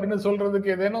காயப்பட்டது அப்படின்னு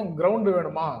சொல்றதுக்கு ஏதேனும் கிரவுண்ட்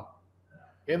வேணுமா?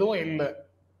 எதுவும் இல்லை.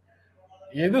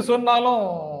 எது சொன்னாலும்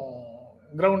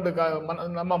கிரவுண்டு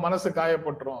நம்ம மனசு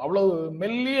காயப்பட்டுரும். அவ்வளவு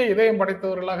மெல்லிய இதயம்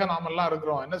படைத்தவர்களாக நாம எல்லாம்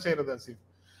இருக்கிறோம். என்ன செய்யறது அசீப்?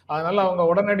 அதனால அவங்க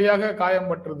உடனடியாக காயம்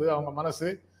பட்டுருது அவங்க மனசு.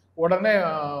 உடனே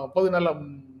பொதுநல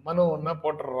மனு ஒண்ணு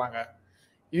போட்டுடுறாங்க.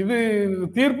 இது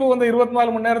தீர்ப்பு வந்து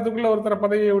 24 மணி நேரத்துக்குள்ள ஒருத்தரை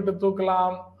பதவியை விட்டு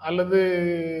தூக்கலாம், அல்லது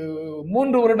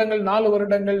 3 வருடங்கள் 4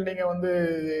 வருடங்கள் நீங்க வந்து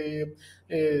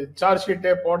சார்ஜ்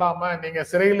ஷீட்டே போடாம நீங்க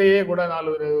சிறையிலேயே கூட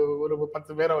ஒரு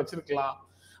 10 பேரை வச்சிருக்கலாம்,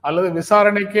 அல்லது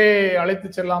விசாரணைக்கே அழைத்து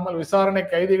செல்லாமல் விசாரணை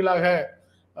கைதிகளாக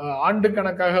ஆண்டு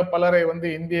கணக்காக பலரை வந்து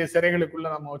இந்திய சிறைகளுக்குள்ள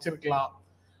நம்ம வச்சிருக்கலாம்.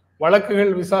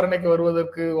 வழக்குகள் விசாரணைக்கு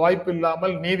வருவதற்கு வாய்ப்பு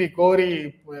இல்லாமல் நீதி கோரி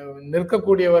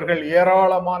நிற்கக்கூடியவர்கள்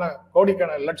ஏராளமான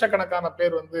லட்சக்கணக்கான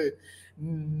பேர் வந்து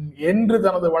என்று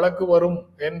தனது வழக்கு வரும்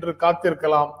என்று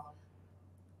காத்திருக்கலாம்.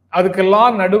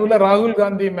 அதுக்கெல்லாம் நடுவுல ராகுல்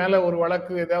காந்தி மேல ஒரு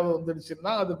வழக்கு ஏதாவது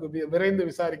வந்துடுச்சுன்னா அதுக்கு விரைந்து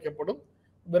விசாரிக்கப்படும்,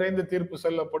 விரைந்து தீர்ப்பு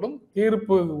சொல்லப்படும்.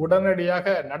 தீர்ப்பு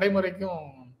உடனடியாக நடைமுறைக்கும்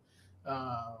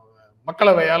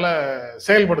மக்களவையால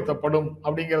செயல்படுத்தப்படும்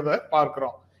அப்படிங்கிறத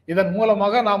பார்க்கிறோம். இதன்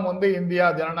மூலமாக நாம் வந்து இந்தியா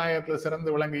ஜனநாயகத்துல சிறந்து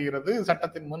விளங்குகிறது,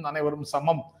 சட்டத்தின் முன் அனைவரும்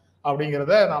சமம்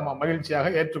அப்படிங்கிறத நாம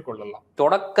மகிழ்ச்சியாக ஏற்றுக்கொள்ளலாம்.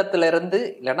 தொடக்கத்துல இருந்து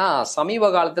இல்லைன்னா சமீப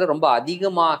காலத்துல ரொம்ப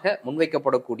அதிகமாக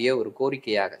முன்வைக்கப்படக்கூடிய ஒரு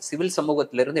கோரிக்கையாக சிவில்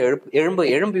சமூகத்திலிருந்து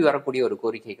எழும்பி வரக்கூடிய ஒரு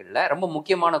கோரிக்கைகள்ல ரொம்ப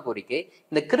முக்கியமான கோரிக்கை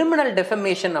இந்த கிரிமினல்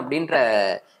டெஃபமேஷன் அப்படின்ற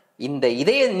இந்த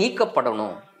இதையே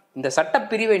நீக்கப்படணும், இந்த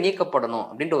சட்டப்பிரிவை நீக்கப்படணும்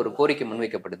அப்படின்ற ஒரு கோரிக்கை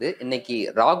முன்வைக்கப்படுது. இன்னைக்கு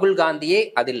ராகுல் காந்தியே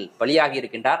அதில் பலியாகி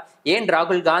இருக்கின்றார். ஏன்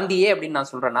ராகுல் காந்தியே அப்படின்னு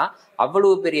நான் சொல்றேன்னா,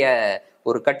 அவ்வளவு பெரிய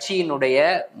ஒரு கட்சியினுடைய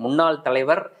முன்னாள்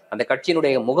தலைவர், அந்த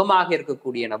கட்சியினுடைய முகமாக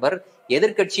இருக்கக்கூடிய நபர்,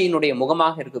 எதிர்கட்சியினுடைய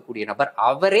முகமாக இருக்கக்கூடிய நபர்,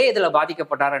 அவரே இதுல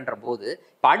பாதிக்கப்பட்டார் என்ற போது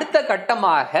அடுத்த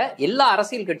கட்டமாக எல்லா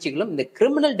அரசியல் கட்சிகளும் இந்த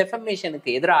கிரிமினல்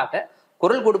டெஃபமேஷனுக்கு எதிராக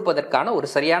குரல் கொடுப்பதற்கான ஒரு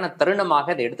சரியான தருணமாக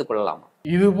அதை எடுத்துக்கொள்ளலாமா?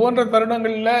 இது போன்ற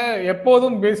தருணங்கள்ல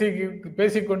எப்போதும்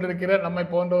பேசிக்கொண்டிருக்கிற நம்மை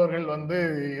போன்றவர்கள் வந்து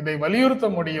இதை வலியுறுத்த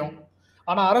முடியும்.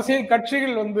 ஆனா அரசியல்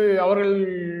கட்சிகள் வந்து அவர்கள்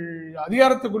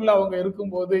அதிகாரத்துக்குள்ள அவங்க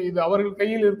இருக்கும்போது இது அவர்கள்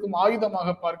கையில் இருக்கும்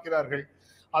ஆயுதமாக பார்க்கிறார்கள்.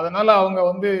 அதனால அவங்க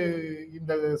வந்து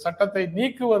இந்த சட்டத்தை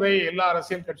நீக்குவதை எல்லா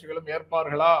அரசியல் கட்சிகளும்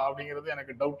ஏற்பார்களா அப்படிங்கிறது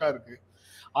எனக்கு டவுட்டா இருக்கு.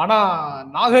 ஆனா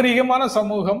நாகரிகமான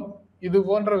சமூகம் இது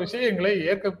போன்ற விஷயங்களை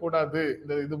ஏற்கக்கூடாது,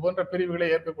 இது போன்ற பிரிவுகளை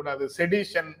ஏற்கக்கூடாது,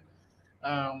 செடிஷன்,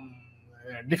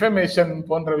 டிஃபமேஷன்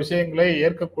போன்ற விஷயங்களை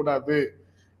ஏற்கக்கூடாது,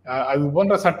 அது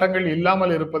போன்ற சட்டங்கள்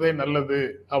இல்லாமல் இருப்பதே நல்லது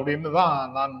அப்படின்னு தான்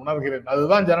நான் உணர்கிறேன்.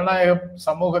 அதுதான் ஜனநாயக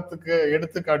சமூகத்துக்கு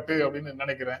எடுத்துக்காட்டு அப்படின்னு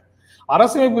நினைக்கிறேன்.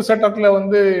 அரசியலமைப்பு சட்டத்துல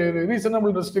வந்து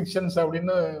ரீசனபிள் ரெஸ்ட்ரிக்ஷன்ஸ்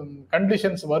அப்படின்னு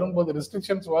கண்டிஷன்ஸ் வரும்போது,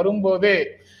 ரெஸ்ட்ரிக்ஷன்ஸ் வரும்போதே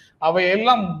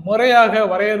அவையெல்லாம் முறையாக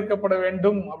வரையறுக்கப்பட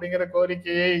வேண்டும் அப்படிங்கிற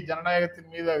கோரிக்கையை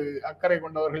ஜனநாயகத்தின் மீது அக்கறை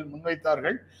கொண்டவர்கள்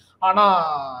முன்வைத்தார்கள். ஆனா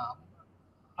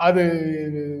அது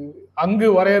அங்கு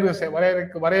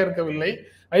வரையறுக்கவில்லை.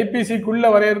 ஐபிசிக்குள்ள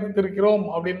வரையறுத்திருக்கிறோம்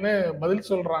அப்படின்னு பதில்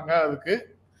சொல்றாங்க. அதுக்கு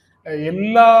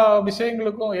எல்லா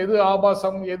விஷயங்களுக்கும் எது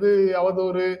ஆபாசம், எது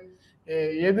அவதூறு,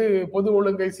 எது பொது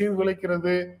ஒழுங்கை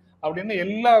சீர்குலைக்கிறது அப்படின்னு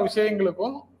எல்லா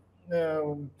விஷயங்களுக்கும்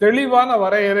தெளிவான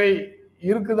வரையறை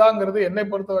இருக்குதாங்கிறது என்னை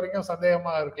பொறுத்த வரைக்கும்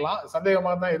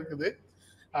சந்தேகமா தான் இருக்குது.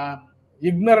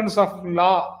 Ignorance of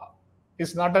law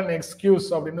is not an excuse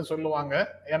அப்படின்னு சொல்லுவாங்க.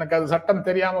 எனக்கு அது சட்டம்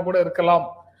தெரியாம கூட இருக்கலாம்.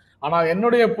 ஆனா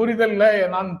என்னுடைய புரிதல்ல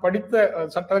நான் படித்த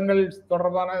சட்டங்கள்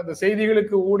தொடர்பான இந்த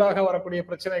செய்திகளுக்கு ஊடாக வரக்கூடிய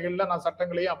பிரச்சனைகள்ல நான்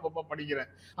சட்டங்களையும் அப்பப்போ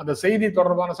படிக்கிறேன். அந்த செய்தி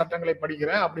தொடர்பான சட்டங்களை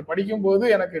படிக்கிறேன். அப்படி படிக்கும் போது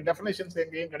எனக்கு டெஃபினேஷன்ஸ்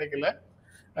எங்கேயும் கிடைக்கல,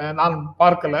 நான்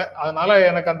பார்க்கல. அதனால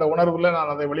எனக்கு அந்த உணர்வுல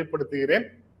நான் அதை வெளிப்படுத்துகிறேன்.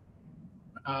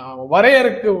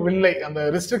 வரையறுக்கவில்லை, அந்த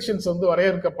ரெஸ்ட்ரிக்ஷன்ஸ் வந்து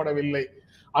வரையறுக்கப்படவில்லை.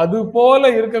 அது போல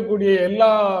இருக்கக்கூடிய எல்லா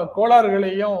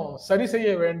கோளாறுகளையும் சரி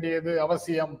செய்ய வேண்டியது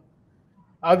அவசியம்.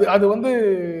 அது வந்து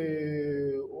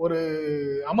ஒரு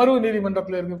அமர்வு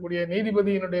நீதிமன்றத்தில் இருக்கக்கூடிய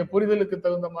நீதிபதியினுடைய புரிதலுக்கு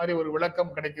தகுந்த மாதிரி ஒரு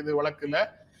விளக்கம் கிடைக்குது வழக்குல.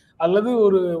 அல்லது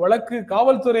ஒரு வழக்கு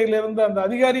காவல்துறையிலிருந்து அந்த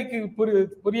அதிகாரிக்கு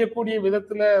புரியக்கூடிய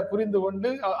விதத்துல புரிந்து கொண்டு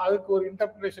அதுக்கு ஒரு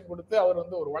இன்டர்பிரேஷன் கொடுத்து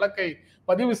அவர் ஒரு வழக்கை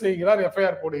பதிவு செய்கிறார்,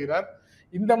 எஃப்ஐஆர் போடுகிறார்.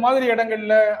 இந்த மாதிரி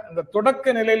இடங்கள்ல அந்த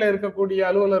தொடக்க நிலையில இருக்கக்கூடிய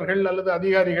அலுவலர்கள் அல்லது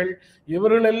அதிகாரிகள்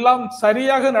இவர்கள் எல்லாம்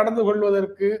சரியாக நடந்து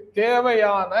கொள்வதற்கு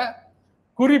தேவையான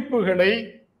குறிப்புகளை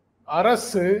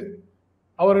அரசு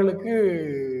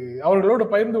அவர்களோடு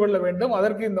பகிர்ந்து கொள்ள வேண்டும்.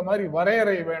 அதற்கு இந்த மாதிரி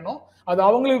வரையறை வேணும். அது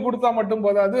அவங்களுக்கு கொடுத்தா மட்டும்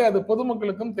போதாது, அது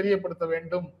பொதுமக்களுக்கும் தெரியப்படுத்த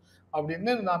வேண்டும்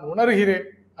அப்படின்னு நான் உணர்கிறேன்.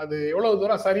 அது எவ்வளவு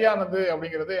தூரம் சரியானது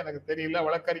அப்படிங்கிறது எனக்கு தெரியல,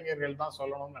 வழக்கறிஞர்கள் தான்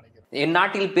சொல்லணும்னு நினைக்கிறேன். என்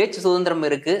நாட்டில் பேச்சு சுதந்திரம்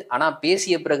இருக்கு, ஆனா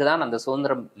பேசிய பிறகுதான் அந்த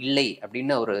சுதந்திரம் இல்லை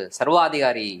அப்படின்னு ஒரு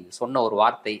சர்வாதிகாரி சொன்ன ஒரு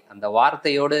வார்த்தை. அந்த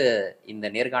வார்த்தையோடு இந்த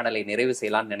நேர்காணலை நிறைவு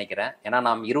செய்யலாம்னு நினைக்கிறேன். ஏன்னா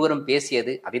நாம் இருவரும்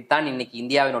பேசியது அதைத்தான் இன்னைக்கு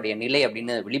இந்தியாவினுடைய நிலை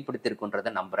அப்படின்னு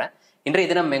வெளிப்படுத்தியிருக்கின்றதை நம்புறேன். இன்றைய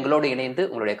தினம் எங்களோடு இணைந்து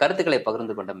உங்களுடைய கருத்துக்களை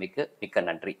பகிர்ந்து கொண்டமைக்கு மிக்க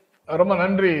நன்றி. ரொம்ப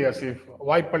நன்றி அசீஃப்,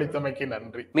 வாய்ப்பளித்தமைக்கு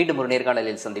நன்றி. மீண்டும் ஒரு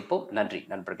நேர்காணலில் சந்திப்போம். நன்றி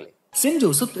நண்பர்களே. Send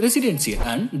Joseph residential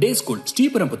and day school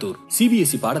Sriperumbudur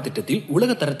CBSE பாடத்திட்டத்தில்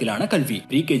உலக தரத்திலான கல்வி.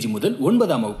 ப்ரீகேஜி முதல்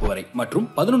 9ஆம் வகுப்பு வரை மற்றும்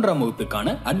 11ஆம்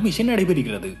வகுப்புக்கான அட்மிஷன்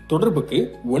நடைபெறுகிறது. தொடர்புக்கு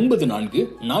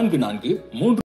 944433